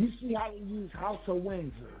 You see how they use House of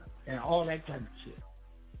Windsor and all that type of shit.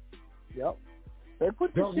 Yep. They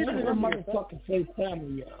put the shit none of them motherfuckers say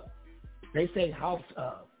family of. They say house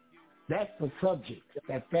of. That's the subject,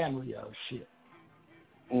 that family of shit.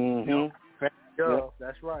 Yep.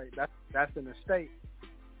 That's right. That's an estate.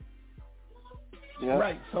 Yep.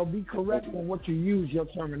 Right. So be correct on what you use your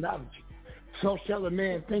terminology. So shall a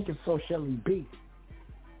man think, and so shall he be.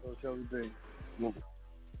 So shall he be.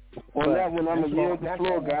 On that one, I'm going to yield the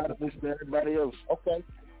floor, guys. Listen to everybody else. Okay,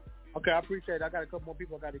 I appreciate it. I got a couple more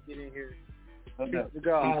people I got to get in here. Peace,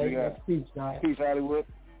 guys. Peace, Hollywood.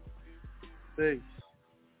 Peace.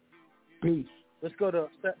 Peace. Let's go to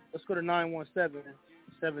 917-796.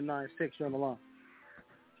 You're on the line.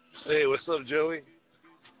 Hey, what's up, Joey?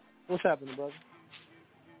 What's happening, brother?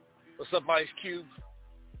 What's up, Ice Cube?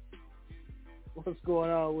 What's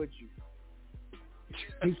going on with you?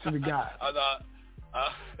 Peace to the guy.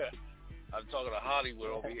 I'm talking to Hollywood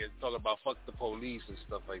over here, talking about fuck the police and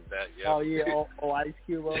stuff like that. Yeah. Oh yeah, Ice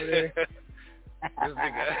Cube over there. This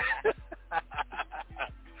nigga.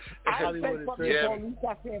 I didn't say fuck the police.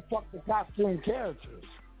 I said fuck the costume characters.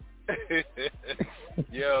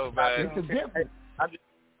 Yo, man. It's a difference.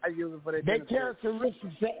 I use it for their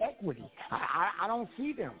characteristics of equity. I don't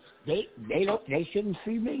see them. They shouldn't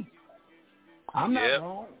see me. I'm not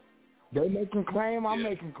wrong. They making claim. I'm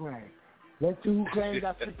making claim. Let's see who claims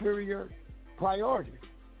that superior priority.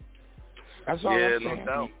 That's all I'm saying. No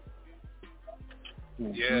doubt.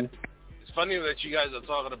 Yeah, it's funny that you guys are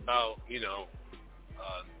talking about,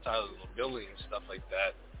 titles of nobility and stuff like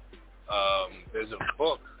that. There's a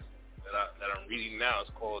book that I'm reading now. It's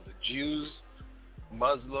called "The Jews,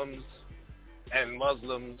 Muslims in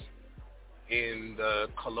the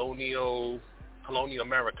Colonial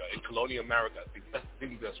America." In Colonial America, I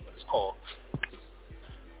think that's what it's called.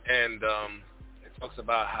 And it talks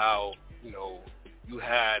about how you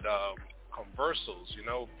had conversals.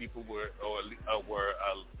 People were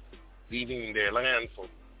leaving their land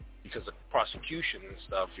because of prosecution and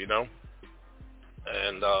stuff.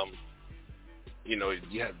 And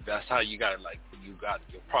that's how you got you got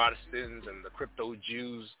your Protestants and the crypto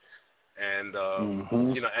Jews, and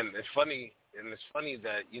and it's funny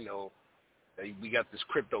that that we got this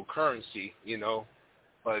cryptocurrency,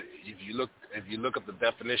 but if you look at the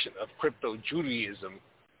definition of crypto Judaism,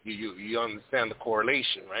 you understand the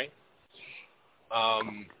correlation, right?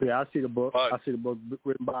 Yeah, I see the book. I see the book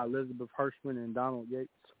written by Elizabeth Hirschman and Donald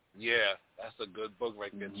Yates. Yeah, that's a good book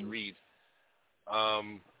right there to read.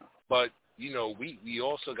 But we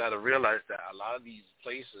also got to realize that a lot of these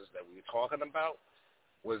places that we were talking about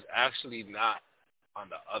was actually not on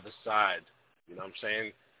the other side. You know what I'm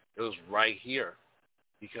saying? It was right here,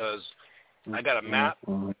 because I got a map.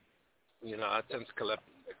 I tend to collect.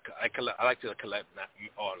 I like to collect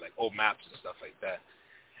old maps and stuff like that.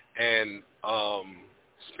 And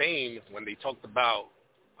Spain, when they talked about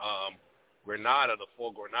Granada, the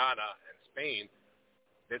Fort Granada, and Spain,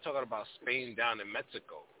 they're talking about Spain down in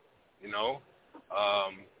Mexico. It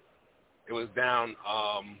was down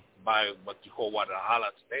by what you call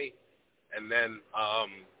Guadalajara today, and then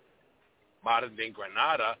modern day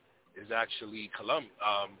Granada is actually Colombia.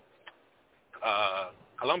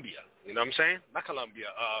 You know what I'm saying? Not Colombia.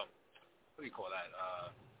 What do you call that?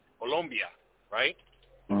 Colombia, right?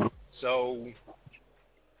 So,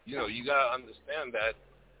 you gotta understand that,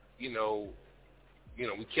 we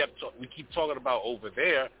keep talking about over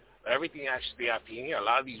there. Everything actually happening here. A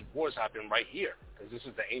lot of these wars happen right here, because this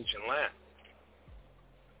is the ancient land.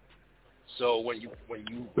 So when you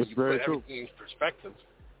put everything in perspective,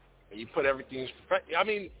 I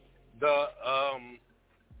mean, the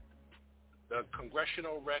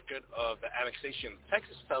congressional record of the annexation of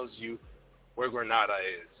Texas tells you where Granada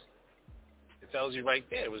is. It tells you right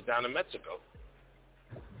there. It was down in Mexico.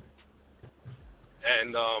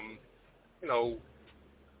 And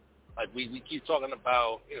we keep talking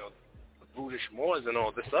about the brutish Moors and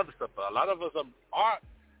all this other stuff, but a lot of us are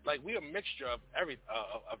we're a mixture of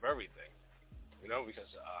everything,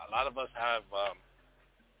 because a lot of us have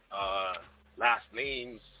last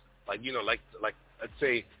names, like let's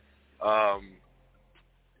say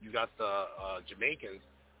you got the Jamaicans.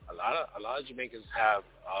 A lot of Jamaicans have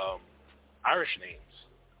Irish names,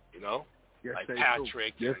 yes, like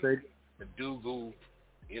Patrick do. and Madugu,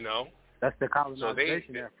 That's the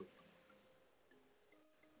colonization effort.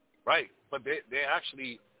 Right, but they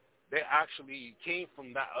actually came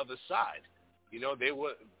from that other side. They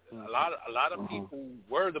were a lot of people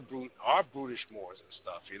were are brutish Moors and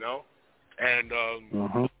stuff, and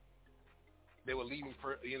they were leaving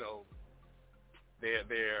for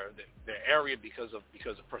their area because of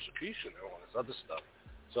persecution and all this other stuff.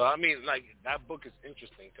 So I mean, that book is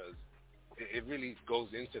interesting because it really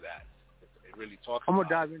goes into that. It really talks. I'm gonna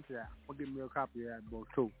dive into that. I'm gonna give me a copy of that book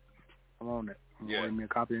too. I'm on it. Give me a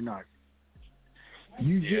copy tonight.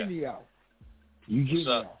 Eugenio.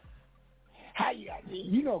 How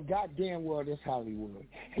you know goddamn well this Hollywood,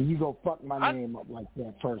 and you go fuck my name up like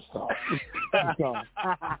that first off.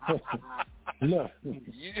 Look.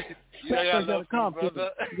 I love you,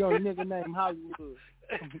 brother. Yo, nigga named Hollywood.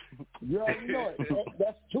 You already know it.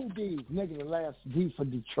 That's 2 D's, nigga, the last D for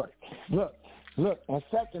Detroit. Look, and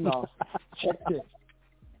second off, check this.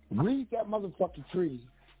 Read that motherfucking treaty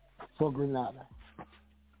for Grenada.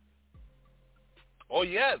 Oh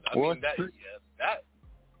yeah, I mean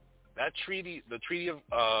that treaty, the treaty of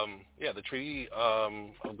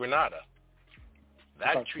Grenada.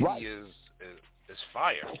 That treaty is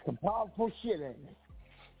fire. It's some powerful shit, ain't it?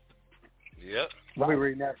 Yep. Right. We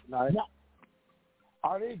reading that tonight. Now,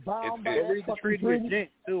 are they bound by read that the treaty of Ghent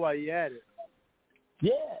too while you at it?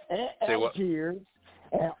 Yeah, and Algiers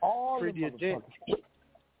and all the treaty of Ghent.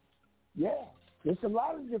 Yeah, there's a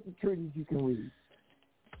lot of different treaties you can read.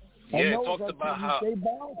 Yeah, and it talked about how they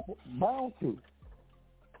bound to.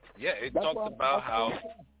 Yeah, it talked about how.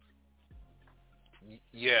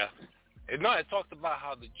 Yeah, it talked about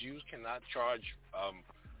how the Jews cannot charge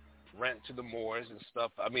rent to the Moors and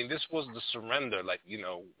stuff. I mean, this was the surrender, like, you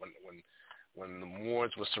know, when the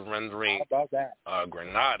Moors were surrendering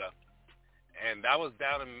Grenada, and that was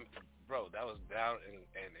down in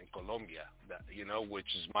Colombia, you know,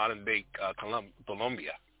 which is modern day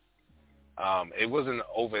Colombia. It wasn't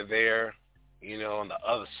over there, you know, on the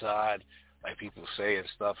other side, like people say and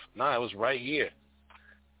stuff. No, it was right here.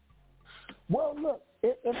 Well, look,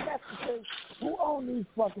 if that's the case, who own these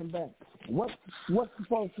fucking banks? What's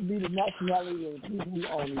supposed to be the nationality of the people who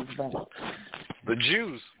own these banks? The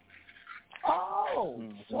Jews. Oh,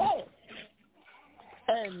 shit.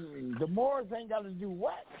 And the Moors ain't got to do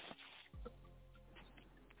what?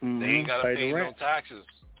 They ain't got to pay no taxes.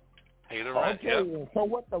 Pay the rent, okay, so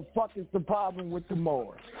what the fuck is the problem with the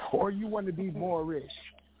Moors? Or you want to be Moorish?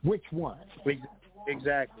 Which one?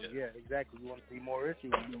 Exactly, yeah, exactly. You want to be Moorish, you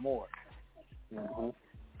want to be Moor. Mm-hmm.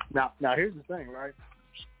 Now, here's the thing, right?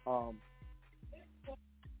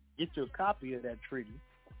 Get you a copy of that treaty,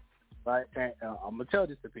 right? And I'm gonna tell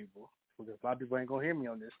this to people because a lot of people ain't gonna hear me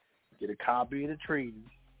on this. Get a copy of the treaty,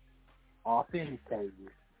 authenticated,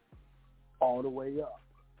 all the way up.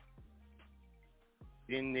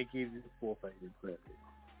 Then they give you full faith and credit.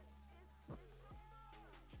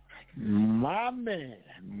 My man,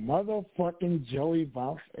 motherfucking Joey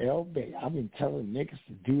Bounce LB. I've been telling niggas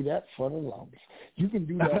to do that for the longest. You can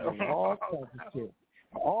do that with all types of shit.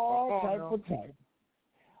 All type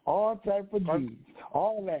of G's,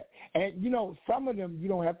 all that. And, you know, some of them you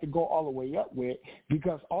don't have to go all the way up with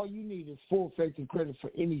because all you need is full faith and credit for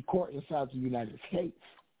any court inside the United States.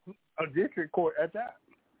 A district court at that.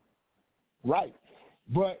 Right.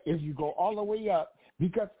 But if you go all the way up,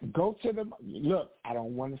 because go to the, look, I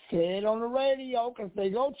don't want to say it on the radio because they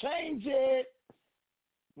go change it.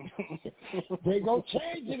 They go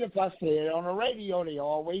change it if I say it on the radio. They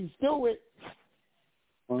always do it.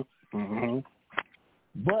 Mm-hmm.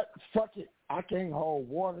 But fuck it, I can't hold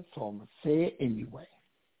water, so I'm going to say it anyway.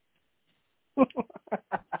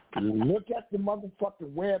 Look at the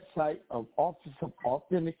motherfucking website of Office of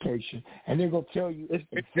Authentication, and they're going to tell you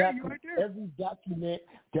exactly right every document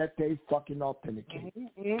that they fucking authenticate.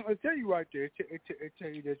 It'll tell you right there. It tell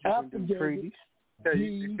you that you can do treaties. It tell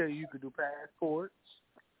you you can do passports.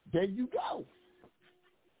 There you go.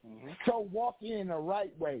 Mm-hmm. So walk in the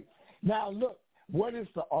right way. Now, look, what is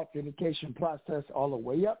the authentication process all the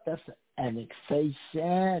way up? That's an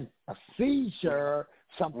annexation, a seizure,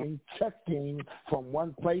 something checking from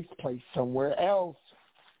one place somewhere else.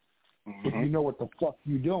 Mm-hmm. If you know what the fuck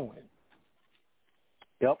you're doing.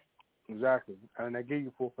 Yep, exactly. And they give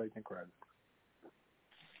you full faith and credit.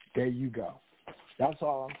 There you go. That's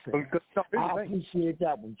all I'm saying. I appreciate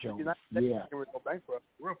that one, Joe. They getting ready to go bankrupt,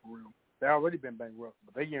 for real. They already been bankrupt,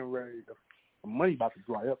 but they getting ready to, the money about to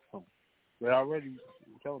dry up soon. They're already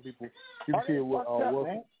telling people, you can see it with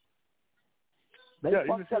man. They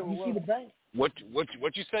fucked up. You see the bank? What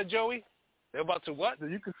you said, Joey? They're about to what? So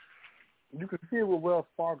you can see it with Wells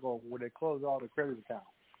Fargo where they close all the credit accounts.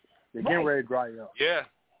 They're getting ready to dry up. Yeah.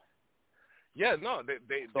 Yeah, no, they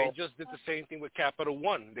just did the same thing with Capital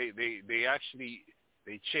One. They actually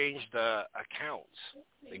changed the accounts.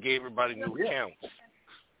 They gave everybody new accounts.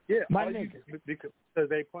 Yeah, because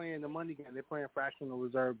they playing the money game. They're playing fractional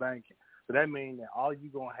reserve banking. So that means that all you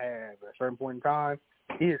gonna have at a certain point in time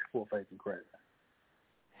is full faith and credit.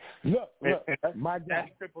 Look, my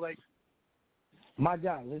guy,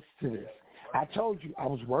 listen to this. I told you I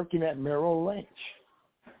was working at Merrill Lynch,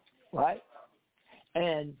 right?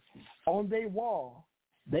 And on their wall,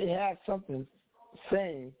 they had something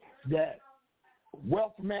saying that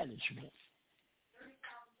wealth management.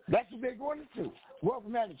 That's what they're going into, wealth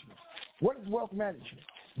management. What is wealth management?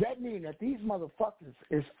 That means that these motherfuckers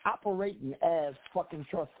is operating as fucking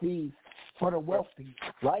trustees for the wealthy,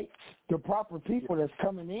 right? The proper people that's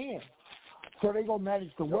coming in. So they going to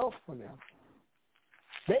manage the wealth for them.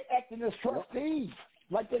 They acting as trustees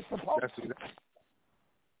like they're supposed to.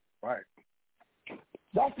 Right.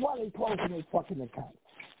 That's why they closing their fucking accounts.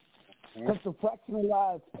 Because the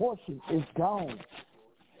fractionalized portion is gone.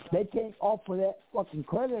 They can't offer that fucking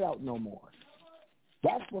credit out no more.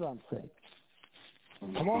 That's what I'm saying.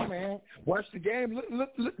 Come on, man. Watch the game. Look,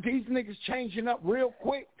 these niggas changing up real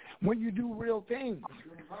quick when you do real things.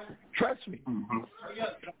 Trust me.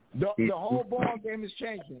 The whole ball game is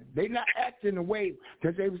changing. They not acting the way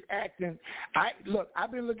that they was acting.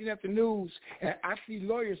 I've been looking at the news, and I see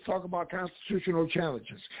lawyers talk about constitutional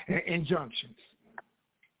challenges and injunctions.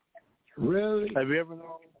 Really? Have you ever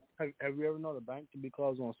known the bank can be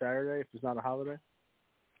closed on Saturday if it's not a holiday?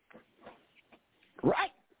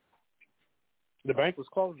 Right. The bank was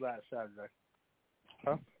closed last Saturday.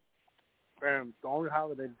 Huh? And the only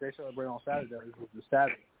holiday that they celebrate on Saturday is the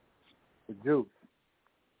Sabbath, the Jews.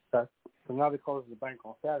 Okay? So now they close the bank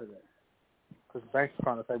on Saturday because the bank's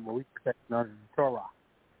trying to say, well, we protect under the Torah.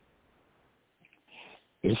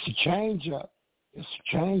 It's a change up. You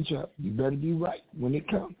better be right when it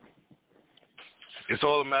comes. It's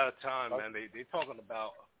all a matter of time, man. They talking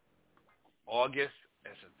about August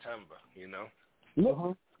and September, you know?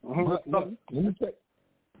 Look, let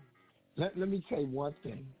me tell you one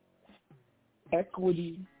thing.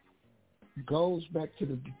 Equity goes back to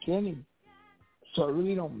the beginning, so it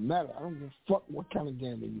really don't matter. I don't give a fuck what kind of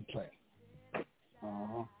game that you play.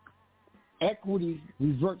 Equity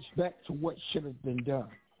reverts back to what should have been done.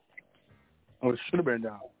 What should have been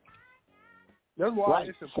done. That's why Right.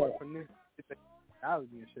 It's important for niggas to get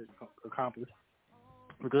technology and shit accomplished.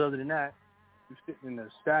 Because other than that, you're sitting in a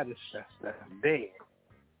status that's dead.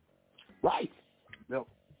 Right. No,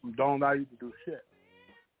 don't allow you to do shit.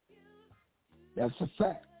 That's a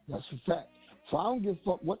fact. So I don't give a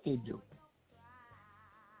fuck what they do.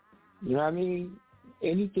 You know what I mean?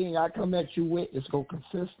 Anything I come at you with is going to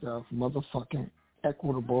consist of motherfucking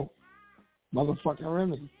equitable motherfucking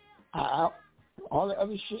remedy. All the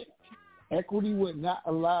other shit, equity would not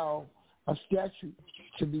allow a statute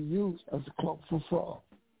to be used as a cloak for fraud.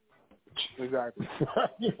 Exactly.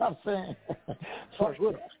 You know what I'm saying? That's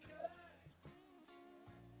real.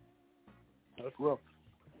 That's real.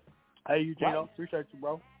 Hey, Eugene, appreciate you,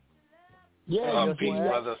 bro. Yeah, peace,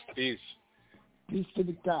 brother. Peace. Peace to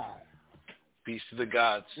the God. Peace to the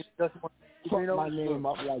gods. Fuck my name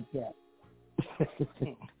up like that.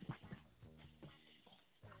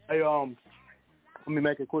 Hey, let me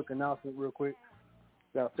make a quick announcement real quick.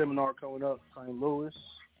 Got a seminar coming up in St. Louis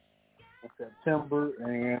in September,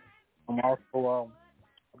 and I'm also I'll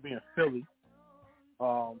be in Philly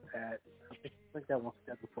at I think that one's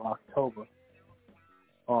scheduled for October.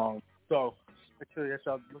 So make sure that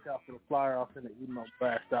y'all look out for the flyer. I'll send an email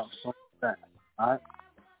blast out something like that. All right.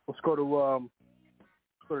 Let's go to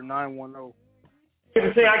 910.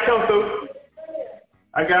 Say I come through.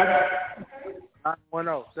 I got it.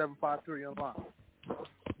 910-753 online.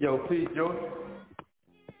 Yo, peace, George.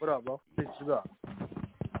 What up, bro? Peace to God.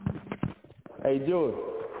 Hey, George.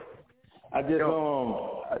 I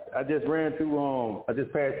just ran through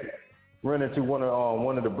ran into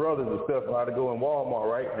one of the brothers and stuff. I had to go in Walmart,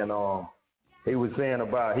 right? And he was saying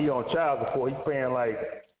about he on child support. He's paying like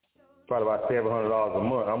probably about $700 a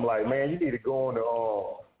month. I'm like, man, you need to go on the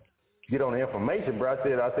get on the information, bro. I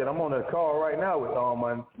said I'm on the call right now with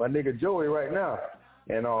my nigga Joey right now,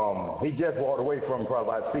 and he just walked away from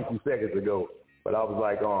probably about 60 seconds ago. But I was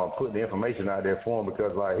like putting the information out there for him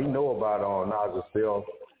because like he know about nozzle self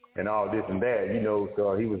and all this and that, you know.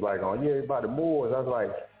 So he was like, yeah, about the Moors. I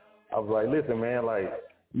was like, listen, man, like,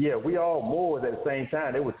 yeah, we all Moors at the same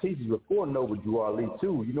time. They were teachers before Noble Drew Ali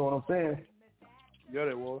too. You know what I'm saying? Yeah,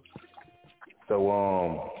 they was.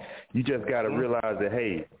 So you just got to realize that,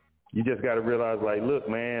 hey, you just got to realize, like, look,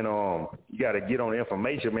 man, you got to get on the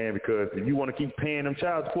information, man, because if you want to keep paying them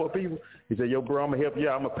child support people, you say, yo, bro, I'm going to help you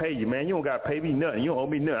out. I'm going to pay you, man. You don't got to pay me nothing. You don't owe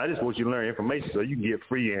me nothing. I just want you to learn information so you can get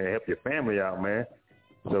free and help your family out, man.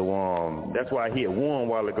 So that's why I hit one a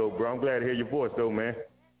while ago, bro. I'm glad to hear your voice, though, man.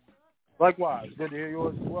 Likewise. Good to hear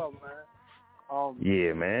yours as well, man.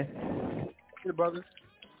 Yeah, man. Hey, brother.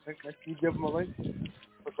 You give them a link.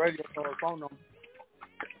 Put radio on the phone number.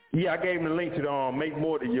 Yeah, I gave him the link to Make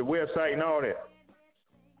More to your website and all that.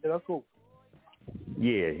 Yeah, that's cool.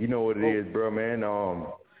 Yeah, you know what it is, bro, man.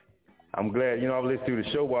 I'm glad, I listened to the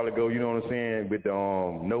show a while ago, you know what I'm saying, with the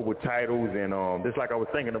noble titles and just like I was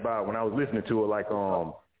thinking about when I was listening to it, like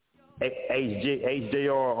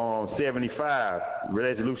HJR 75,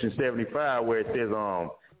 Resolution 75, where it says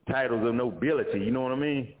titles of nobility, you know what I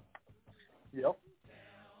mean? Yep.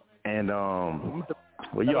 And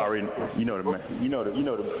well, you already you know the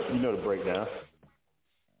breakdown.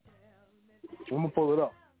 I'm gonna pull it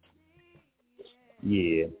up.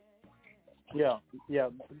 Yeah. Yeah.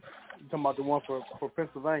 You talking about the one for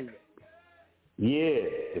Pennsylvania? Yeah,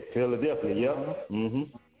 it's Philadelphia. Yep.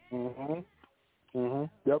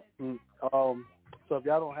 Yep. So if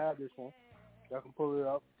y'all don't have this one, y'all can pull it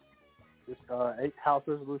up. It's House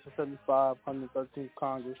Resolution 75, 113th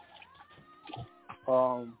Congress.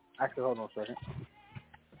 Actually, hold on a second.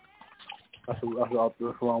 That's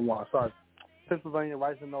the wrong one. Sorry. Pennsylvania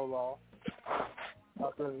Rights and No Law.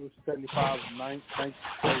 House Resolution 75 of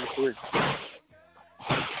 1973.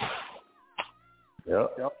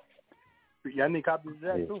 Yep. Y'all need copies of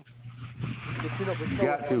that too.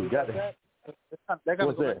 Got to. They got to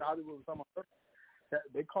What's go back that? to Hollywood and something.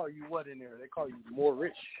 They call you what in there? They call you more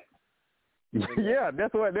rich. Yeah,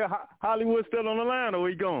 that's what. Hollywood's still on the line, or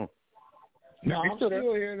we gone? No, I'm still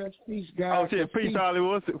here. That's peace, guys. Oh shit, peace,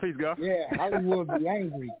 Hollywood. Peace, guys. Yeah, Hollywood be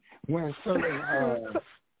angry when certain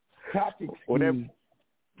topics be,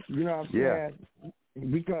 you know what I'm saying?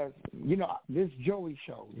 Because, you know, this Joey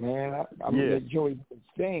show, man, I'm going to let Joey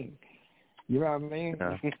sing. You know what I mean?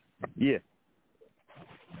 Yeah.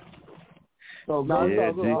 So, but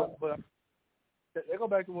they go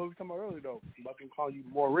back to what we were talking about earlier, though. I can call you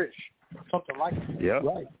more rich. Something like that. Yep.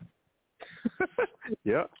 Right.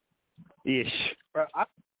 Yep. Ish. I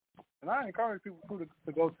encourage people to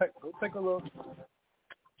go take a look.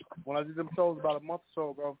 When I did them shows about a month or so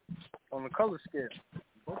ago on the color scale,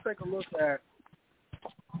 go take a look at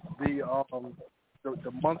the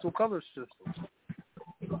Munsell color system,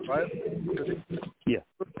 right? Yeah.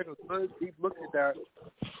 Take a good deep look at that.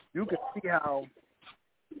 You can see how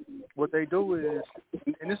what they do is,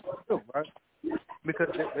 and this is true, right? Because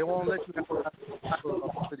they won't let you have a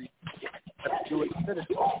city do it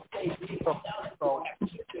citizen. So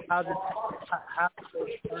how do they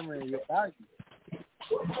determine your value?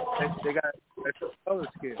 They got a color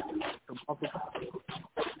scale,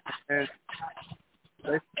 and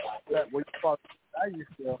that what you call value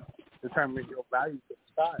scale determines your value to the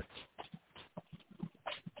side.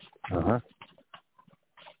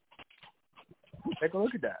 Take a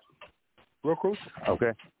look at that. Real crucial.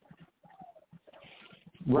 Okay.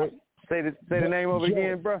 Right. Say the name of it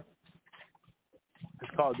again, bro.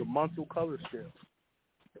 It's called the Munsell color scale.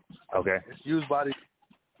 Okay. It's used by the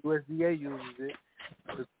USDA uses it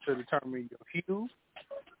to determine your hue,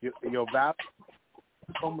 your value,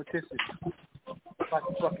 chromaticity. It's like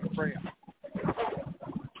a fucking crayon.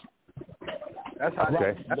 That's how.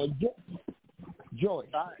 Okay. Joey,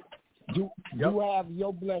 do you have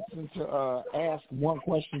your blessing to ask one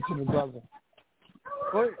question to the brother?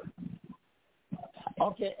 Go ahead.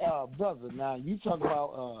 Okay, brother. Now you talk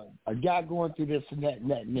about a guy going through this and that and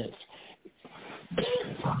that and this.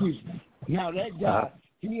 Excuse me. Now that guy,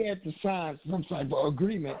 he had to sign some type of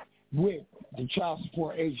agreement with the child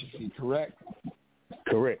support agency, correct?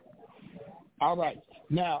 Correct. All right.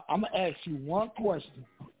 Now I'm gonna ask you one question.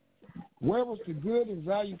 Where was the good and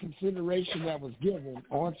value consideration that was given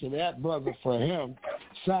onto that brother for him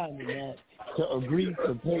signing that to agree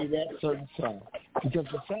to pay that certain sum? Because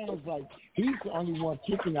it sounds like he's the only one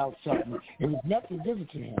kicking out something. It was nothing given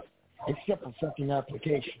to him except a fucking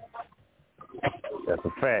application. That's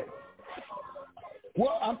a fact.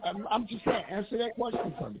 Well, I'm just saying, answer that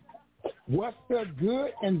question for me. What's the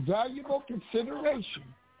good and valuable consideration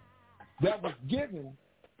that was given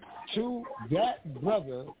to that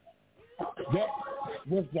brother that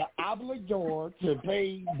was the obligor to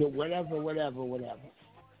pay the whatever?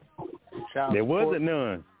 There wasn't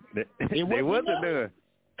none. There wasn't none.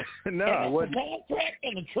 No. And it was a contract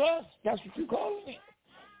and a trust. That's what you call it.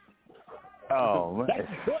 Oh, man.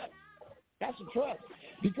 That's a trust. That's a trust.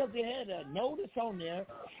 Because it had a notice on there,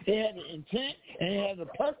 it had an intent, and it had a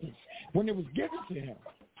purpose when it was given to him.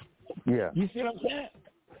 Yeah. You see what I'm saying?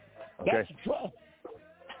 Okay. That's a trust.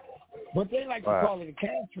 But they like to call it a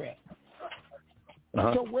contract.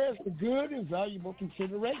 So where's the good and valuable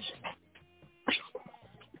consideration?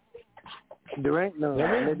 There ain't none.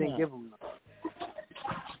 They didn't give them none.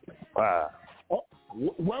 Wow. Oh,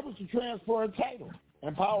 where was the transfer of title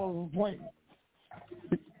and power of appointment?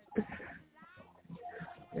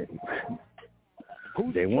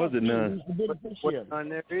 There wasn't none. Who's the beneficiary?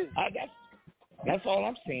 That's all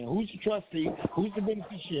I'm saying. Who's the trustee? Who's the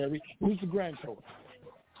beneficiary? Who's the grantor?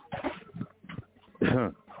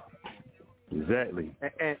 Exactly.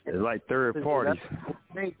 And it's like third parties.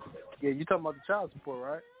 Yeah, you talking about the child support,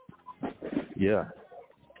 right? Yeah.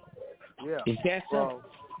 Yeah. Is that so?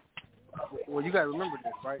 Well, you got to remember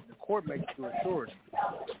this, right? The court makes you a surety.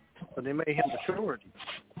 So they made him a surety.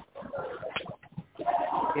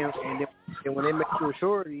 And when they make you a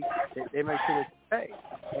surety, they make sure that you pay.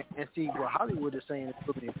 And see, what Hollywood is saying is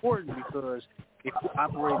really important because if you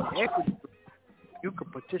operate in equity, you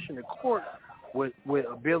could petition the court with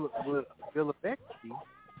a bill of equity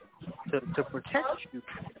to protect you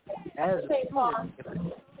as a student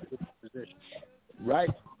in a position. Right.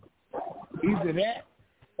 Either that,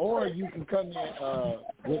 or you can come in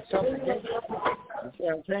with something against it. You see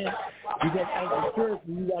what I'm saying? Because as a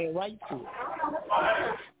citizen, you got a right to it.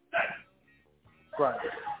 Right.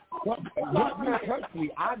 But me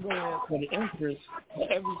personally, I go in for the interest of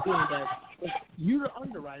everything that you, the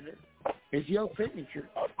underwriter, it's your signature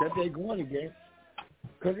that they're going against.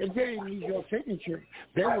 Because if they didn't need your signature,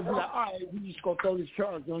 they would be like, all right, we just going to throw this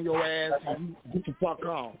charge on your ass and you get the fuck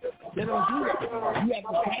on. They don't do that. You have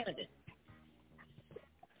to sign it.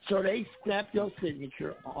 So they snap your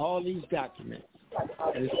signature on all these documents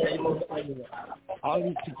and it's stable everywhere. All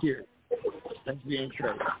these security that's being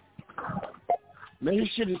traded. Man, this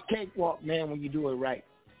shit is cakewalk, man, when you do it right.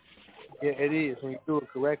 Yeah, it is. When you do it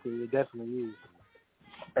correctly, it definitely is.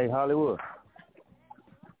 Hey, Hollywood.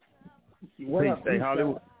 What Peace. Hey,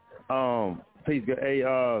 Hollywood. Peace. Hey,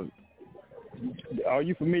 are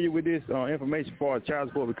you familiar with this information for child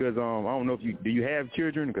support? Because I don't know if do you have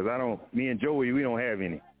children? Because I don't. Me and Joey, we don't have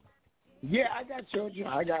any. Yeah, I got children.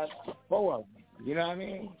 I got 4 of them. You know what I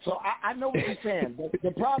mean? So I know what you're saying.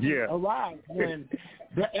 The problem arrived when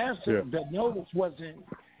the answer, the notice wasn't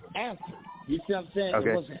answered. You see what I'm saying? Okay.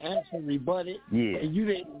 It wasn't answered, rebutted, and you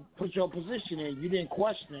didn't put your position in. You didn't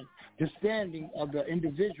question the standing of the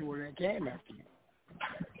individual that came after you.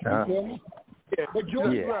 You feel me? Yeah, but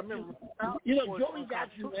Joey, you know, Joey got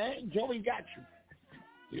you, man. Joey got you.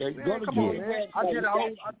 Yeah, man, go to come Joey's on, man. website. I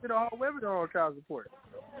did a whole webinar on child support.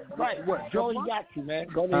 Right. What? Joey got you, man.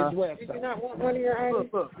 Go to his website. Did you not want one of your items?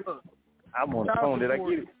 Look. I'm on the phone. Did I get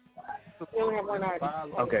it? You only have one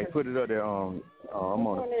item. Okay, put it up there. I'm on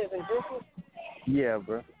Which one is it? Yeah,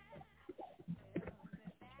 bro.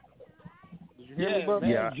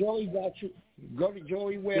 Yeah, Joey got you. Go to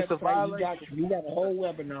Joey's website. It's a violation. He got you. We got a whole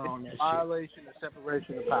webinar on that shit. Violation of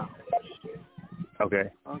separation of powers. Okay.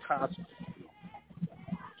 Unconstitutional.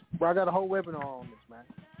 Bro, I got a whole webinar on this, man.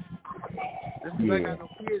 This is like I got no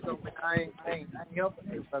kids on me. I ain't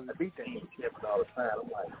helping you because I beat that shit all the time. I'm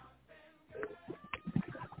like,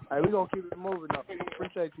 hey, we gonna keep it moving up.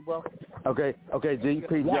 Appreciate you, bro. Okay, G.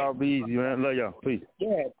 Peace, y'all. Be easy, man. Love y'all. Peace.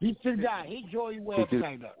 Yeah, peace to the guy. He Joey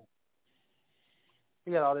website up.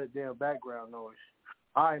 He got all that damn background noise.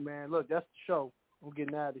 All right, man. Look, that's the show. I'm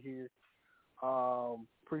getting out of here.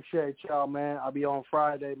 Appreciate y'all, man. I'll be on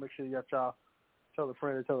Friday. Make sure you got y'all tell a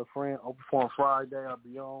friend. Open forum Friday. I'll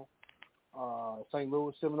be on. St.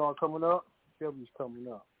 Louis seminar coming up. Philly's coming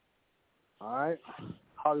up. All right.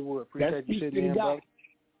 Hollywood. Appreciate you sitting in, brother.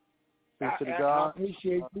 Peace to the God. I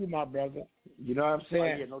appreciate you, my brother. You know what I'm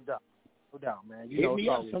saying? Yeah, no doubt. No doubt, man. You Hit know, me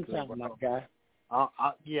up sometime, my guy. I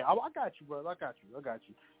got you, brother. I got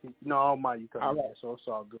you. You know, I don't mind you coming in, so it's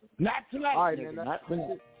all good. Not tonight, all right, nigga. man. Not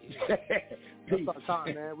tonight. That's our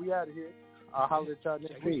time, man. We out of here. I'll holler at y'all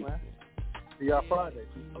next week, man. See y'all Friday.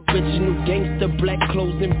 Original gangster, black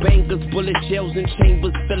clothes and bangers, bullet shells and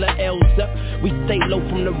chambers, fill our L's up. We stay low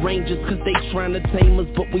from the Rangers, cause they trying to tame us,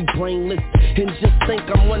 but we brainless. And just think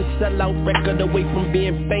I'm one sellout record away from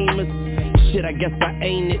being famous. Shit, I guess I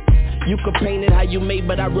ain't it. You can paint it how you may,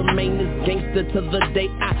 but I remain this gangster to the day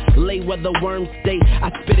I lay where the worms stay. I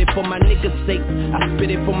spit it for my niggas' sake. I spit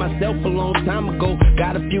it for myself a long time ago.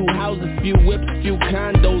 Got a few houses, few whips, few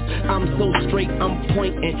condos. I'm so straight, I'm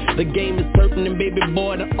pointing. The game is certain and baby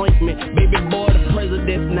boy the ointment. Baby boy the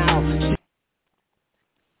president now.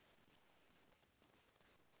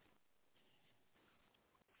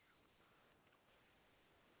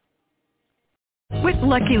 With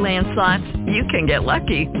Lucky Land Slots, you can get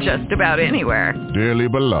lucky just about anywhere. Dearly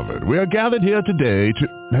beloved, we are gathered here today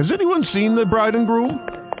to... Has anyone seen the bride and groom?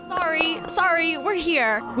 Sorry, we're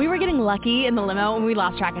here. We were getting lucky in the limo and we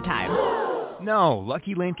lost track of time. No,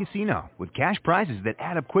 Lucky Land Casino, with cash prizes that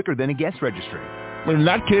add up quicker than a guest registry. In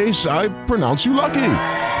that case, I pronounce you lucky.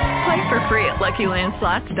 Play for free at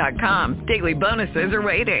LuckyLandSlots.com. Daily bonuses are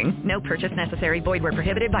waiting. No purchase necessary. Void where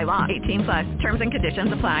prohibited by law. 18+. Terms and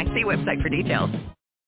conditions apply. See website for details.